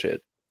marathon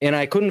bullshit, and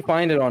I couldn't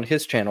find it on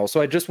his channel, so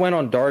I just went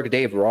on Dark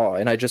Dave Raw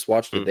and I just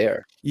watched it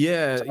there.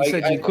 Yeah,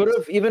 so I could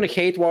have even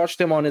hate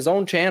watched him on his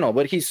own channel,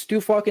 but he's too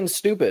fucking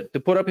stupid to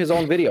put up his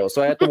own video,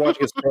 so I had to watch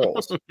his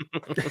trolls.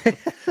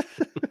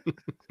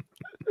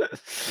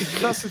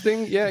 That's the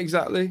thing. Yeah,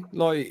 exactly.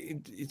 Like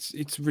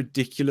it's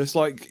ridiculous.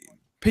 Like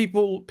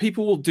people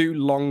will do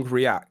long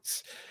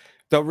reacts.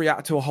 They'll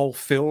react to a whole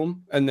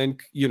film, and then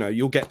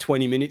you'll get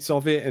 20 minutes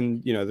of it,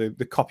 and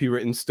the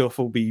copywritten stuff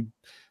will be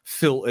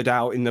filtered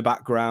out in the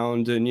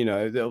background, and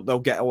they'll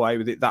get away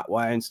with it that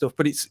way and stuff.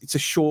 But it's a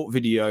short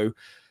video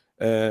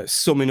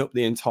summing up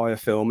the entire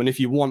film, and if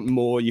you want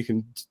more, you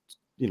can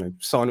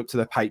sign up to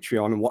their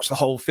Patreon and watch the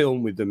whole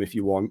film with them if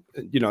you want,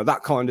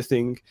 that kind of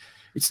thing.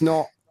 It's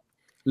not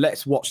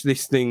let's watch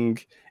this thing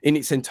in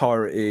its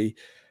entirety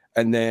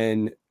and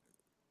then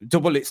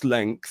double its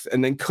length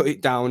and then cut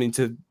it down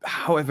into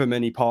however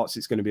many parts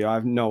it's going to be. I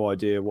have no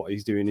idea what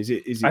he's doing. Is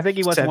it I think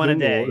he wants one a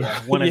day. Or...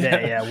 One a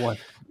day. Yeah. One.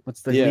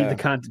 What's the leave the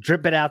content?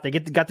 Drip it out. They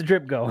got the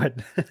drip going.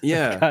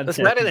 Yeah. That's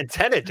better than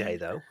 10 a day,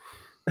 though.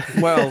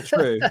 Well,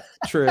 true.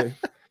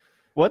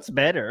 What's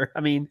better? I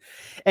mean,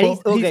 and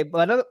but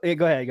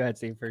go ahead,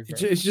 Steve.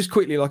 It's just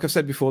quickly, like I've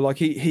said before, like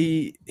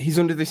he's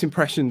under this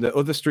impression that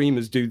other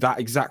streamers do that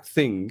exact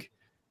thing.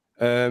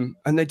 And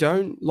they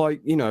don't,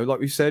 like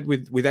we've said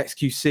with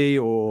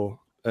XQC or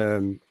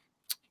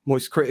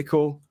Moist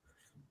Critical,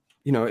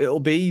 it'll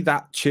be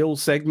that chill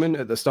segment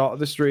at the start of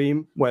the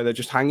stream where they're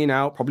just hanging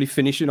out, probably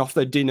finishing off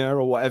their dinner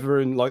or whatever.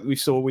 And like we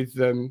saw with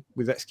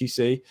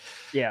XQC,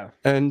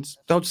 and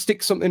they'll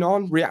stick something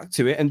on, react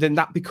to it, and then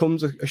that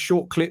becomes a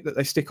short clip that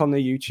they stick on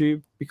their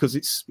YouTube because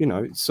it's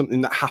it's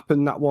something that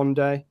happened that one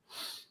day.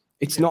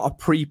 It's not a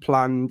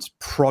pre-planned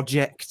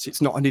project.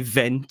 It's not an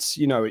event.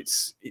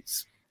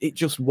 It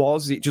just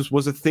was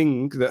a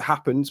thing that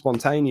happened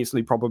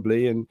spontaneously,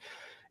 probably, and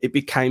it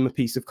became a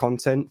piece of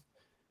content.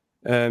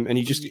 And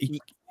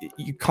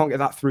you can't get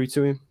that through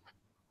to him.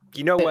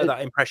 You know where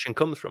that impression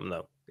comes from,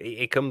 though?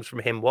 It comes from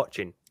him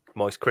watching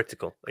Moist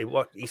Critical.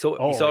 He saw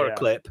a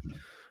clip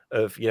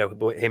of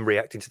him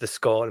reacting to the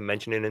score and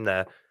mentioning in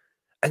there,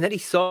 and then he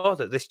saw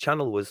that this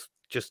channel was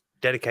just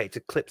dedicated to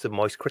clips of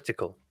Moist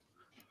Critical,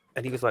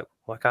 and he was like,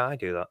 "Why can't I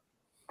do that?"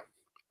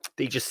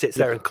 He just sits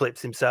there and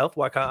clips himself.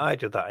 Why can't I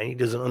do that? And he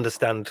doesn't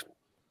understand,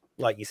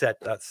 like you said,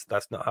 that's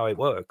not how it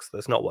works.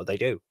 That's not what they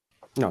do.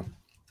 No,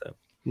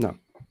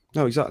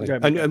 exactly.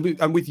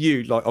 And with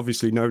you, like,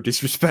 obviously, no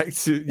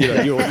disrespect to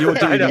you're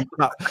doing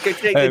that. I can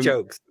take the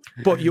jokes,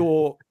 but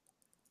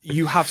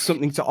you have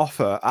something to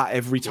offer at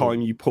every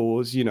time you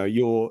pause.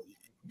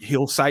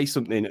 He'll say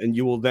something, and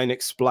you will then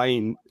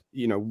explain,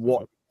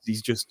 what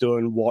he's just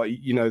done, why,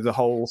 the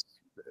whole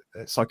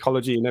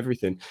psychology and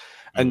everything.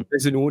 And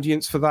there's an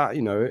audience for that,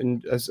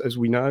 and as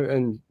we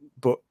know,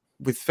 but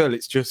with Phil,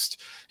 it's just,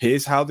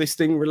 here's how this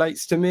thing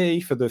relates to me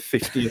for the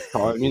 50th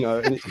time,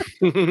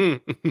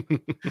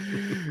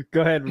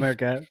 Go ahead,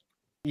 Marquette.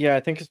 Yeah, I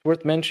think it's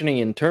worth mentioning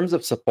in terms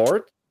of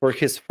support for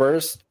his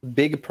first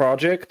big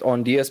project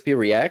on DSP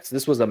Reacts.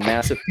 This was a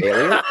massive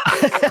failure.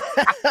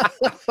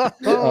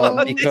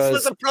 This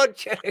was a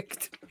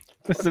project.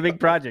 This is a big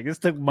project. This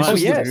took months. Oh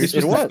yeah, This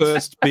this was was. the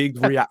first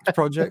big React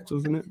project,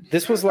 wasn't it?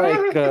 This was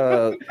like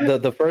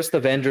the first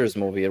Avengers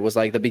movie. It was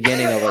like the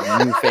beginning of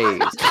a new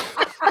phase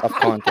of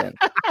content.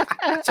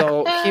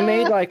 So he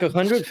made like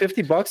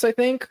 $150, I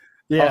think.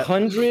 Yeah.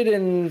 100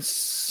 and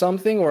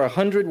something, or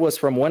 100 was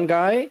from one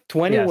guy,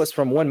 20 Yes. was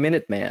from 1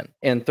 Minute Man,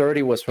 and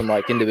 30 was from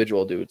like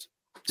individual dudes.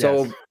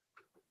 So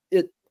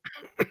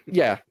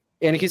yeah.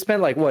 And he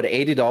spent like what,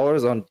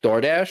 $80 on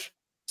DoorDash.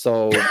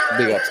 So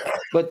big ups.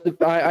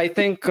 But I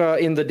think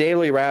in the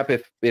daily wrap,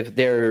 if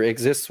there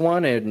exists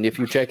one, and if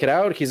you check it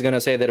out, he's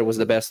gonna say that it was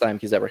the best time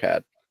he's ever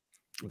had.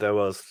 There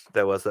was.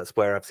 That's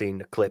where I've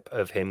seen a clip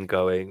of him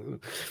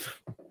going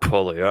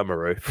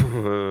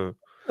polyamory.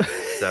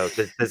 So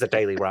there's a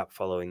daily wrap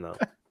following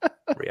that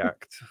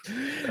React.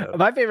 So.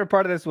 My favorite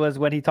part of this was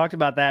when he talked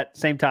about that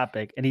same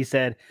topic, and he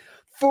said,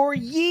 "For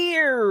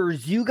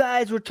years, you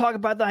guys were talking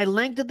about the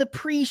length of the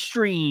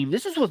pre-stream.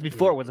 This was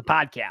before it was a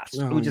podcast.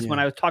 It was just when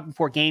I was talking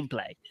for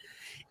gameplay.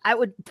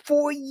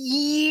 For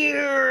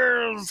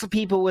years,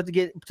 people would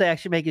get to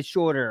actually make it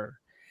shorter.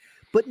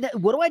 But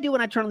what do I do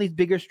when I turn on these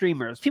bigger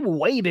streamers? People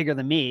way bigger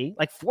than me,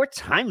 like 4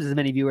 times as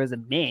many viewers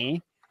than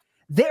me.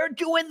 They're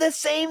doing the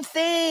same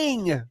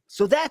thing.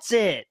 So that's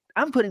it.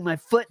 I'm putting my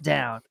foot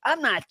down.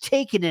 I'm not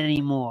taking it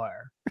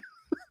anymore."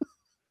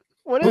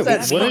 What is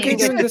that? What are you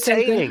doing the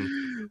same thing?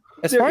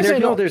 As far as I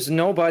know, there's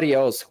nobody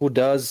else who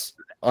does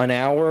an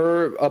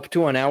hour up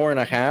to an hour and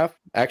a half.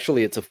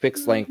 Actually, it's a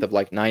fixed length of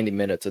like 90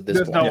 minutes at this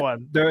point. There's no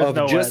one. There is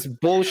no just one.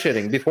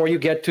 bullshitting before you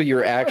get to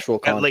your actual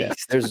content.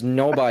 least. There's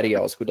nobody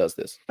else who does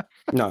this.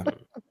 No.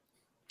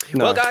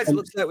 Well, guys, it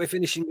looks like we're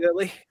finishing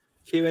early.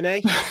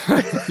 Q&A.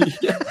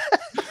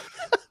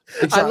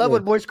 I love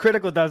when Moist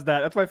Critical does that.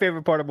 That's my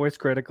favorite part of Moist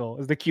Critical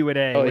is the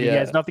Q&A. Oh, when he yeah.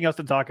 has nothing else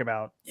to talk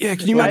about. Yeah,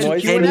 can you imagine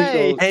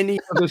any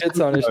other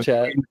shits on his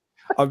chat?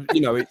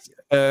 You know, it's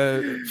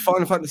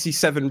Final Fantasy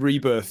VII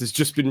Rebirth has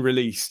just been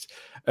released.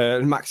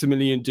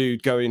 Maximilian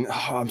dude going,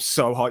 "Oh, I'm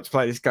so hyped to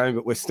play this game,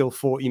 but we're still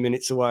 40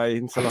 minutes away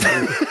until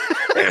That's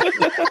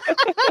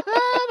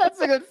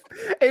a good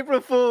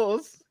April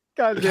Fool's.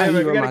 God damn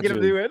it, we gotta get him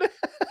to do it.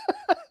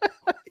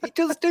 He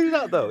does do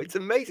that though. It's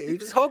amazing. It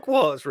was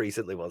Hogwarts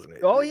recently, wasn't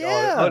it? Oh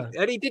yeah,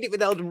 and he did it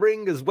with Elden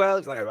Ring as well.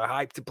 It's like I'm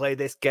hyped to play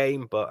this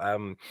game, but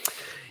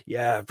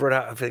yeah, I've run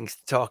out of things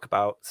to talk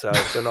about. So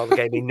I've done all the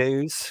gaming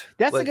news.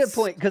 That's a good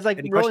point because like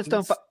Rolling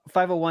Stone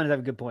 501 is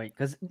a good point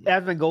because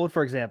Advent Gold,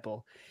 for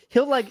example,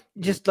 he'll like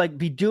just like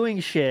be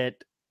doing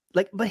shit.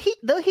 Like, but he's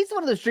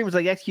one of those streamers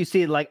like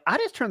XQC. Like, I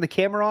just turn the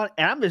camera on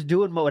and I'm just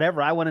doing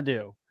whatever I want to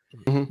do.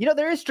 You know,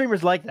 there is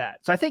streamers like that.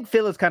 So I think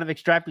Phil is kind of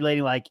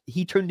extrapolating. Like,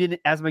 he turned in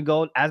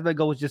Asmongold.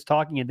 Asmongold was just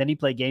talking, and then he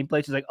played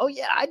gameplay. She's like, "Oh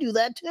yeah, I do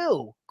that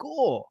too.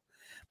 Cool."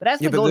 But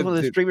Asmongold is one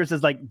of those streamers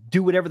that's like,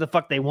 do whatever the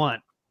fuck they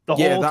want the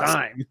whole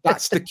time.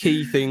 That's the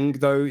key thing,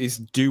 though, is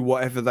do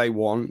whatever they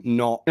want,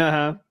 not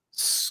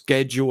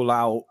schedule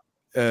out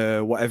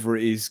whatever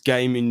it is,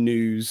 gaming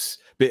news,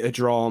 bit of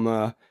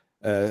drama,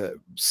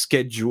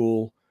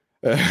 schedule,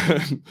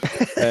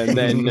 and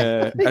then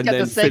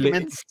fill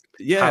it.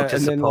 Yeah,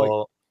 and then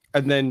like.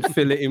 And then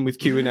fill it in with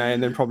Q&A,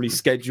 and then probably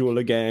schedule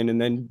again,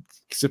 and then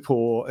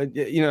support.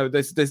 You know,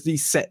 there's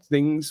these set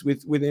things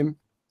with him.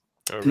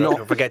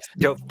 Don't forget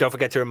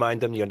to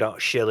remind them you're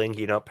not shilling,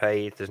 you're not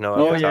paid. There's no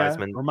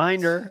advertisement. Yeah.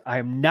 Reminder: I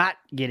am not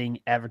getting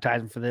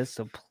advertisement for this,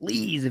 so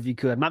please, if you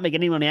could, I'm not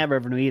making any money ad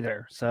revenue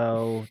either.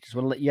 So just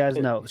want to let you guys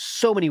know.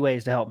 So many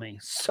ways to help me.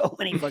 So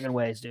many fucking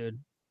ways, dude.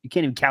 You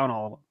can't even count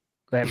all of them.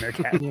 Go ahead,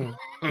 Meerkat.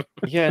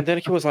 Yeah, and then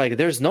he was like,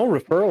 "There's no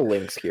referral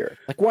links here.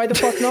 Like, why the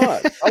fuck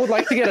not? I would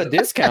like to get a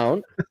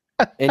discount,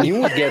 and you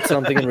would get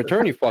something in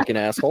return, you fucking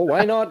asshole.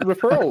 Why not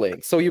referral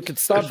links? So you could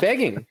stop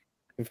begging,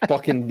 you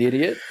fucking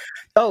idiot."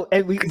 Oh,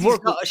 and he's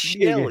not a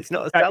shill. He's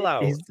not a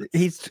sellout.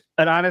 He's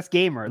an honest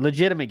gamer,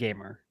 legitimate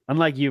gamer.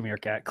 Unlike you,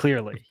 Meerkat.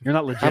 Clearly, you're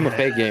not legitimate. I'm a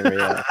fake gamer.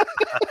 Yeah,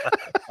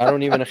 I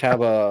don't even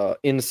have a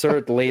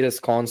insert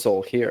latest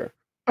console here.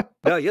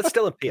 No, you're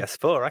still a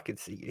PS4. I can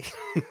see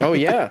you. Oh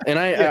yeah, and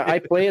I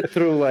play it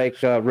through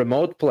like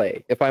remote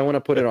play if I want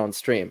to put it on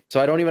stream. So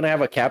I don't even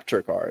have a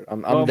capture card.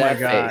 I'm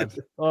that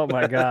fake. Oh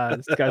my god,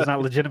 this guy's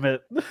not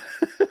legitimate.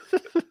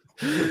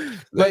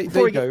 There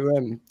you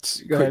go.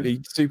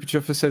 Quickly, Super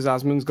Chuffer says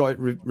Asmon's got it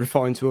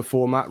refined to a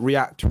format: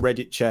 React,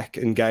 Reddit check,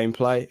 and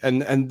gameplay.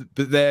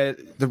 But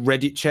the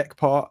Reddit check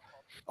part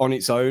on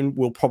its own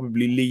will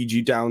probably lead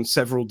you down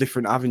several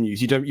different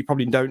avenues. You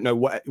probably don't know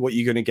what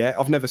you're going to get.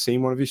 I've never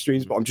seen one of his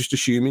streams, but I'm just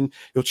assuming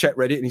he'll check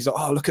Reddit and he's like,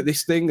 "Oh, look at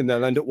this thing," and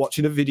they'll end up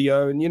watching a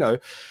video, and you know,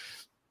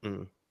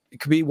 it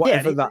could be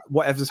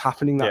whatever's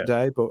happening that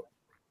day. But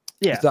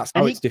that's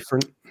how it's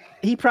different.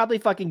 He probably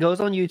fucking goes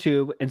on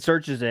YouTube and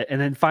searches it, and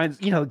then finds,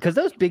 you know, because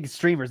those big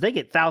streamers, they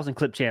get 1,000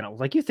 clip channels.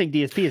 Like, you think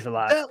DSP is a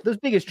lot? Those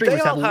biggest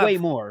streamers have way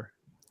more.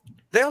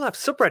 They all have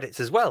subreddits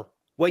as well,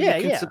 where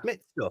you can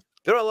submit stuff.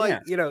 They're all like,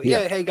 you know,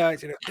 hey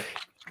guys, you know,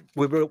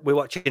 we're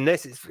watching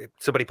this.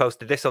 Somebody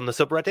posted this on the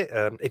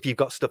subreddit. If you've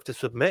got stuff to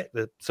submit,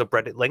 the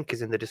subreddit link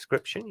is in the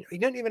description. You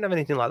don't even have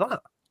anything like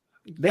that.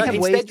 They have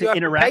ways to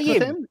interact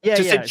with him.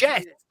 To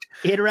suggest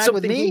interact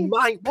with me.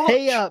 Might watch.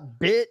 Pay up,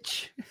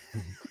 bitch.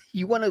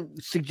 You want to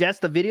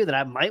suggest a video that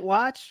I might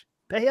watch?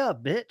 Pay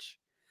up, bitch.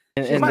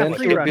 And then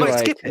he would be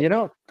like, you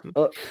know,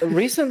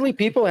 recently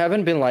people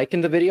haven't been liking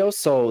the videos,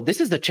 so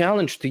this is the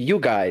challenge to you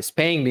guys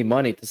paying me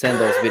money to send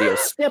those videos.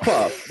 Step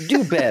up,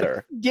 do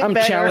better. I'm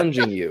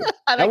challenging you.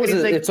 That was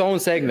its own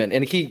segment,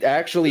 and he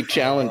actually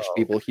challenged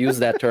people. He used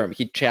that term.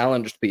 He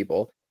challenged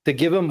people to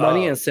give him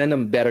money and send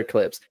him better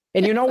clips.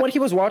 And you know what he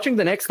was watching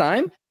the next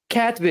time?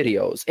 Cat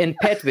videos and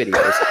pet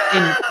videos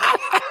and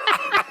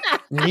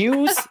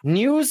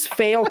news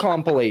fail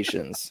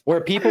compilations where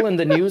people in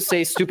the news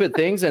say stupid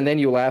things and then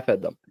you laugh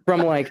at them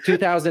from like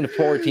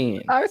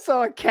 2014. I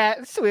saw a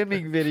cat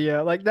swimming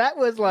video. Like that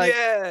was like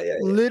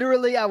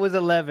literally I was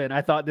 11.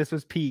 I thought this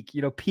was peak,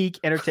 you know, peak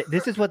entertainment.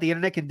 This is what the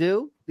internet can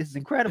do. This is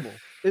incredible.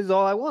 This is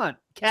all I want.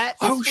 Cat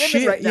is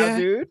swimming right now,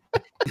 dude.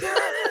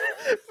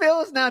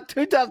 Phil is now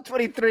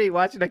 2023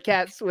 watching a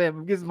cat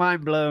swim. His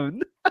mind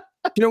blown.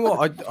 You know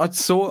what? I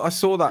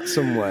saw that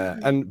somewhere,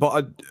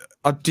 but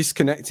I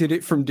disconnected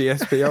it from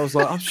DSP. I was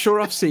like, I'm sure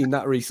I've seen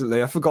that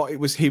recently. I forgot it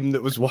was him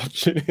that was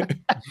watching it.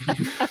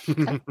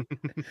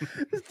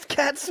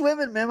 Cat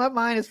swimming, man. My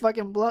mind is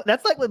fucking blown.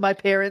 That's like when my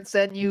parents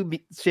send you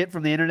shit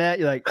from the internet.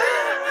 You're like,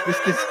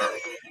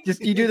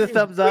 just you do the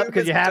thumbs up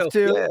because you have to.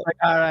 Yeah. Like,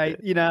 all right,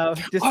 you know,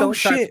 just don't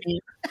shit. Me.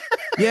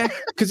 Yeah,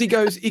 because he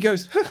goes,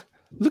 huh,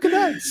 look at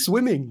that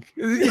swimming.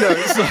 You know,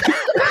 it's like.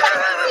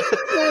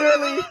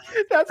 Literally,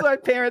 that's what my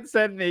parents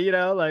send me. You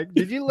know, like,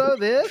 did you load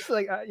this?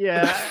 Like,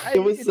 yeah.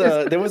 There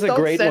was a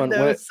great one.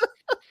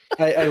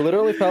 I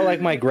literally felt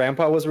like my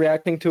grandpa was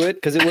reacting to it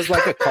because it was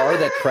like a car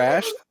that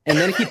crashed, and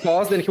then he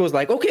paused and he was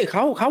like, "Okay,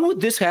 how would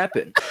this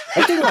happen?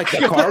 I think like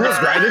the car was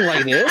driving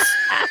like this,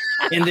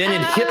 and then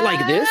it hit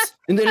like this,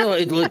 and then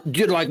it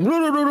did like, and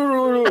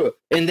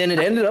then it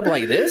ended up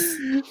like this."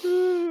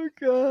 Oh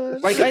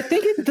god! Like I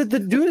think the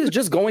dude is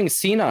just going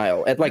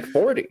senile at like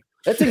 40.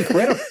 That's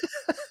incredible.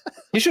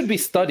 He should be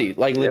studied,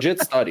 like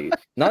legit studied.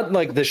 Not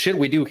like the shit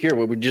we do here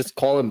where we just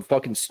call him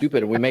fucking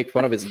stupid and we make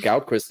fun of his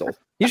gout crystals.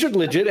 He should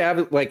legit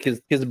have like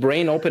his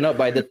brain open up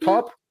by the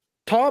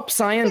top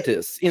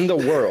scientists in the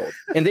world.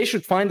 And they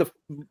should find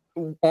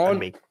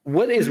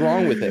what is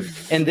wrong with him.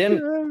 And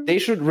then they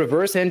should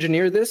reverse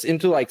engineer this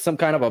into like some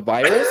kind of a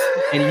virus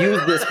and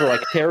use this for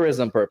like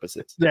terrorism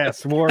purposes.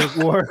 Yes, weapon,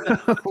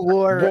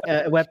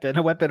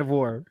 a weapon of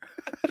war.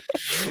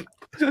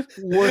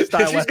 War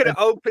style. He's going to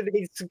open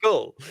his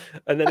skull,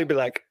 and then he'd be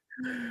like,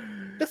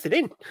 "Listen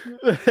in,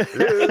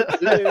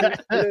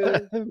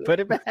 put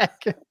it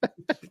back."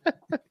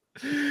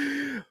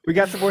 We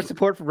got some more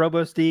support from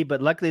Robo Steve,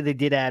 but luckily they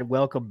did add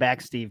 "Welcome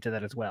back, Steve" to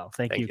that as well.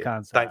 Thank you,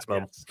 Console. Thanks,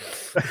 Mom.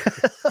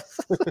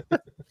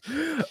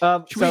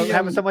 So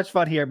having so much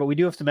fun here, but we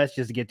do have some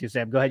messages to get to.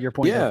 Sam, go ahead. Your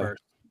point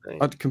first.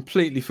 I'd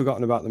completely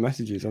forgotten about the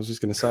messages. I was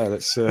just going to say,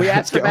 let's. We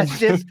asked for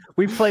messages.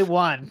 We play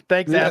one.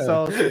 Thanks,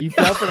 assholes. You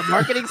fell for the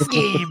marketing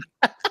scheme.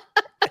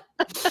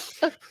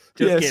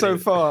 Kidding. So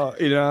far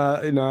in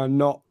our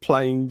not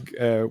playing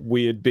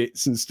weird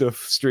bits and stuff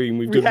stream,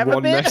 we've done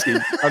one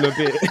message and a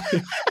bit.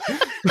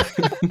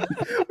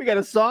 We got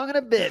a song and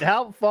a bit.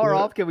 How far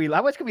off can we?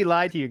 How much can we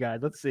lie to you guys?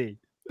 Let's see.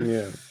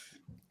 Yeah.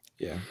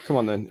 Come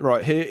on then.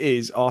 Right, here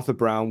is Arthur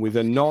Brown with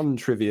a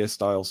non-trivia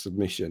style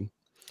submission.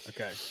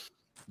 Okay.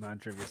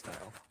 Non-trivia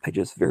style. I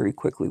just very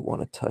quickly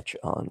want to touch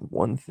on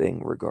one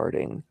thing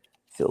regarding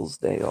Phil's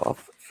day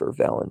off for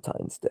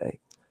Valentine's Day.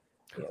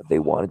 They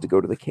wanted to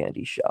go to the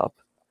candy shop,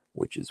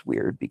 which is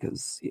weird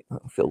because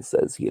Phil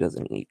says he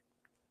doesn't eat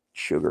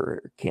sugar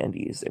or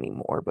candies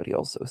anymore, but he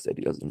also said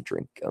he doesn't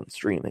drink on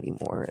stream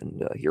anymore,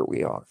 and here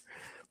we are.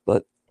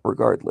 But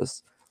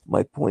regardless,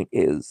 my point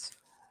is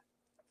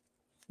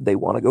they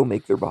want to go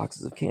make their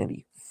boxes of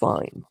candy.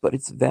 Fine, but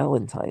it's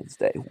Valentine's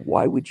Day.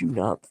 Why would you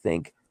not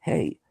think,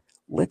 hey,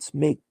 let's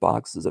make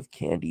boxes of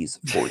candies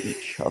for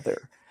each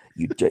other?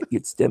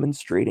 It's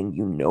demonstrating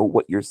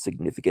what your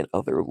significant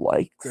other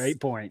likes. Great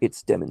point.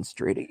 It's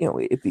demonstrating,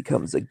 it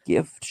becomes a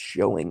gift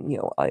showing,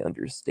 I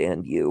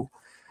understand you,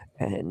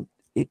 and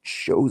it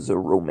shows a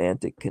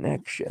romantic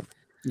connection.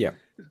 Yeah.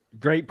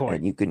 Great point.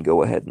 And you can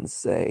go ahead and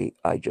say,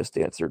 I just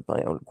answered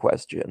my own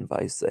question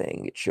by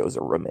saying it shows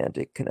a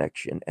romantic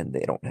connection and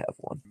they don't have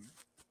one.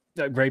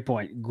 Great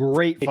point.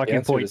 Great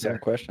fucking point. His own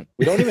question.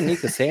 We don't even need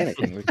to say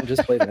anything. We can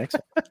just play the next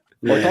one.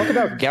 Or talk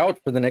about gout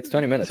for the next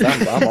 20 minutes.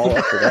 I'm all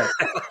up for that.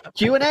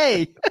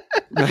 Q&A.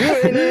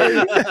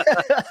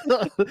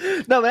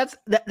 No,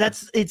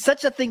 that's it's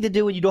such a thing to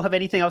do when you don't have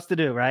anything else to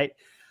do, right?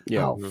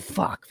 Yeah. Oh,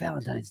 fuck,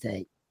 Valentine's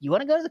Day. You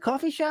want to go to the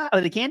coffee shop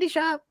or the candy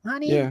shop,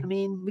 honey? Yeah. I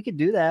mean, we could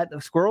do that. The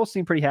squirrels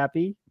seem pretty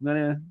happy.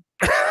 It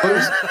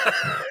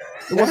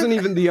wasn't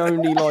even the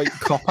only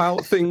cop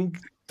out thing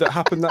that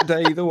happened that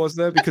day either, was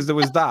there? Because there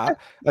was that,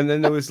 and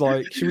then there was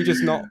should we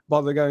just not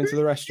bother going to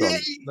the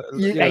restaurant?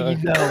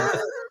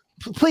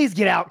 Please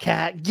get out,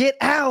 Cat. Get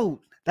out.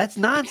 That's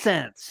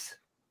nonsense.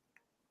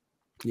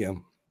 Yeah.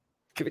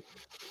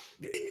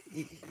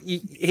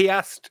 He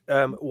asked,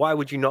 why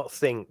would you not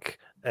think?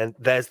 And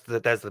there's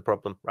the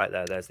problem right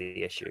there. There's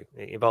the issue.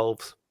 It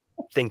involves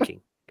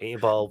thinking. It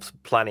involves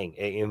planning.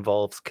 It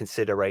involves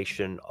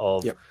consideration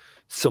of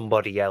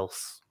somebody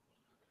else.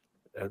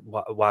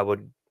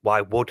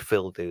 Why would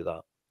Phil do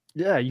that?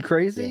 Yeah, you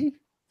crazy? Yeah.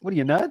 What are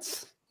you,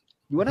 nuts?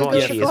 You want to go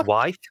see his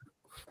wife?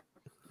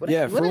 You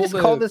want to just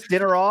call this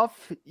dinner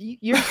off?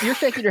 You're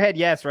shaking your head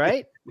yes,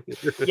 right?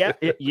 Yeah,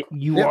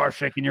 you are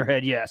shaking your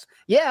head yes.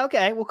 Yeah,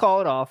 okay, we'll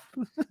call it off.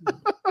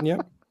 Yeah.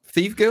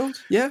 Thief Guild?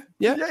 Yeah.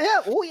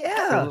 Oh,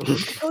 yeah.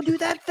 Go do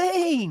that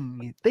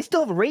thing. They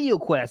still have a Radio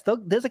Quest.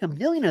 There's like a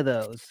million of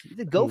those.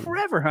 Go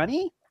forever,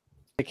 honey.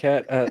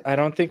 Cat, I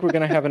don't think we're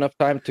gonna have enough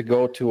time to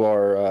go to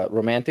our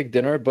romantic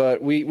dinner,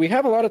 but we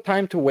have a lot of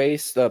time to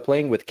waste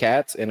playing with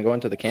cats and going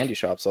to the candy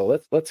shop. So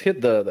let's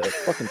hit the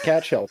fucking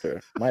cat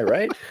shelter. Am I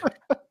right?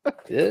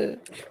 Yeah.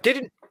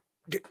 Didn't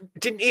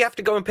he have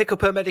to go and pick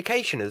up her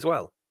medication as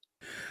well?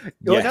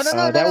 Yes.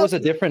 No, that was a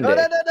different day.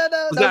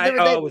 No.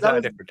 Was that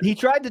a different day? He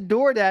tried to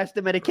DoorDash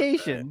the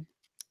medication.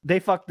 They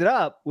fucked it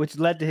up, which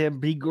led to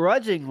him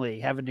begrudgingly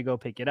having to go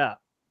pick it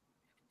up.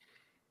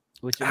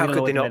 How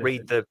could they not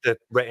read the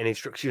written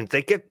instructions?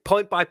 They give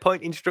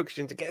point-by-point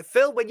instructions to get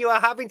Phil when you are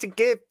having to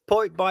give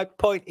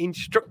point-by-point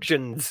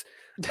instructions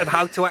of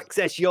how to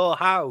access your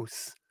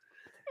house.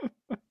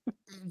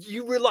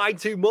 You rely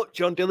too much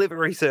on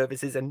delivery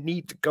services and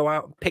need to go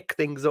out and pick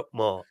things up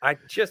more.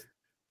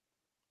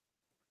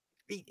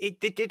 He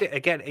did it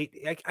again.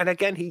 And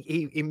again,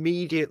 he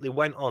immediately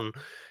went on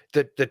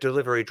the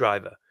delivery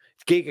driver.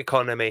 Gig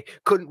economy,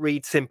 couldn't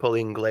read simple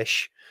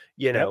English,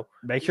 you know.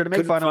 Make sure to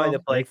make fun of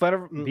them. Make fun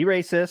of be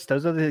racist.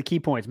 Those are the key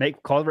points.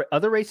 Call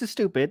other races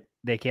stupid.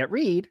 They can't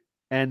read.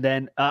 And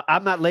then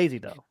I'm not lazy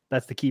though.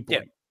 That's the key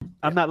point.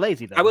 I'm not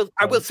lazy though.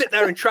 I will sit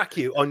there and track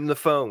you on the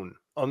phone,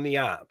 on the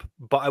app,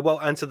 but I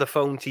won't answer the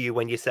phone to you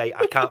when you say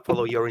I can't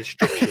follow your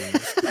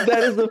instructions.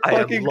 That is a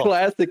fucking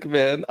classic,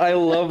 man. I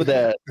love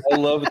that.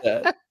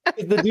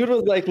 The dude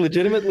was like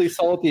legitimately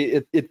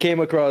salty. It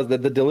came across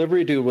that the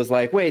delivery dude was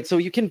like, wait, so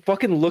you can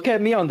fucking look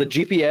at me on the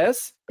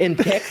GPS and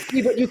text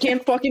me, but you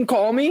can't fucking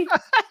call me?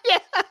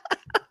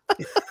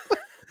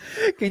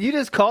 Can you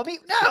just call me?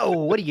 No.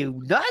 What are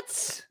you,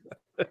 nuts?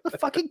 The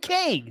fucking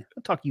king.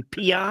 I'll talk to you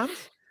peons.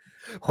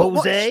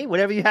 Jose,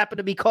 whatever you happen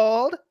to be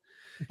called.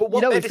 But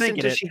what medicine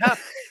does she have?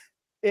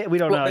 We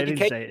don't know. I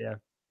didn't say it. Yeah.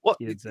 What?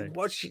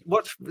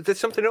 There's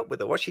something up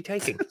with her. What's she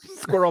taking?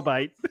 Squirrel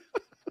bite.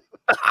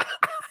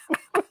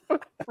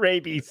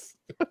 Rabies.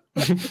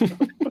 Squirrel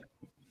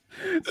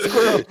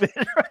bit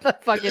her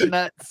fucking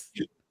nuts.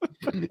 She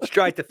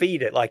tried to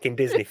feed it like in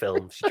Disney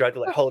films. She tried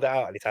to like hold it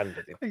out in his hand.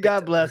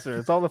 God bless her.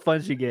 It's all the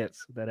fun she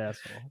gets. That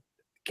asshole.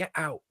 Get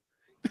out.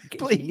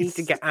 Please. You need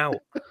to get out.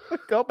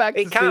 Go back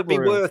to It can't be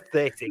worth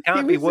this. It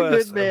can't be worth He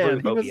was a good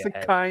man. He was a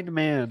kind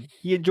man.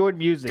 He enjoyed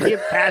music. He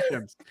had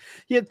passions.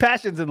 He had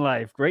passions in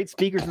life. Great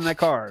speakers in that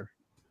car.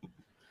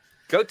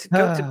 Go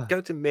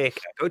to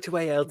Meerkat. Go to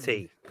ALT.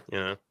 You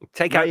know,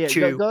 take out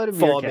Chew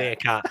for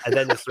Meerkat, and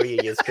then the three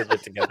of you could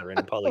live together in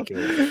a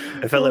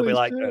polycule. And Phil will be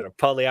like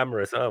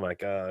polyamorous. Oh my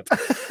god.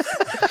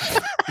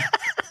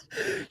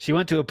 She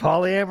went to a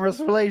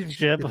polyamorous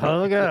relationship.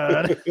 Oh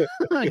god.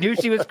 I knew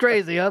she was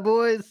crazy, huh,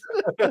 boys?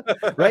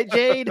 Right,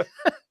 Jade?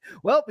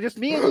 Well, just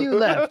me and you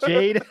left,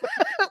 Jade.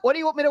 What do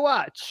you want me to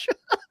watch?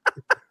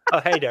 Oh,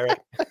 hey, Derek.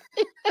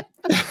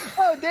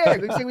 Oh,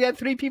 Derek. Looks like we had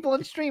 3 people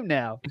on stream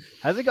now.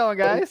 How's it going,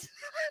 guys?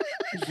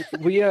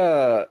 We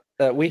have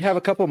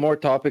a couple more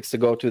topics to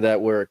go to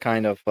that were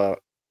kind of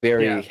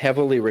very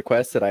heavily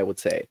requested, I would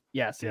say.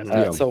 Yes.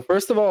 So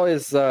first of all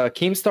is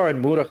Keemstar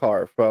and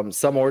Mudahar from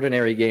Some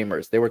Ordinary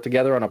Gamers. They were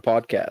together on a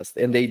podcast,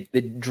 and they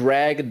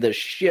dragged the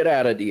shit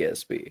out of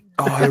DSP.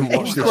 Oh, I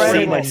watched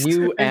this. A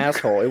new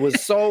asshole. It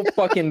was so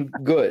fucking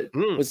good.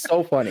 It was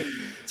so funny.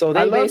 So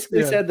they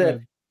basically said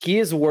that he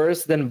is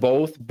worse than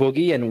both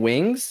Boogie and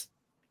Wings.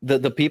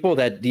 The people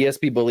that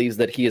DSP believes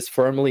that he is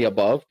firmly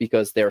above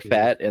because they're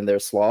fat and they're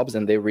slobs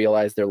and they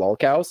realize they're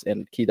lolcows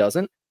and he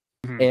doesn't.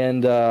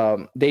 And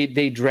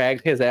they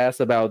dragged his ass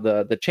about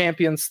the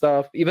champion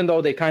stuff, even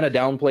though they kind of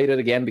downplayed it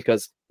again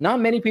because not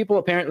many people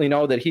apparently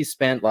know that he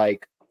spent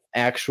like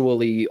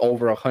actually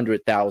over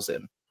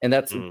 100,000, and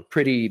that's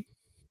pretty,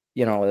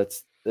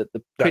 that's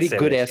the pretty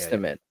good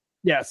estimate.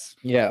 Yes,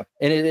 yeah,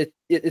 and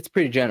it's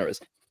pretty generous.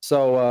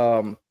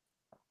 So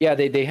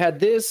they had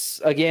this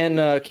again.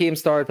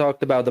 Keemstar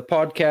talked about the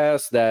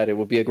podcast, that it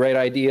would be a great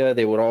idea.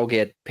 They would all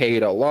get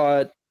paid a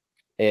lot,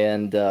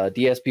 and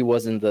DSP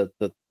wasn't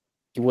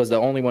he was the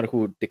only one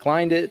who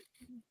declined it,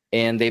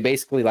 and they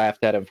basically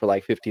laughed at him for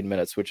like 15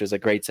 minutes, which is a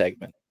great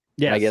segment.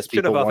 Yeah, I guess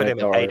people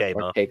wanted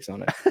our takes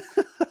on it.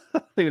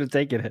 They would have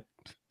taken it.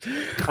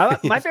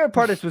 My favorite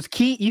part was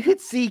Keem. You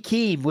could see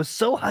Keem was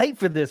so hyped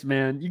for this,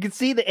 man. You could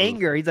see the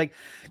anger. He's like,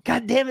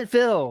 "God damn it,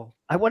 Phil!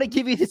 I want to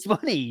give you this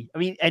money." I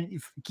mean, and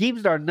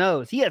Keemstar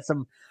knows he had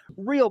some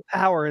real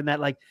power in that.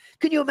 Like,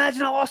 can you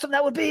imagine how awesome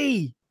that would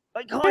be?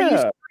 Like,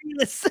 oh,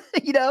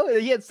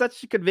 he had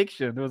such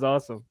conviction. It was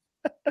awesome.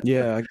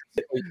 Yeah,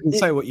 you can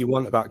say what you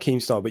want about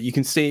Keemstar, but you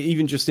can see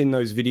even just in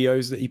those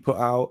videos that he put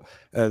out,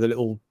 the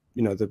little,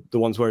 the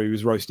ones where he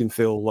was roasting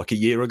Phil like a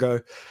year ago,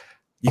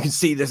 you can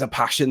see there's a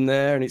passion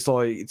there, and it's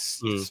quite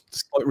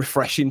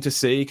refreshing to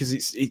see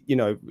because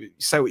you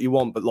say what you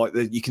want, but like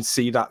you can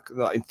see that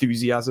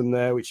enthusiasm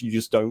there, which you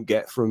just don't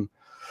get from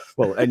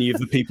well, any of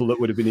the people that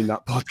would have been in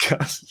that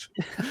podcast.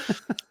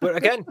 But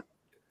again,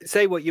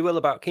 say what you will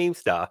about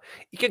Keemstar,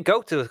 you can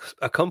go to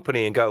a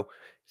company and go,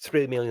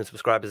 3 million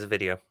subscribers a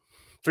video,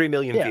 3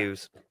 million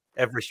views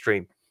every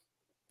stream.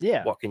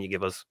 Yeah. What can you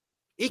give us?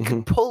 He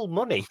could pull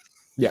money.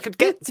 Yeah. He could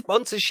get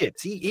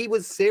sponsorships. He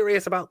was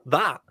serious about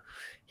that.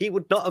 He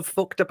would not have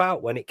fucked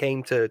about when it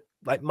came to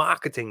like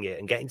marketing it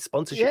and getting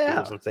sponsorship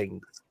deals and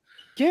things.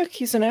 Yeah,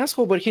 he's an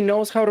asshole, but he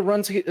knows how to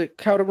run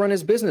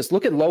his business.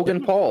 Look at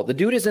Logan Paul. The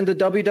dude is in the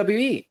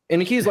WWE,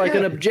 and he's like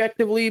an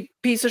objectively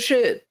piece of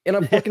shit and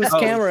a fucking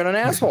scammer and an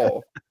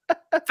asshole.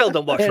 Phil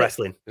don't watch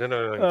wrestling.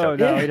 No,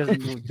 he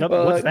doesn't.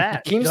 What's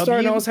that?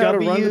 Keemstar knows how to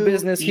run the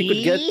business. He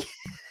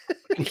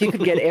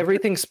could get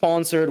everything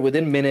sponsored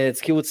within minutes.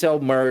 He would sell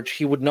merch.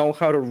 He would know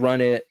how to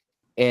run it,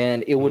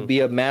 and it would be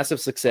a massive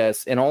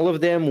success. And all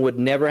of them would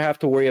never have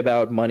to worry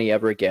about money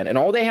ever again. And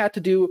all they had to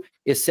do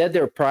is set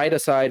their pride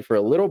aside for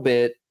a little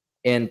bit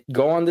and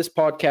go on this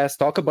podcast,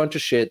 talk a bunch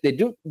of shit.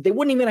 They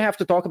wouldn't even have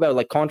to talk about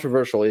like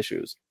controversial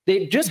issues.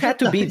 They just had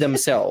to be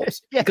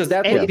themselves because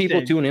that's what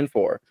people tune in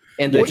for.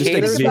 And the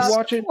haters would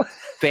watch it.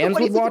 Fans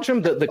would watch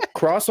them. The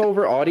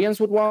crossover audience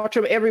would watch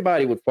them.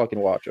 Everybody would fucking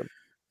watch them.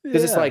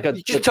 Because it's like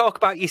you just talk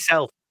about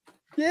yourself.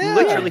 Yeah.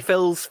 Literally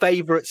Phil's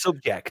favorite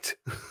subject.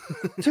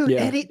 Dude,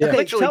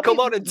 literally come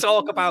on and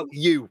talk about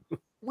you.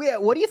 Yeah,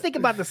 what do you think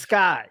about the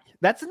sky?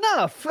 That's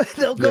enough.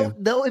 They'll go.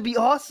 It'd be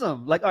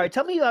awesome. Like, all right,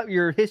 tell me about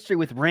your history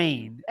with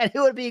rain, and it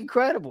would be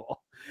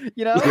incredible.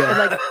 You know, and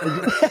like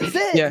that's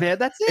it, man.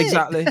 That's it.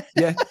 Exactly.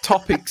 Yeah,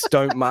 topics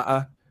don't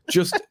matter.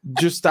 Just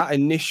that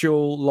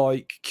initial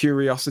like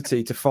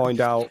curiosity to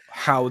find out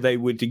how they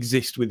would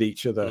exist with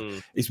each other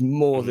is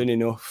more than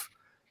enough.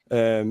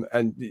 And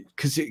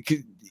because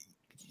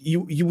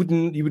you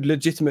would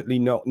legitimately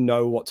not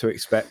know what to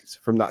expect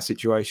from that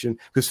situation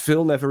because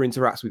Phil never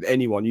interacts with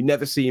anyone. You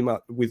never see him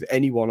with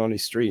anyone on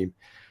his stream.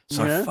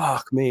 So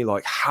fuck me,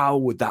 like how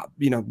would that,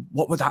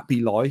 what would that be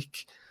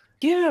like?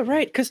 Yeah,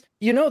 right. Because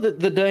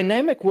the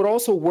dynamic would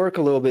also work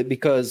a little bit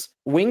because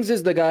Wings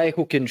is the guy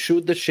who can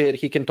shoot the shit.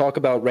 He can talk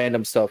about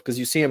random stuff because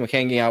you see him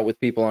hanging out with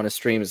people on his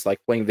streams,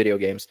 like playing video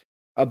games.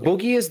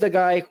 Boogie is the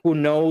guy who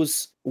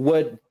knows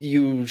what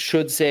you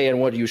should say and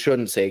what you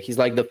shouldn't say. He's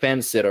like the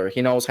fence sitter.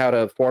 He knows how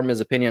to form his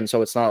opinion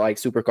so it's not like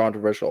super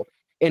controversial.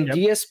 And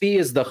DSP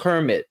is the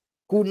hermit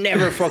who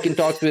never fucking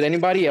talks with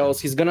anybody else.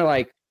 He's gonna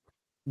like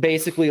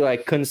basically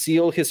like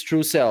conceal his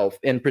true self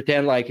and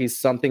pretend like he's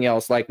something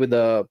else, like with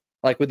the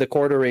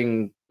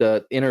quartering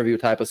the interview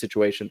type of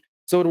situation.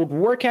 So it would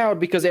work out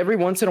because every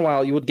once in a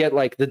while you would get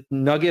like the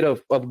nugget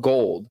of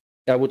gold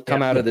that would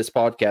come out of this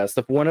podcast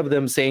of one of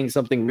them saying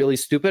something really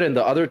stupid and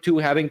the other two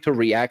having to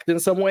react in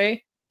some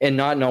way and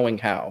not knowing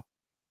how.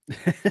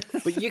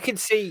 But you can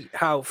see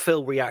how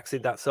Phil reacts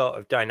in that sort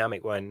of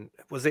dynamic when,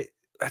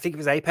 I think it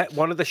was Apex,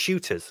 one of the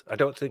shooters. I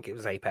don't think it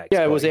was Apex.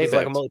 Yeah, it was Apex.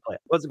 Like a multiplayer.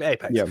 Was it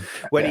Apex? Yeah.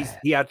 When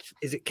he had,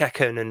 is it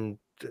Kekken and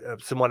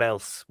someone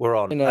else were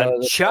on?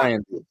 And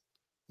chat,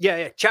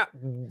 chat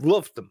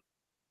loved them.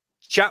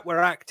 Chat were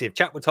active.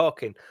 Chat were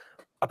talking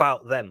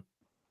about them.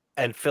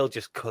 And Phil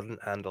just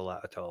couldn't handle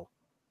that at all.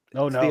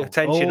 Oh, it's no. The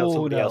attention of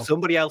somebody no. else.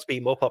 Somebody else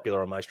being more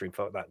popular on my stream.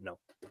 Fuck that. No.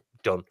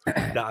 Done.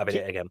 Not having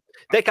it again.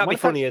 They can't be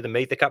funnier than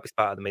me. They can't be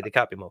smarter than me. They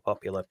can't be more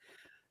popular.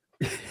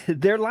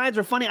 Their lines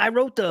are funny. I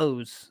wrote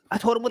those. I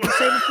told them what to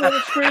say before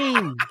the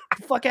stream. Get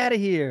the fuck out of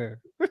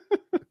here.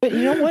 But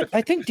you know what?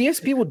 I think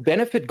DSP would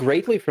benefit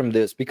greatly from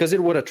this because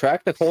it would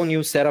attract a whole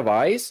new set of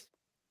eyes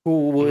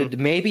who would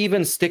maybe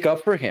even stick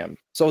up for him.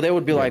 So they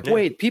would be like,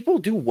 wait, people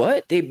do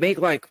what? They make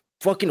like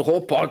fucking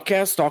whole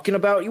podcast talking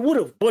about you. What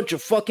a bunch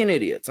of fucking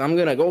idiots. I'm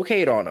gonna go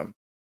hate on them.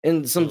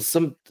 And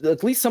some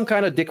at least some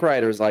kind of dick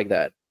riders like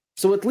that.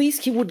 So at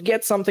least he would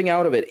get something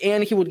out of it,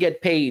 and he would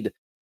get paid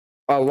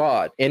a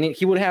lot, and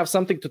he would have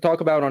something to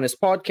talk about on his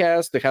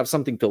podcast, to have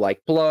something to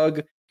like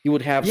plug. He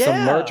would have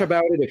some merch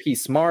about it if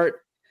he's smart,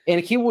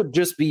 and he would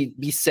just be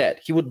set.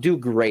 He would do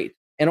great,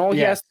 and all he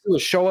has to do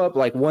is show up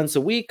like once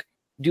a week,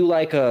 do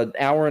like an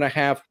hour and a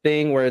half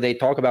thing where they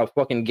talk about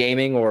fucking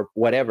gaming or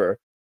whatever,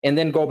 and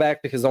then go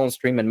back to his own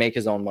stream and make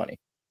his own money.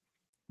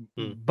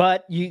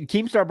 But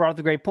Keemstar brought up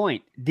a great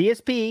point.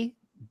 DSP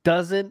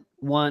doesn't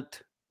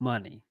want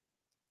money.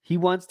 He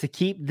wants to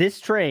keep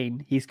this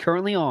train he's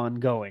currently on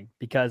going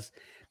because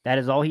that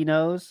is all he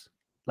knows.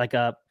 Like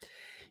an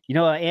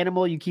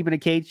animal you keep in a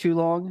cage too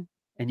long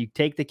and you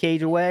take the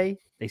cage away,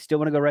 they still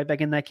want to go right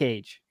back in that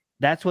cage.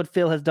 That's what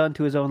Phil has done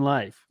to his own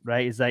life,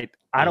 right? It's like,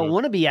 I don't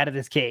want to be out of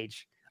this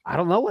cage. I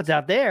don't know what's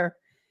out there.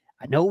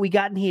 I know what we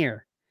got in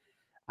here.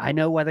 I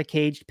know why the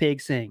caged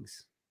pig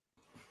sings.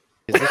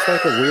 Is this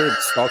like a weird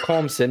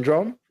Stockholm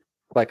syndrome?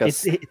 Like a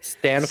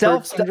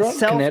Stanford syndrome?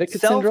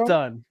 Connecticut syndrome?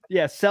 Self-done.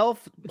 Yeah,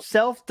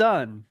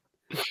 self-done.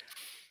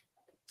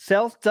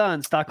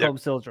 Self-done Stockholm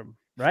syndrome,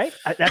 right?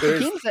 That's what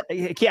Keem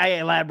said. I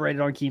elaborated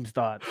on Keem's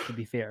thought, to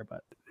be fair,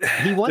 but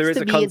he wants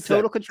to be in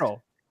total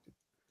control.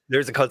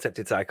 There's a concept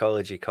in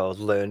psychology called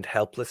learned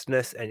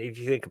helplessness. And if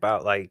you think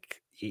about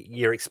like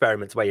your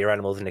experiments where your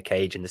animal's in a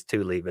cage and there's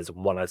 2 levers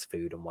and one has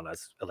food and one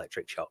has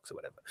electric shocks or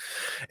whatever.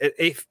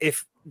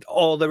 If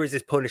all there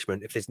is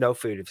punishment, if there's no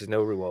food, if there's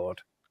no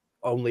reward,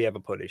 only ever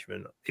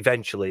punishment,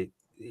 eventually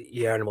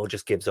your animal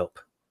just gives up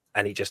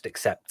and it just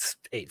accepts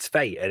its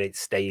fate and it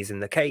stays in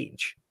the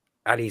cage.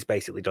 And he's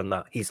basically done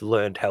that. He's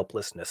learned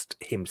helplessness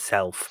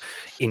himself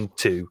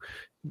into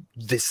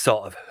this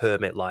sort of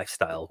hermit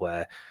lifestyle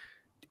where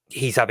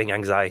he's having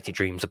anxiety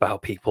dreams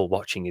about people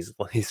watching his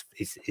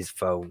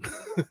phone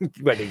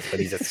when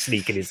he's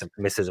sneaking his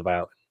missus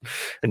about,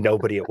 and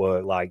nobody at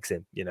work likes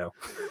him. You know,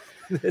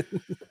 he's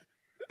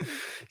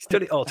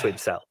done it all to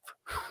himself.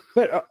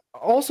 But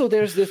also,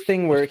 there's this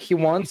thing where he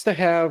wants to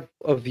have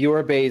a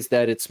viewer base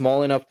that it's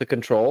small enough to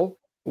control,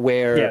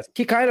 where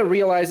he kind of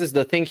realizes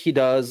the thing he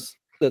does,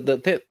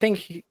 the thing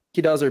he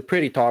does are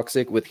pretty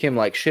toxic, with him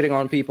like shitting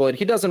on people, and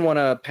he doesn't want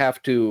to have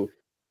to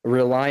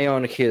rely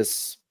on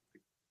his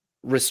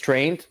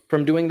restraint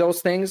from doing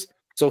those things.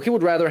 So he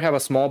would rather have a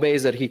small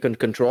base that he can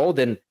control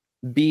than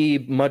be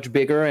much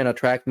bigger and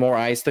attract more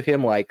eyes to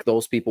him, like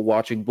those people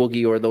watching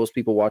Boogie or those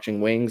people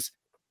watching Wings.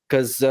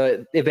 Because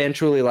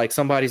eventually, like,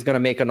 somebody's gonna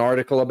make an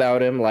article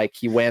about him. Like,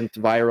 he went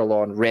viral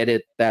on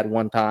Reddit that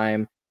one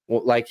time.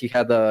 Like, he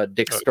had the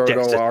Dick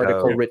Sturgo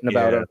article written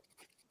about him.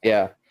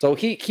 Yeah. So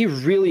he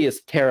really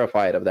is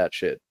terrified of that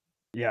shit.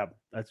 Yeah,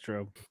 that's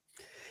true.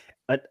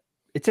 But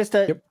it's just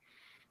that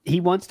he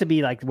wants to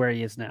be like where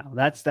he is now.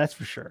 That's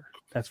for sure.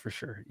 That's for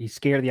sure. He's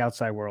scared of the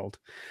outside world.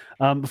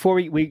 Before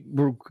we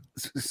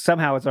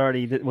somehow it's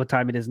already what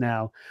time it is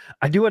now.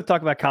 I do want to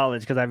talk about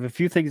college because I have a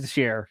few things to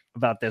share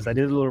about this. I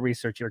did a little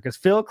research here because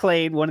Phil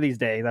claimed one of these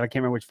days, I can't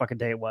remember which fucking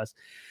day it was,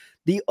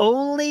 the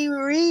only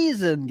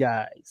reason,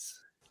 guys.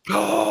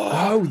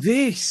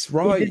 This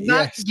right? He did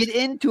not get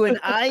into an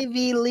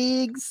Ivy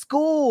League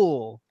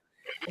school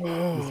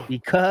is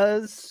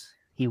because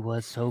he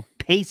was so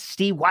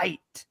pasty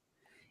white.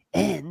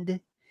 And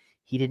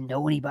he didn't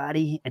know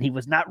anybody, and he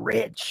was not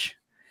rich.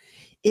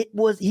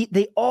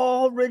 They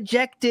all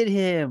rejected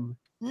him,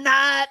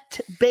 not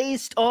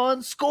based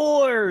on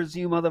scores,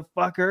 you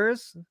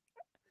motherfuckers.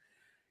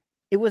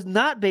 It was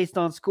not based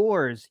on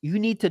scores. You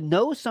need to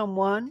know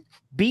someone,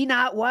 be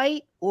not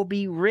white, or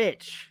be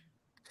rich.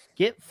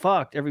 Get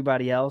fucked,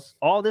 everybody else.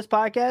 All this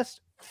podcast,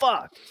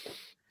 fucked.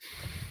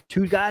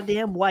 Too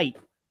goddamn white.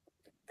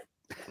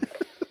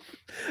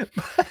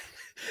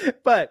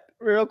 But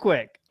real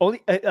quick,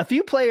 only a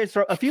few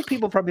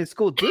people from his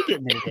school did get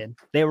admitted in.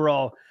 They were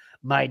all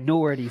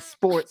minority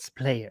sports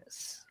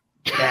players.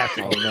 That's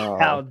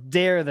how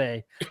dare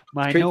they?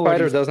 Street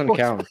Fighter doesn't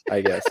count,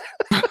 I guess.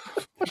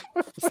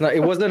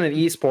 It wasn't an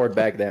e-sport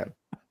back then.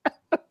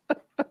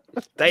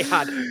 They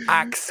had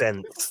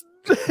accents.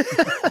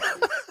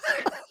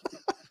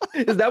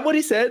 Is that what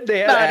he said? They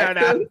had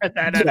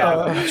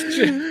No.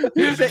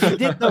 He said he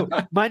did, no.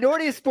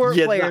 Minority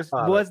sports players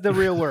was the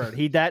real word.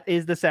 That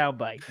is the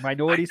soundbite.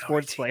 Minority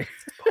sports players.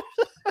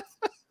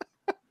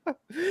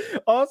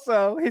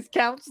 Also, his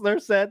counselor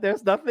said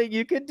there's nothing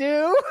you can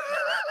do.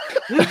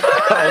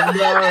 Oh,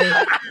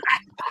 no.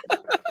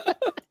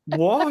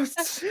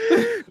 What?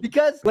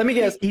 Because let me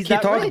guess, he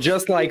talked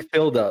just like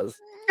Phil does.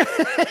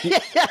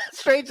 Yeah,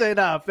 strangely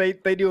enough, they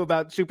knew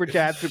about super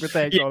chats, super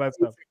thanks, all that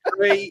stuff.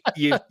 Great,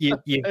 you've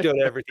done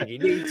everything you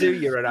need to.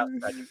 You're an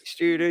outstanding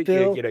student.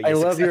 Phil, you're I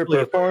love your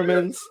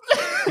performance.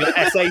 Your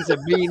essays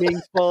are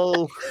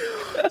meaningful.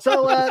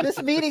 So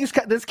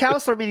this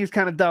counselor meeting is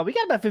kind of dumb. We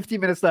got about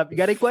 15 minutes left. You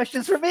got any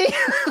questions for me?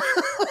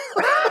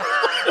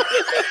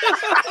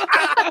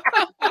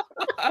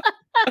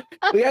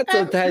 We got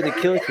some time to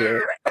kill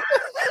here.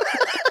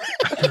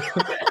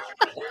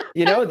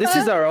 You know, this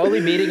is our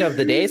only meeting of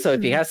the day, so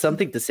if you have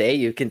something to say,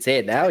 you can say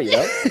it now, you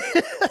know?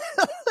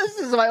 This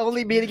is my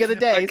only meeting of the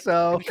day,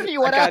 so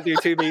I can't do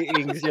 2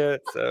 meetings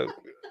yet, so...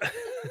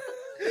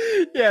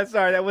 Yeah,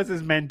 sorry, that was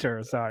his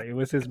mentor. Sorry, it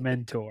was his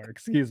mentor.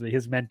 Excuse me,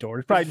 his mentor.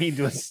 It probably means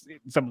it was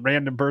some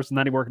random person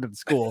not even working at the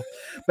school.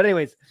 But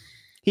anyways,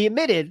 he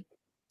admitted,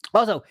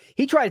 also,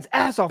 he tried his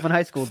ass off in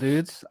high school,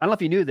 dudes. I don't know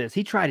if you knew this.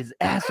 He tried his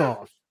ass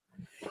off.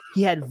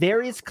 He had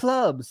various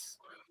clubs.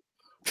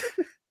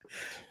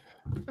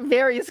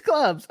 Various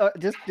clubs.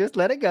 Just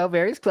let it go.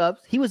 Various clubs.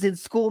 He was in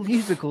school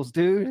musicals,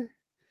 dude.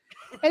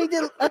 And he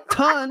did a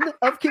ton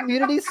of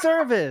community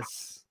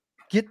service.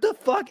 Get the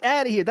fuck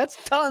out of here. That's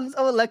tons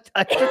of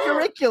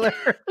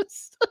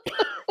extracurriculars.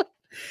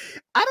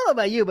 I don't know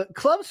about you, but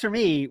clubs for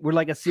me were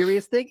like a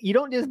serious thing. You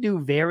don't just do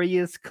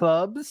various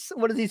clubs.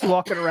 What is he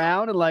walking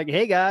around and like,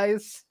 hey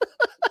guys.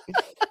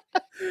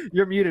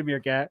 You're muted,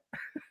 Meerkat.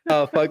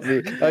 Oh, fuck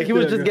me. He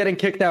was just getting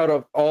kicked out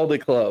of all the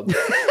clubs.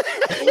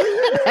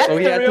 So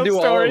he had to do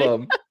all of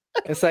them.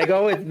 It's like,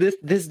 oh, it's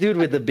this dude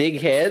with the big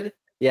head?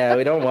 Yeah,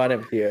 we don't want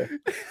him here.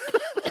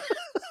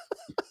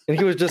 And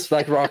he was just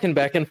like rocking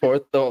back and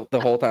forth the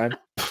whole time.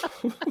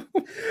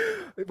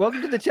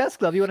 Welcome to the chess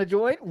club. You want to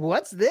join?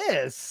 What's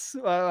this?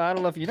 Well, I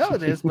don't know if you know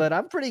this, but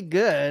I'm pretty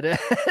good.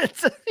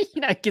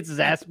 He gets his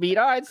ass beat.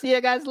 All right, see you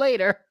guys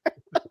later.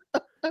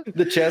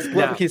 The chess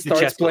club, he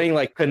starts playing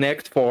like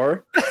Connect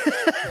 4.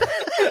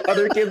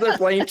 Other kids are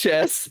playing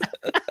chess.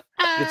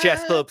 the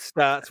chess club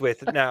starts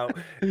with. Now,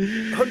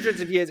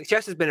 hundreds of years.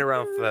 Chess has been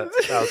around for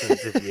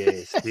thousands of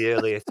years. The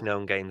earliest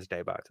known games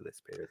date back to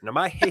this period. Now,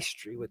 my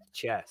history with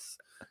chess.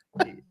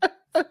 Can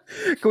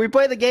we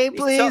play the game,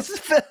 please,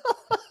 Phil?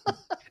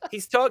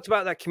 He's talked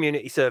about that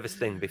community service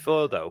thing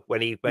before, though,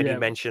 when he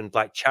mentioned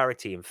like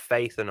charity and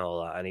faith and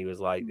all that, and he was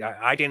like,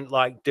 I didn't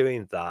like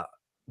doing that.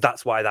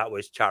 That's why that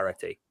was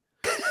charity.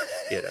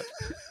 You know.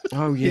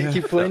 Oh yeah.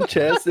 He playing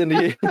chess, and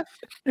he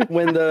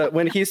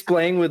when he's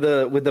playing with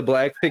the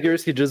black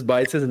figures, he just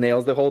bites his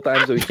nails the whole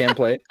time so he can't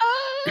play.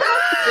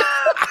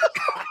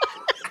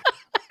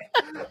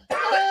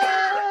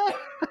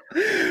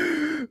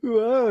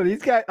 Whoa,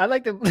 these guys! I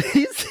like them.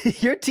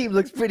 Your team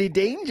looks pretty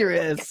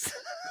dangerous.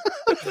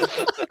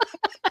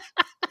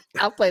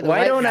 I'll play the Why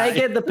white don't guy. I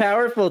get the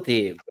powerful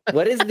team?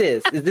 What is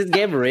this? Is this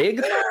game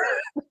rigged?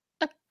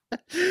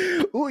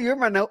 Ooh, your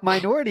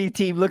minority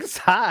team looks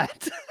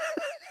hot.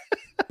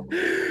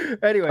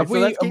 Anyway,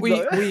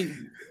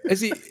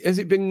 has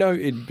it been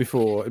noted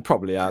before? It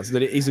probably has,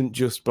 that it isn't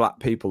just black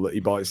people that he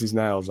bites his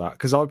nails at.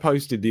 Because I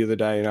posted the other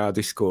day in our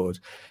Discord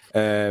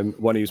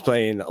when he was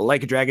playing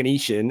Like a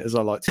Dragonetian, as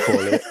I like to call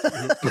it.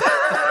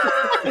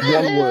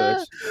 One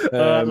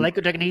word. Like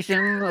a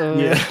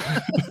Dragonetian. Yeah.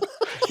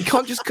 He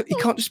can't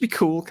just be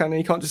cool, can he?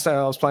 He can't just say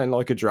I was playing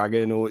like a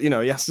dragon, or he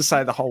has to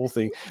say the whole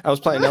thing. I was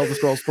playing Elder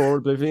Scrolls 4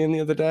 Oblivion the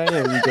other day,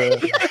 and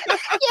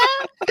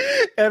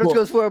Elder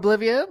Scrolls 4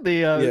 Oblivion,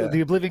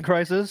 the Oblivion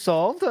crisis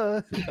solved.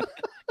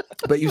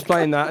 But he was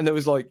playing that, and it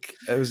was a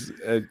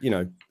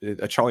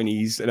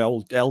Chinese, an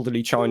old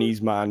elderly Chinese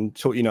man,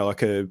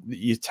 like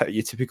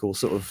your typical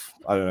sort of,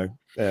 I don't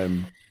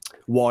know,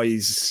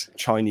 wise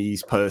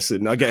Chinese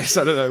person, I guess.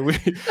 I don't know,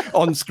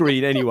 on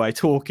screen anyway,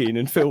 talking,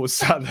 and Phil was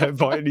sat there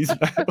biting his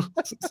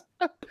nails.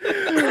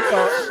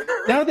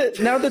 Now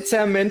that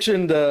Sam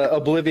mentioned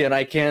Oblivion,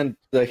 I can't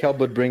help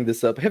but bring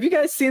this up. Have you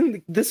guys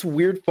seen this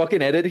weird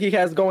fucking edit he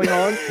has going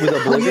on with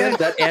Oblivion?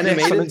 That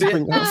animated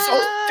bit? It's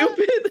so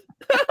stupid.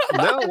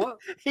 No, what?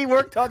 He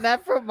worked on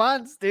that for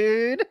months,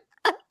 dude.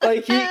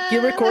 Like he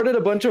recorded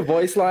a bunch of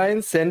voice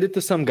lines, sent it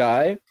to some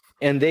guy,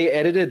 and they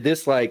edited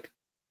this like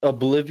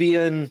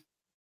Oblivion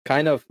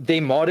kind of. They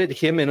modded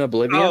him in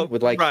Oblivion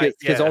with like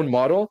his own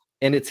model,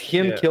 and it's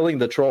him killing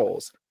the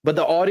trolls. But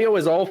the audio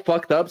is all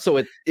fucked up,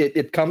 so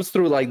it comes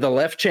through like the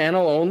left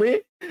channel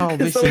only. Oh,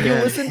 so you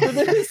listen to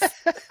this,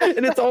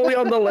 and it's only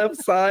on the left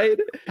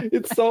side.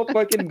 It's so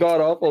fucking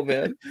god awful,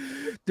 man.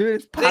 Dude,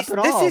 it's popping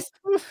off.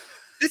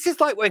 This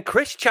is like when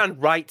Chris Chan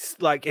writes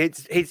like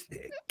his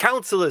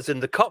counselors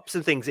and the cops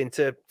and things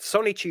into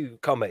Sonichu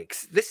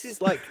comics. This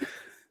is like,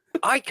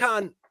 I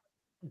can't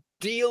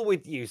deal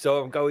with you,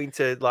 so I'm going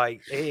to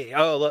like, hey,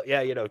 oh look,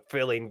 yeah,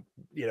 feeling,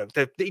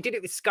 he did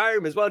it with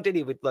Skyrim as well, didn't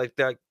he? With like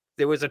there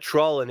was a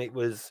troll and it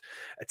was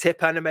a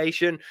tip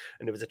animation,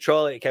 and there was a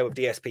troll and it came with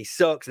DSP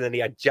sucks, and then he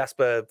had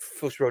Jasper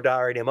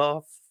Fushrodaring him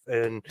off.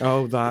 And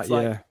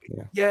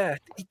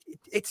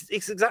it's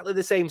exactly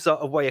the same sort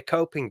of way of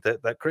coping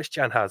that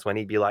Christian has when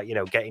he'd be like,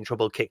 get in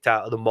trouble, kicked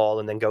out of the mall,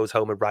 and then goes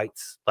home and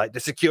writes like the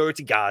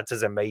security guards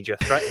as a major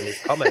threat in his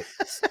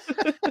comics.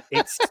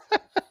 It's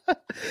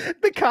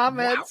the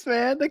comments,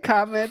 man. The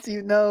comments,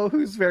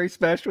 who's very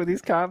special with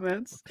these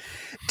comments.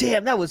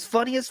 Damn, that was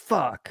funny as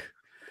fuck.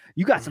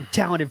 You got some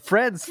talented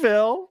friends,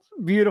 Phil.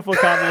 Beautiful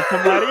comment,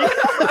 somebody.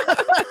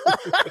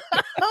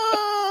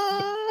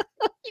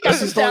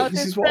 This is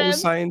what I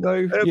was saying,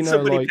 though.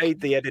 Somebody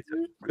paid the editor.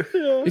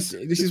 This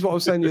is what I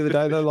was saying the other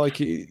day, though. Like,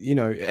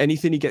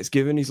 anything he gets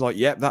given, he's like,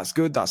 "Yep, that's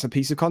good. That's a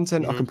piece of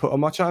content I can put on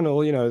my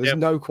channel." There's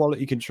no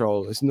quality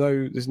control. There's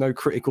no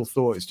critical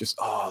thought. It's just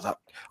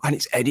and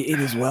it's edited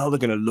as well. They're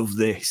gonna love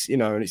this,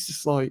 and it's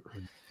just like,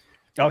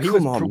 he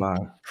was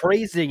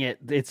praising it.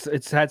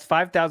 It's had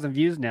 5,000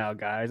 views now,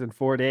 guys, in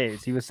 4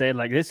 days. He was saying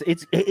like this.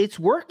 It's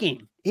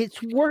working.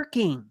 It's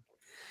working.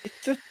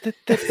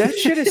 That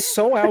shit is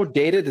so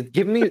outdated. It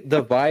gives me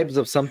the vibes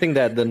of something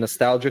that the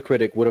Nostalgia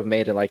Critic would have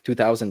made in like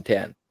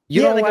 2010.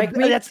 You don't like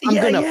me? I'm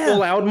gonna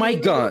pull out my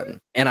gun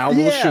and I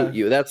will shoot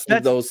you. That's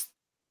those.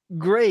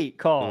 Great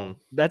call.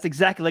 That's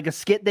exactly like a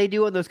skit they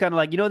do on those kind of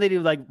like, they do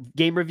like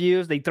game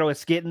reviews. They throw a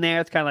skit in there.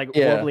 It's kind of like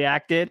horribly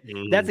acted.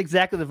 That's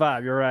exactly the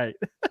vibe. You're right.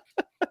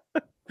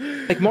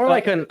 Like more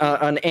like an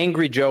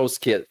Angry Joe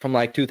skit from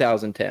like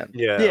 2010.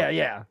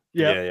 Yeah.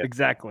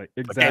 Exactly.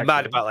 Like,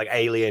 mad about like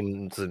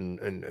aliens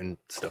and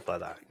stuff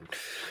like that.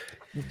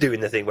 Doing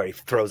the thing where he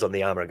throws on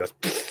the armor and goes,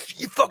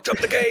 "You fucked up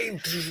the game."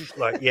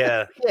 Like,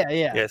 yeah,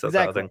 exactly. Sort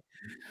of thing.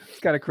 It's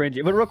kind of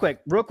cringy. But real quick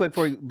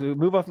before we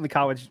move on from the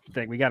college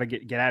thing, we got to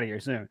get out of here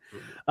soon.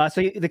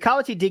 So the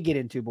college he did get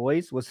into,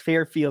 boys, was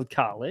Fairfield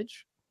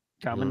College.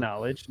 Common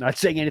knowledge. Not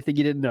saying anything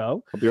you didn't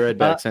know. I'll be right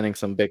back. Sending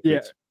some big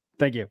pics.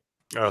 Thank you.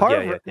 Oh,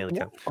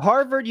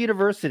 Harvard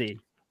University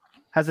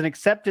has an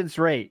acceptance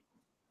rate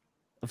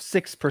of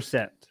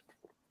 6%.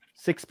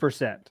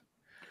 6%.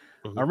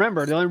 Now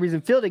remember, the only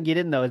reason Phil didn't get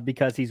in though is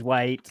because he's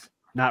white,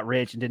 not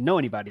rich, and didn't know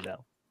anybody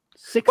though.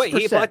 6%. Wait,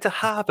 he applied to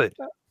Harvard.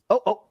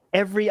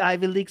 Every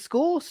Ivy League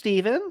school,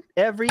 Stephen.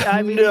 Every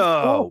Ivy League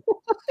school.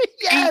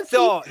 Yes, he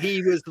thought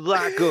he was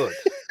that good.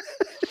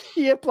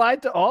 He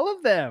applied to all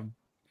of them.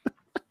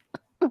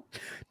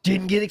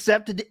 Didn't get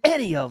accepted to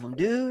any of them,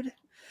 dude.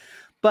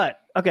 But,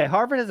 okay,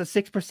 Harvard has a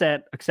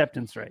 6%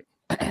 acceptance rate.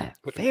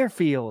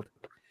 Fairfield,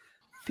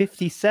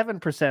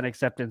 57%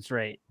 acceptance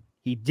rate.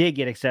 He did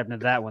get accepted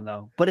to that one,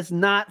 though. But it's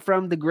not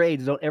from the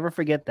grades. Don't ever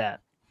forget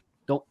that.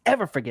 Don't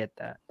ever forget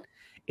that.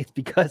 It's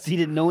because he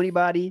didn't know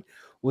anybody,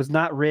 was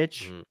not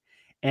rich,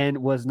 and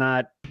was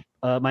not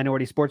a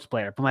minority sports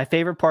player. But my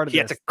favorite part of He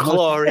this... had to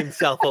claw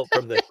himself up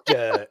from the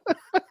dirt.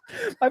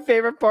 My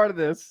favorite part of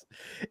this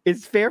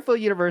is Fairfield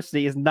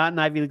University is not an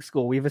Ivy League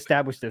school. We've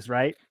established this,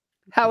 right?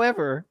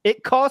 However,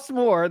 it costs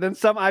more than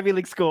some Ivy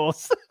League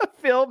schools.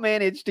 Phil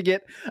managed to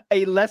get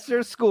a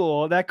lesser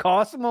school that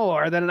costs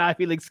more than an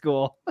Ivy League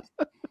school.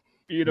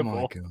 Beautiful.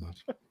 My God.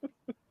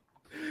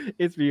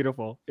 It's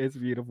beautiful. It's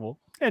beautiful.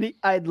 And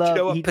I'd love... Do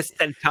you know what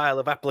percentile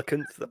of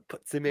applicants that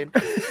puts him in?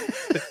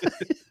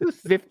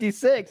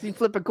 56. You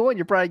flip a coin,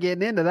 you're probably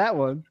getting into that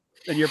one.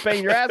 And you're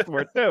paying your ass for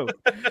it, too.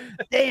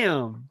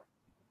 Damn.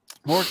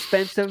 More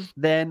expensive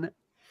than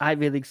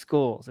Ivy League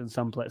schools in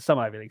some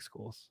Ivy League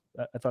schools.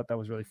 I thought that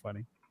was really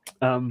funny.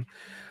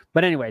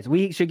 But anyways,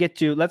 let's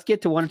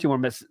get to one or two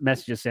more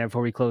messages, Sam,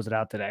 before we close it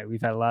out today.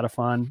 We've had a lot of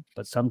fun,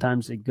 but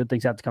sometimes good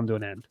things have to come to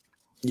an end.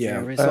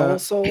 Yeah. There is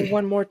also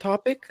one more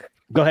topic.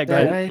 Go ahead.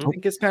 I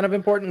think it's kind of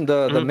important.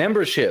 The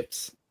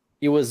memberships.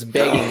 He was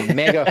begging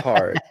mega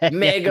hard.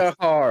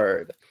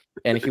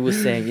 And he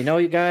was saying,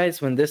 you guys,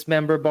 when this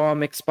member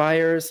bomb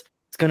expires,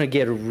 it's going to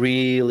get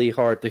really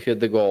hard to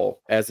hit the goal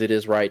as it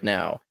is right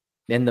now.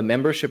 Then the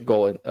membership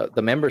goal,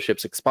 the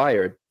memberships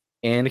expired,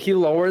 and he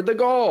lowered the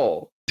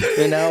goal.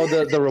 And now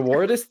the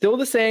reward is still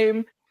the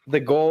same.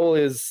 The goal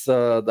is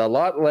a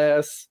lot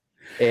less,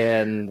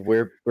 and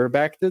we're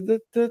back to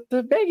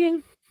the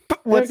begging.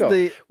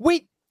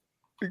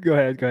 Go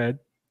ahead.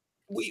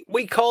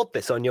 We called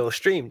this on your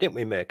stream, didn't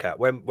we, Meerkat?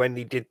 When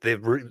he did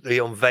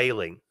the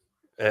unveiling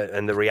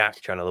and the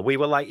React channel, we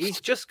were like, he's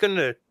just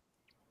gonna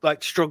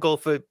struggle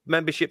for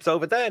memberships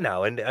over there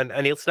now,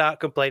 and he'll start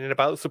complaining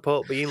about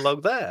support being low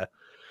there.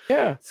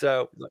 Yeah.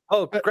 So,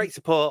 great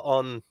support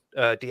on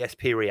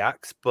DSP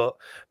Reacts, but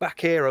back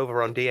here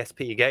over on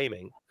DSP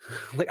Gaming,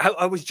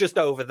 I was just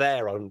over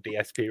there on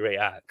DSP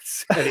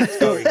Reacts, and it's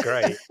going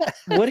great.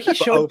 What he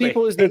showed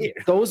people is that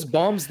those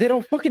bombs, they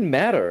don't fucking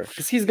matter,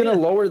 because he's going to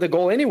lower the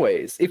goal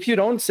anyways. If you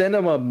don't send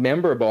him a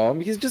member bomb,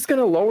 he's just going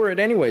to lower it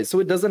anyways. So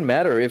it doesn't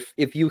matter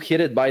if you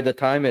hit it by the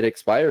time it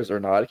expires or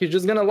not. He's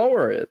just going to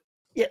lower it.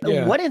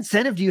 Yeah. What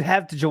incentive do you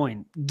have to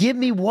join? Give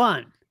me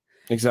one.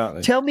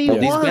 Exactly. Tell me one.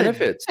 These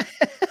benefits.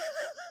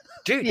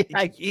 Dude,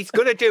 he's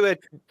going to do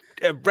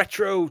a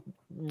retro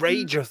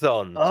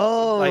rageathon.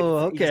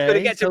 Okay. He's going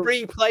to get to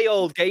replay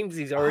old games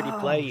he's already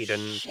played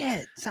and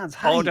sounds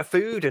hype. Order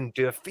food and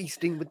do a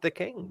feasting with the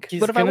king.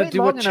 He's going to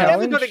do a challenge.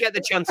 Never going to get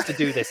the chance to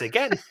do this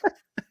again.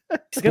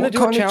 He's going to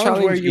do a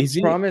challenge where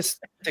you promise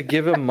to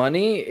give him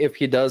money if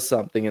he does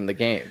something in the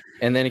game.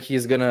 And then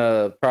he's going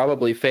to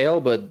probably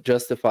fail, but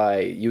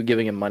justify you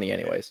giving him money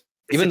anyways.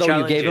 Even though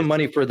you gave him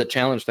money for the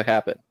challenge to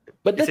happen.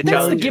 But that's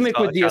the gimmick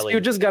with DSP.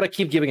 You just got to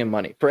keep giving him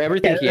money for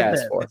everything he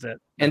asked for.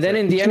 And then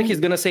in the end, he's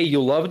going to say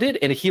you loved it,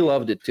 and he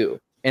loved it too.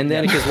 And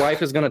then his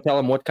wife is going to tell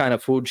him what kind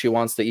of food she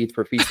wants to eat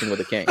for feasting with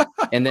the king.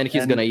 And then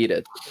he's going to eat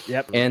it.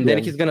 And then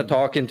he's going to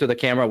talk into the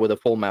camera with a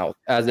full mouth,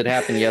 as it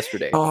happened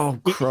yesterday. Oh,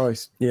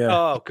 Christ. Yeah.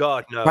 Oh,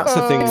 God, no. That's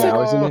the thing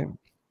now, isn't it?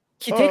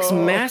 He takes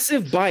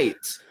massive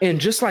bites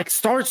and just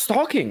starts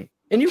talking.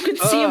 And you can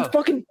see him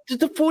fucking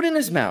the food in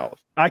his mouth.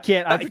 I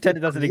can't. I pretend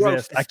it doesn't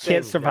exist. I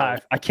can't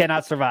survive. I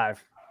cannot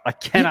survive. I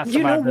cannot survive.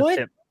 You know this what?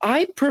 tip.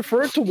 I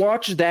prefer to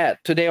watch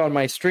that today on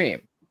my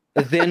stream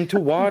than to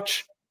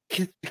watch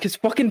his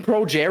fucking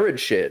Pro Jared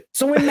shit.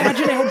 So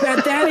imagine how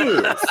bad that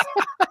is.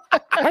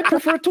 I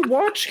prefer to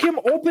watch him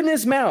open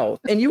his mouth,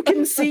 and you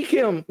can see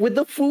him with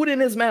the food in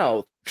his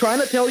mouth,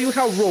 trying to tell you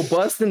how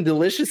robust and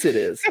delicious it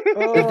is.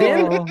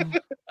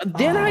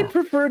 Then I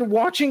preferred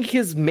watching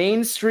his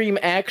mainstream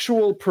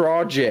actual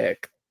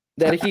project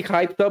that he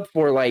hyped up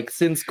for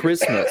since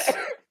Christmas.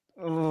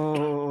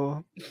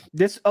 Was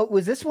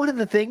this one of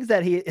the things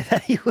that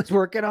he was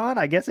working on?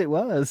 I guess it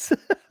was.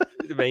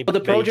 But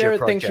the Pro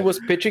Jared thing, he was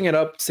pitching it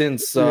up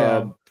since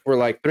for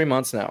 3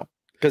 months now.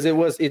 Because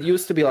it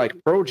used to be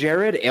Pro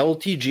Jared,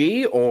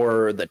 LTG,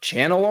 or the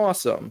channel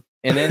awesome.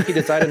 And then he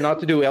decided not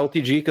to do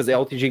LTG because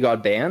LTG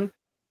got banned.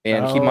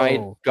 And he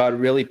got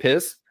really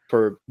pissed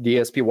for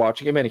DSP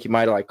watching him, and he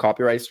might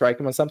copyright strike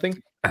him or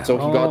something. So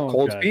he got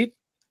cold feet,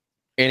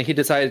 and he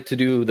decided to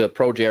do the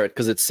Pro Jared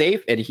because it's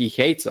safe, and he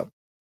hates him.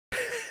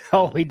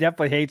 Oh, he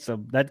definitely hates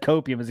him. That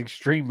copium is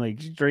extremely,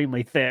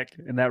 extremely thick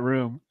in that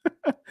room.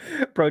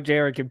 Pro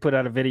Jared can put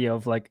out a video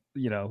of like,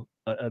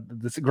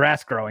 this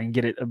grass growing,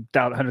 get it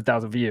about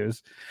 100,000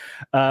 views.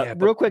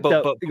 Real quick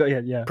though, go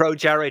ahead. Yeah. Pro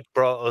Jared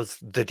brought us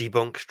the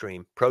debunk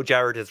stream. Pro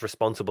Jared is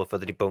responsible for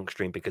the debunk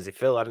stream because if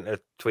Phil hadn't have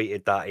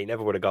tweeted that, he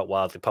never would have got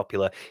wildly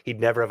popular. He'd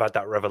never have had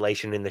that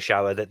revelation in the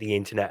shower that the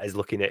internet is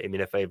looking at him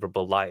in a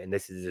favorable light, and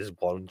this is his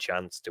one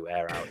chance to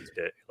air out his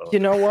dirty laundry. You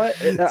know what?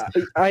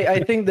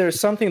 I think there's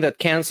something that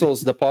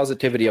cancels the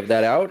positivity of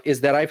that out.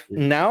 Is that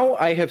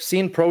I have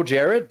seen Pro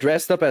Jared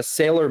dressed up as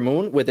Sailor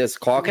Moon with his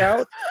clock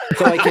out,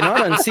 so I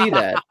cannot unsee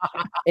that,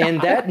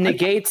 and that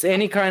negates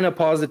any kind of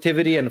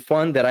positivity and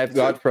fun that I've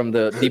got from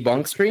the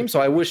debunk stream.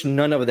 So I wish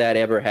none of that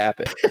ever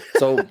happened.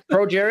 So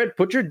Pro Jared,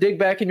 put your dick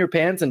back in your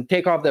pants and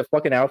take off that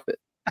fucking outfit.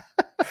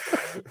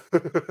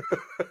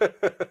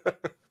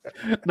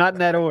 Not in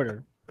that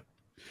order.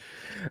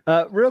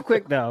 Real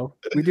quick though,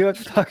 we do have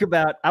to talk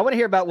about. I want to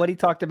hear about what he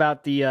talked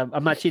about the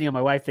 "I'm not cheating on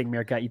my wife" thing,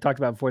 Meerkat. You talked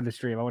about before the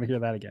stream. I want to hear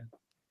that again.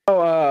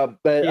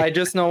 But I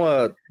just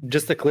know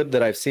just a clip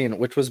that I've seen,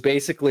 which was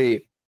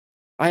basically,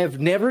 I have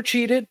never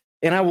cheated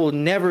and I will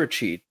never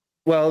cheat.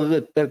 Well,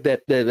 I don't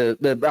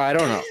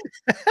know.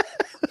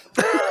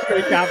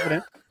 Very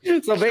confident.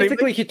 So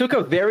basically, he took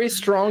a very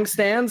strong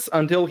stance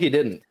until he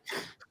didn't.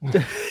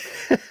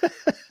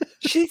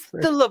 She's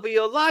the love of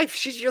your life.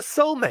 She's your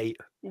soulmate.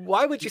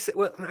 Why would you say?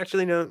 Well,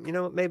 actually, no. You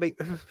know what? Maybe.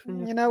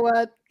 You know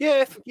what?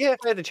 Yeah, if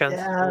I had a chance.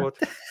 Yeah.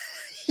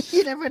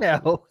 You never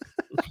know.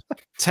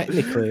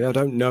 Technically, I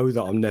don't know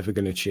that I'm never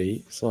going to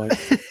cheat. It's like,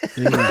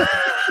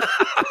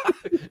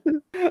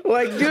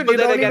 like, dude, you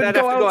don't even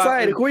go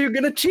outside. Who are you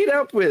going to cheat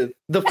up with?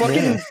 The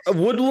fucking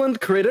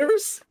woodland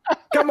critters?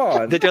 Come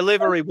on. The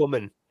delivery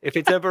woman. If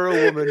it's ever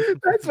a woman.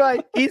 That's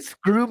right. He's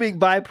grooming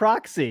by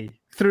proxy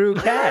through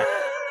Cat.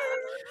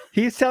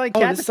 He's telling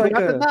Cat to put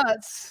up the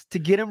nuts to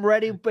get him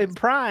ready and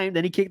primed,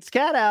 and he kicks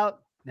Cat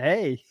out.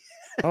 Hey.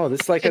 Oh,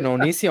 this is like an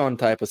Onision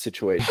type of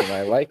situation.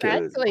 I like it.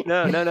 Actually,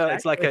 No.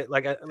 It's like a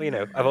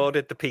I've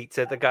ordered the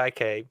pizza. The guy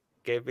came,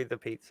 gave me the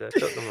pizza,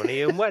 took the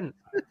money, and went.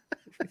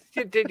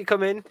 Did you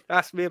come in?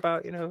 Ask me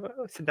about, oh,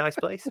 it's a nice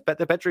place. Bet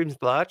the bedroom's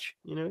large.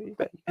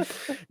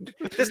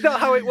 That's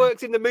not how it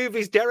works in the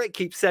movies. Derek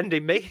keeps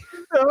sending me.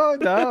 Oh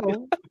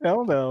no.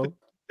 All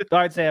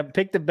right, Sam.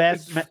 Pick the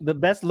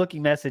best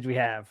looking message we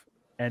have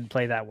and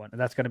play that one. And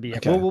that's going to be it.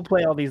 Okay. We'll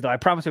play all these though. I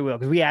promise we will,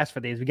 because we asked for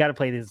these. We got to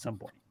play these at some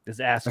point. This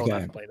asshole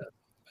doesn't play that.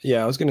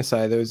 Yeah, I was going to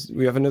say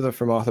we have another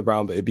from Arthur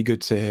Brown, but it'd be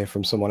good to hear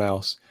from someone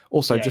else.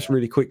 Also,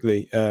 really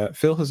quickly,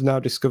 Phil has now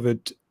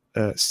discovered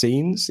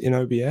scenes in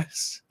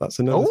OBS. That's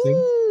another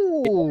thing.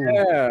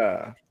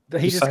 Yeah,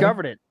 he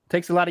discovered it.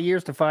 Takes a lot of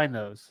years to find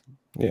those.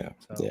 Yeah,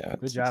 so, yeah.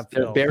 Good job,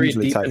 Phil. Phil. They're buried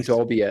deep into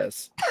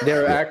OBS.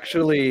 They're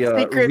actually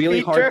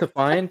really hard to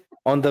find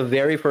on the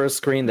very first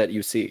screen that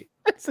you see.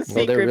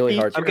 They're really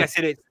hard. I'm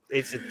guessing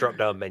it's a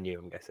drop-down menu.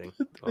 I'm guessing.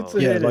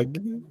 Yeah, like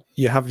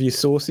you have your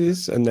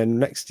sources, and then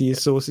next to your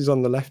sources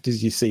on the left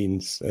is your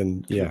scenes,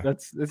 and yeah,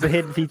 that's a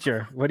hidden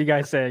feature. What do you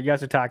guys say? You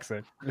guys are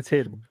toxic. It's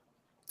hidden.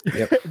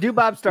 Yep. Do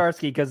Bob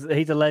Starsky, because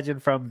he's a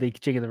legend from the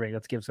King of the Ring.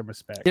 Let's give some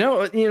respect. You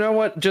know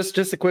what? Just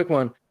a quick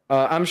one.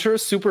 I'm sure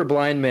Super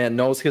Blind Man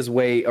knows his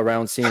way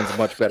around scenes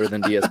much better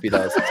than DSP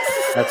does.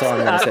 That's all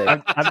I'm gonna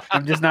say.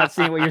 I'm just not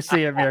seeing what you're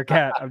seeing,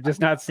 Meerkat. I'm just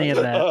not seeing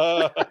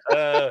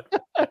that.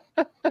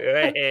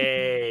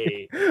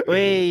 Hey.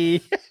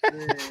 Wait.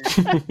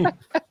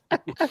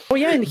 Oh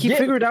yeah, and he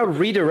figured out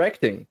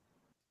redirecting.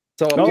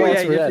 So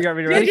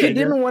he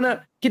didn't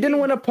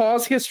want to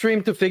pause his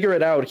stream to figure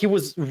it out. He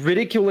was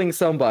ridiculing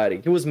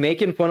somebody. He was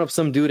making fun of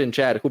some dude in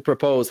chat who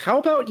proposed, "How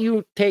about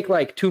you take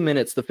like 2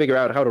 minutes to figure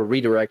out how to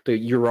redirect to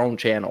your own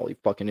channel, you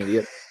fucking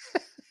idiot."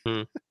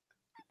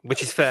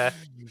 Which is fair.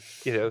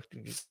 You've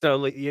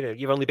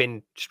only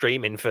been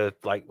streaming for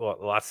like the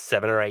last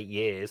 7 or 8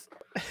 years.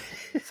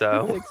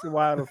 So it takes a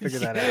while to figure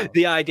that out.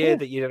 The idea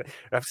that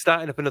I'm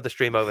starting up another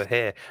stream over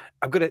here.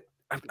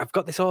 I've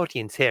got this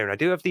audience here, and I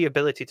do have the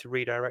ability to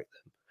redirect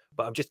them,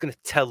 but I'm just going to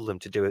tell them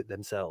to do it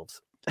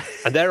themselves,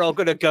 and they're all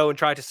going to go and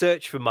try to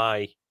search for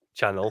my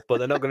channel, but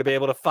they're not going to be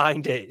able to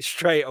find it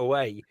straight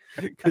away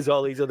because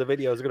all these other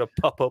videos are going to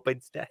pop up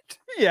instead.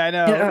 Yeah, I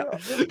know.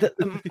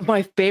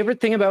 My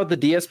favorite thing about the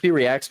DSP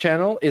Reacts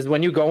channel is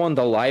when you go on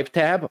the live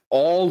tab,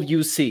 all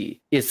you see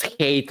is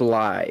hate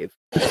live.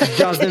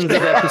 Dozens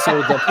of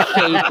episodes of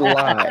hate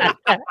live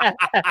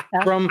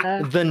from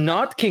the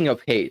not king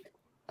of hate.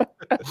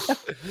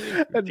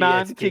 The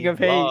non-king of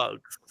hate.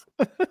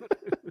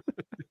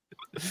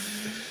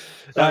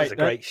 That was a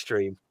great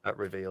stream. That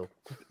reveal.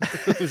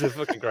 It was a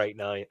fucking great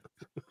night.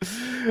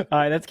 All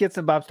right, let's get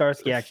some Bob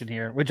Starsky action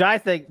here, which I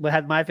think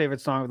had my favorite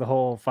song of the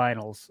whole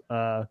finals.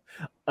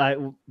 I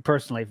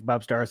personally,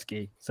 Bob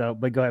Starsky. So,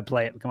 but go ahead,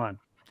 play it. Come on,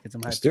 get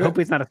some hype.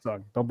 Hopefully, it's not a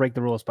song. Don't break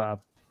the rules, Bob.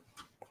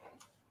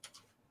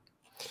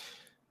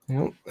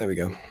 Oh, there we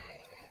go.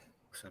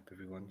 What's up,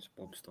 everyone? It's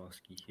Bob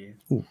Starsky here.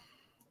 Ooh.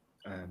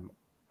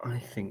 I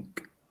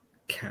think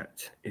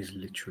Cat is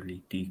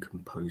literally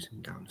decomposing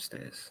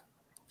downstairs.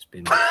 It's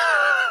been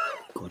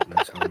God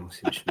knows how long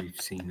since we've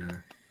seen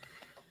her.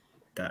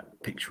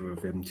 That picture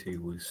of them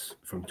two was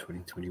from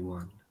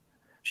 2021.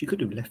 She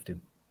could have left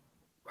him.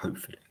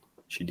 Hopefully,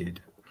 she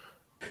did.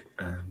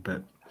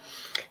 But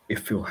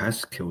if Phil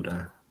has killed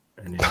her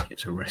and then he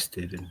gets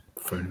arrested and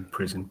thrown in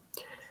prison,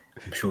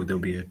 I'm sure there'll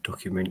be a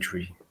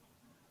documentary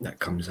that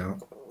comes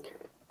out.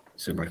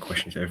 So my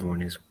question to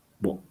everyone is,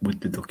 what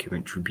would the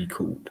documentary be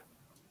called?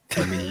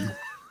 For me,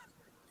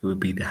 it would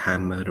be The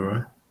Hand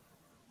Murderer,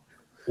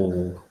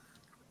 or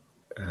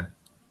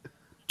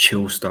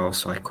Chill Style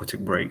Psychotic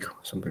Break, or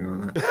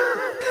something like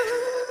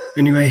that.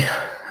 Anyway,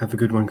 have a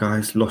good one,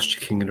 guys. Lost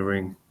your King of the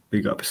Ring.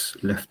 Big ups,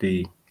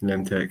 Lefty,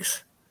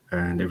 Lemtex,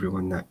 and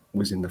everyone that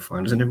was in the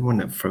finals, and everyone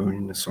that thrown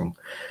in the song.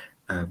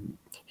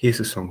 Here's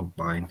a song of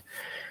mine.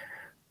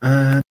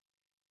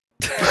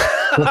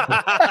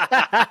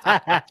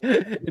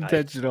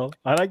 Intentional.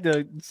 I like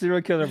the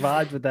serial killer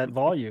vibes with that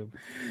volume.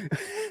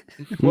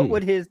 What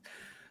would his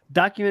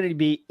documentary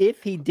be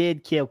if he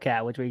did kill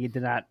Cat, which we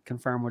did not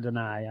confirm or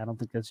deny? I don't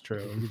think that's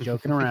true. He's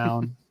joking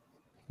around.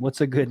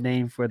 What's a good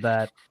name for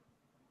that?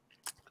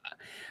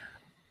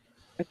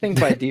 I think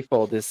by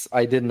default is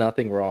I did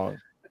nothing wrong.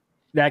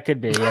 That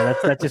could be. Yeah,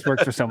 that just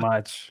works for so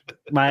much.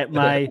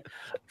 My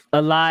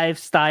alive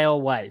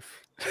style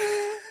wife.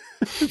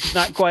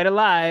 Not quite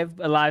alive,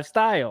 alive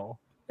style.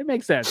 It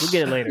makes sense. We'll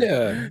get it later.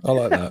 Yeah, I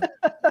like that.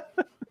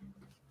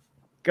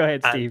 Go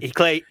ahead, Steve.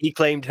 He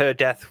claimed her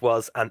death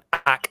was an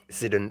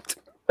accident.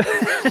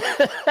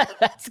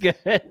 That's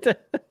good.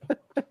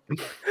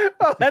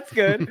 Oh, that's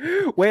good.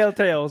 Whale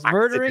Tales,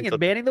 murdering and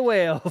banning the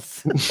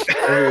whales.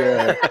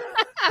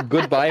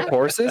 Goodbye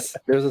Horses.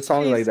 There's a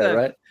song like that,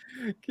 right?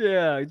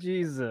 Yeah,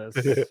 Jesus.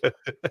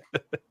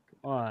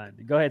 Come on.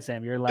 Go ahead,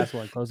 Sam. You're the last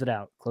one. Close it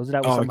out. Close it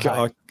out with some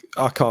hype.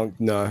 I can't.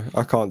 No,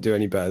 I can't do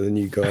any better than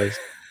you guys.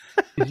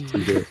 You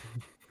do it.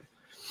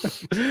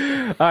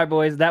 All right,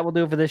 boys. That will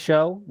do it for this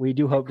show. We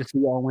do hope to see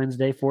you on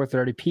Wednesday,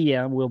 4:30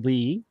 p.m. will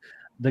be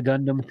the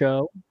Gundam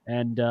show,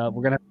 and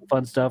we're gonna have some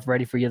fun stuff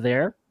ready for you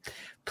there.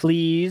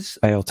 Please.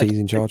 ALT's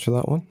in charge for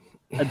that one.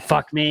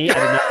 Fuck me. I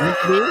did not want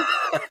to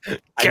be.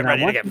 Get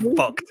ready to get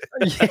fucked.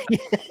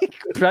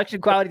 Production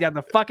quality down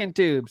the fucking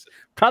tubes.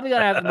 Probably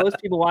gonna have the most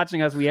people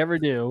watching us we ever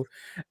do,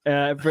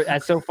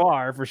 so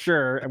far for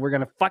sure. And we're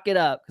gonna fuck it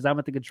up because I'm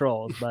at the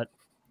controls. But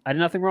I did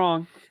nothing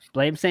wrong.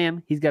 Blame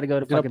Sam. He's got to go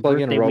to fucking plug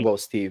birthday in Robo week.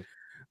 Steve.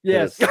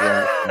 Yes.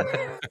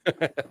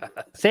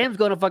 Sam's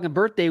going to fucking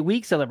birthday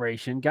week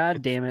celebration.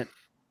 God damn it.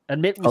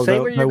 Say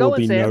where you're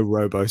going, Sam. There will be no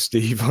Robo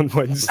Steve on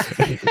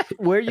Wednesday.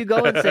 Where are you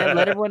going, Sam?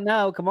 Let everyone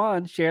know. Come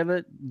on,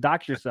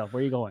 dox yourself.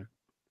 Where are you going?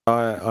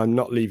 I'm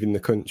not leaving the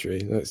country.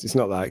 It's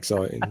not that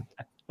exciting.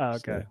 Oh,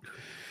 okay.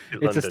 So.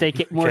 It's a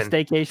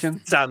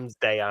staycation. Sam's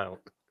day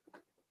out.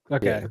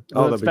 Okay. Yeah.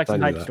 We'll expect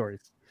some hype stories.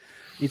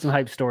 Need some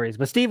hype stories.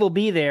 But Steve will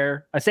be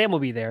there. Sam will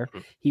be there.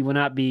 He will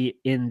not be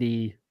in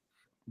the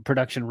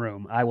production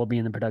room. I will be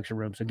in the production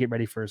room. So get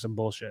ready for some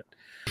bullshit.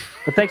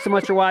 But thanks so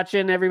much for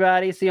watching,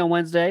 everybody. See you on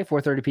Wednesday,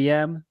 4:30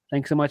 p.m.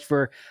 Thanks so much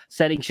for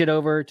sending shit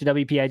over to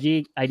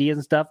WPIG, ideas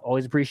and stuff.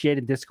 Always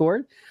appreciated.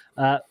 Discord.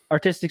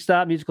 Artistic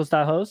style, musical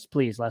style host,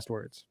 please, last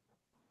words.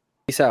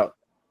 Peace out.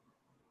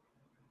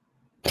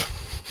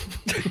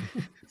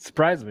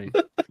 Surprise me.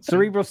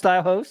 Cerebral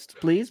style host,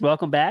 please.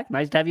 Welcome back.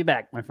 Nice to have you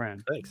back, my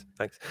friend.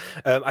 Thanks.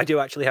 I do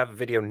actually have a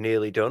video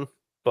nearly done,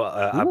 but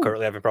I'm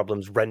currently having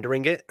problems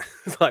rendering it.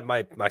 It's like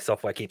my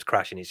software keeps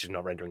crashing. It's just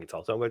not rendering at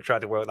all. So I'm going to try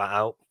to work that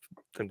out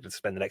and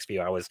spend the next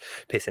few hours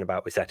pissing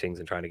about with settings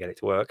and trying to get it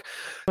to work.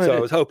 So I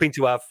was hoping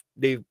to have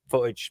new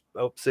footage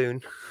up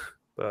soon.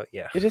 But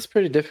yeah, it is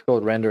pretty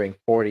difficult rendering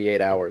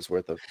 48 hours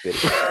worth of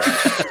video.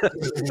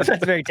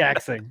 That's very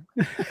taxing.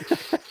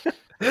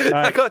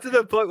 I got to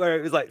the point where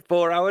it was like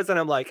 4 hours, and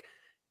I'm like,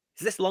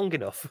 is this long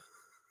enough?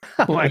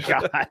 Oh my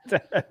god.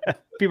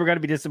 People are going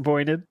to be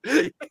disappointed.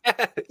 Yeah,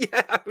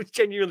 I was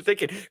genuinely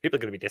thinking people are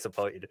going to be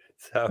disappointed.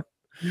 So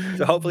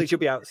hopefully it should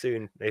be out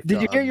soon.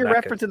 Did you hear your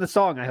reference in the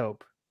song? I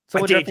hope.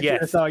 Someone I did,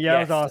 yes. The song. Yeah,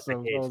 yes, that was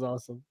awesome. That was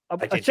awesome.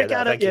 Check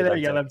out it. Yeah, there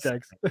you go.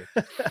 Text.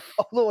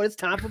 Oh Lord, it's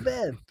time for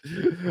bed.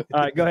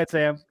 All right, go ahead,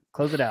 Sam.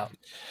 Close it out.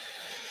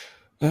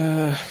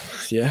 Yeah.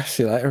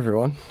 See you later,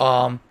 everyone.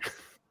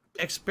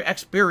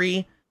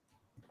 Xperia.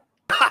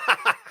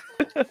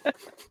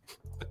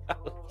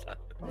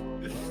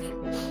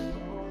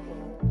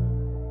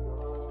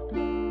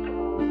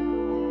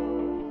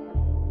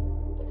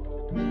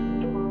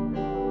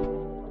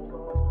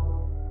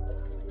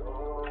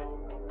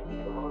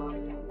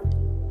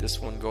 This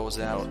one goes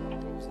out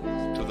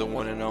to the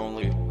one and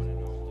only,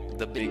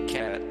 the big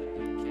cat,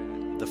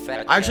 the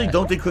fat I actually cat.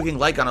 don't think clicking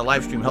like on a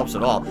live stream helps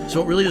at all. So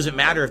it really doesn't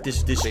matter if this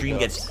stream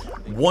gets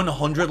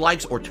 100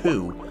 likes or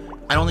 2.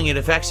 I don't think it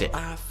affects it.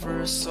 I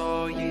first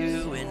saw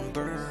you in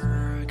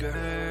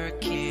Burger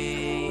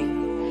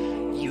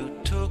King. You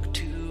took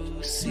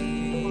 2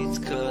 seats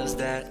cause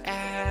that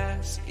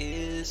ass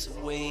is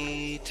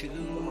way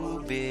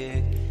too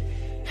big.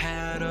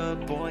 Had a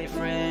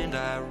boyfriend,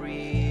 I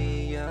realized,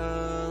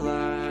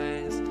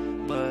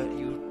 but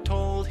you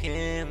told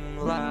him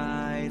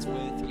lies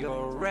with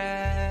your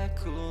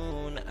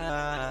raccoon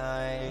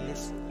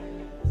eyes.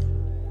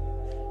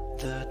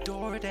 The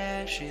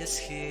DoorDash is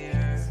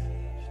here.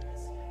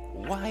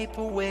 wipe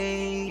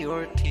away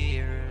your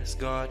tears.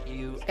 Got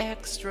you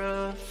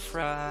extra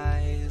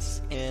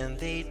fries, and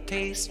they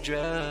taste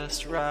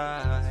just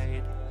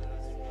right.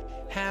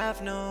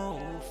 Have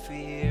no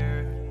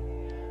fear,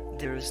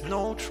 there's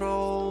no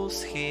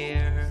trolls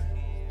here.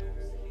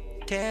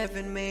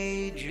 Kevin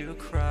made you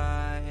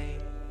cry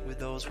with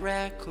those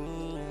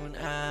raccoon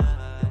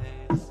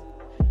eyes.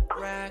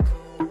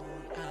 Raccoon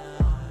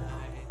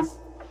eyes.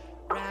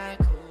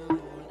 Raccoon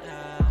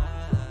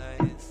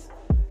eyes.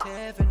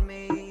 Kevin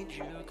made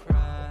you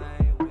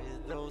cry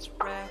with those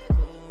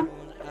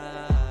raccoon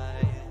eyes.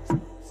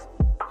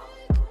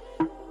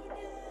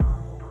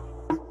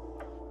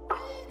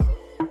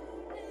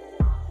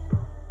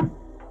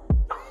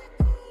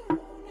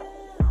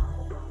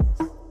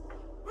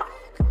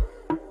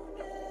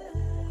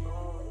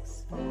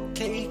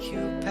 Take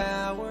you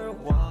power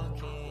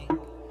walking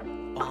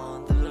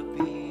on the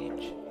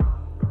beach,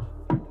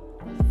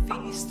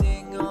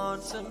 feasting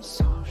on some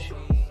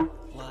sushi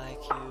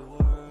like you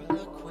were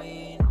the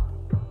queen.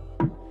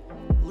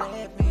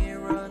 Let me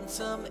run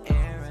some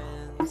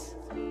errands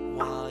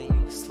while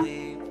you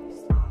sleep.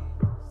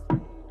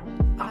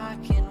 I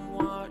can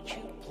watch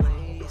you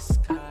play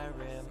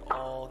Skyrim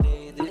all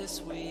day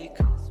this week.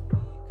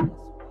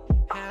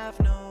 Have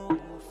no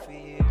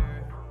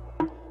fear,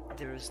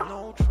 there's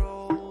no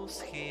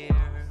trolls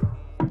here.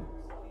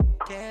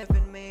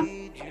 Kevin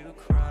made you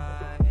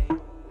cry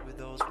with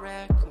those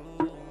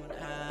raccoon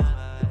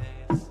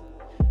eyes.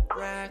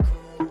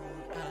 Raccoon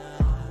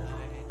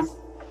eyes.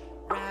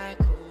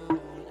 Raccoon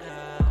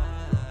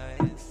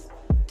eyes.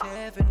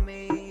 Kevin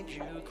made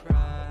you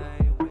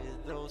cry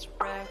with those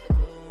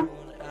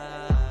raccoon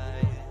eyes.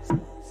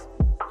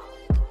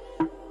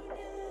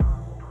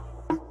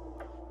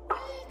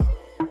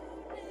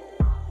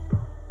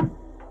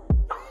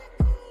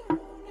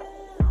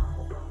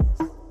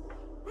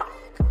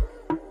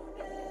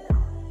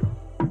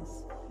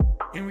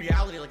 In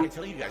reality, like I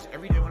tell you guys,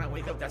 every day when I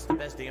wake up, that's the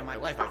best day of my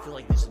life. I feel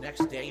like this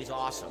next day is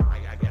awesome. I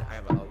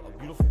have a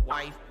beautiful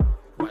wife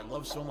who I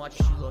love so much.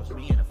 She loves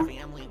me and a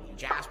family, and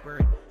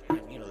Jasper,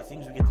 and you know the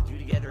things we get to do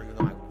together.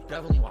 You know, I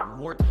definitely want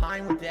more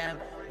time with them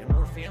and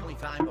more family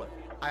time. But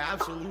I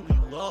absolutely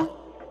love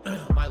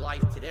my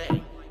life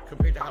today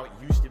compared to how it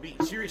used to be.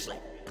 Seriously,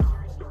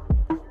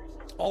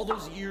 all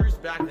those years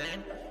back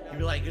then, you'd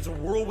be like, it's a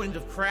whirlwind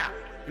of crap.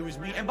 It was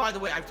me. And by the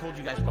way, I've told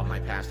you guys about my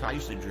past. I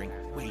used to drink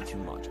way too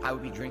much. I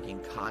would be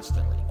drinking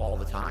constantly, all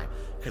the time,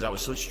 because I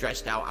was so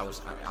stressed out.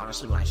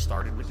 Honestly, when I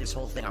started with this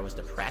whole thing, I was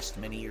depressed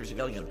many years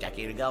ago, a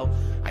decade ago.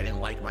 I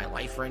didn't like my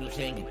life or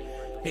anything.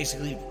 And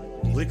basically,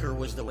 liquor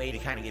was the way to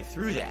kind of get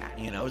through that.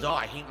 You know, it was,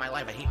 I hate my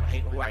life. I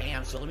hate who I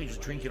am. So let me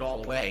just drink it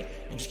all away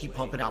and just keep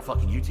pumping out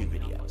fucking YouTube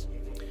videos.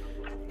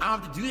 I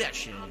don't have to do that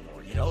shit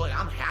anymore. You know, like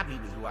I'm happy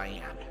with who I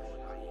am.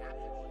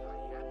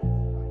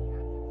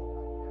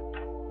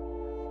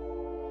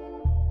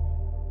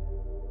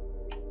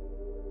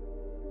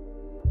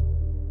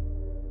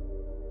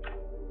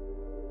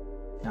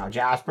 Now,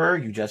 Jasper,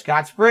 you just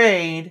got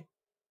sprayed.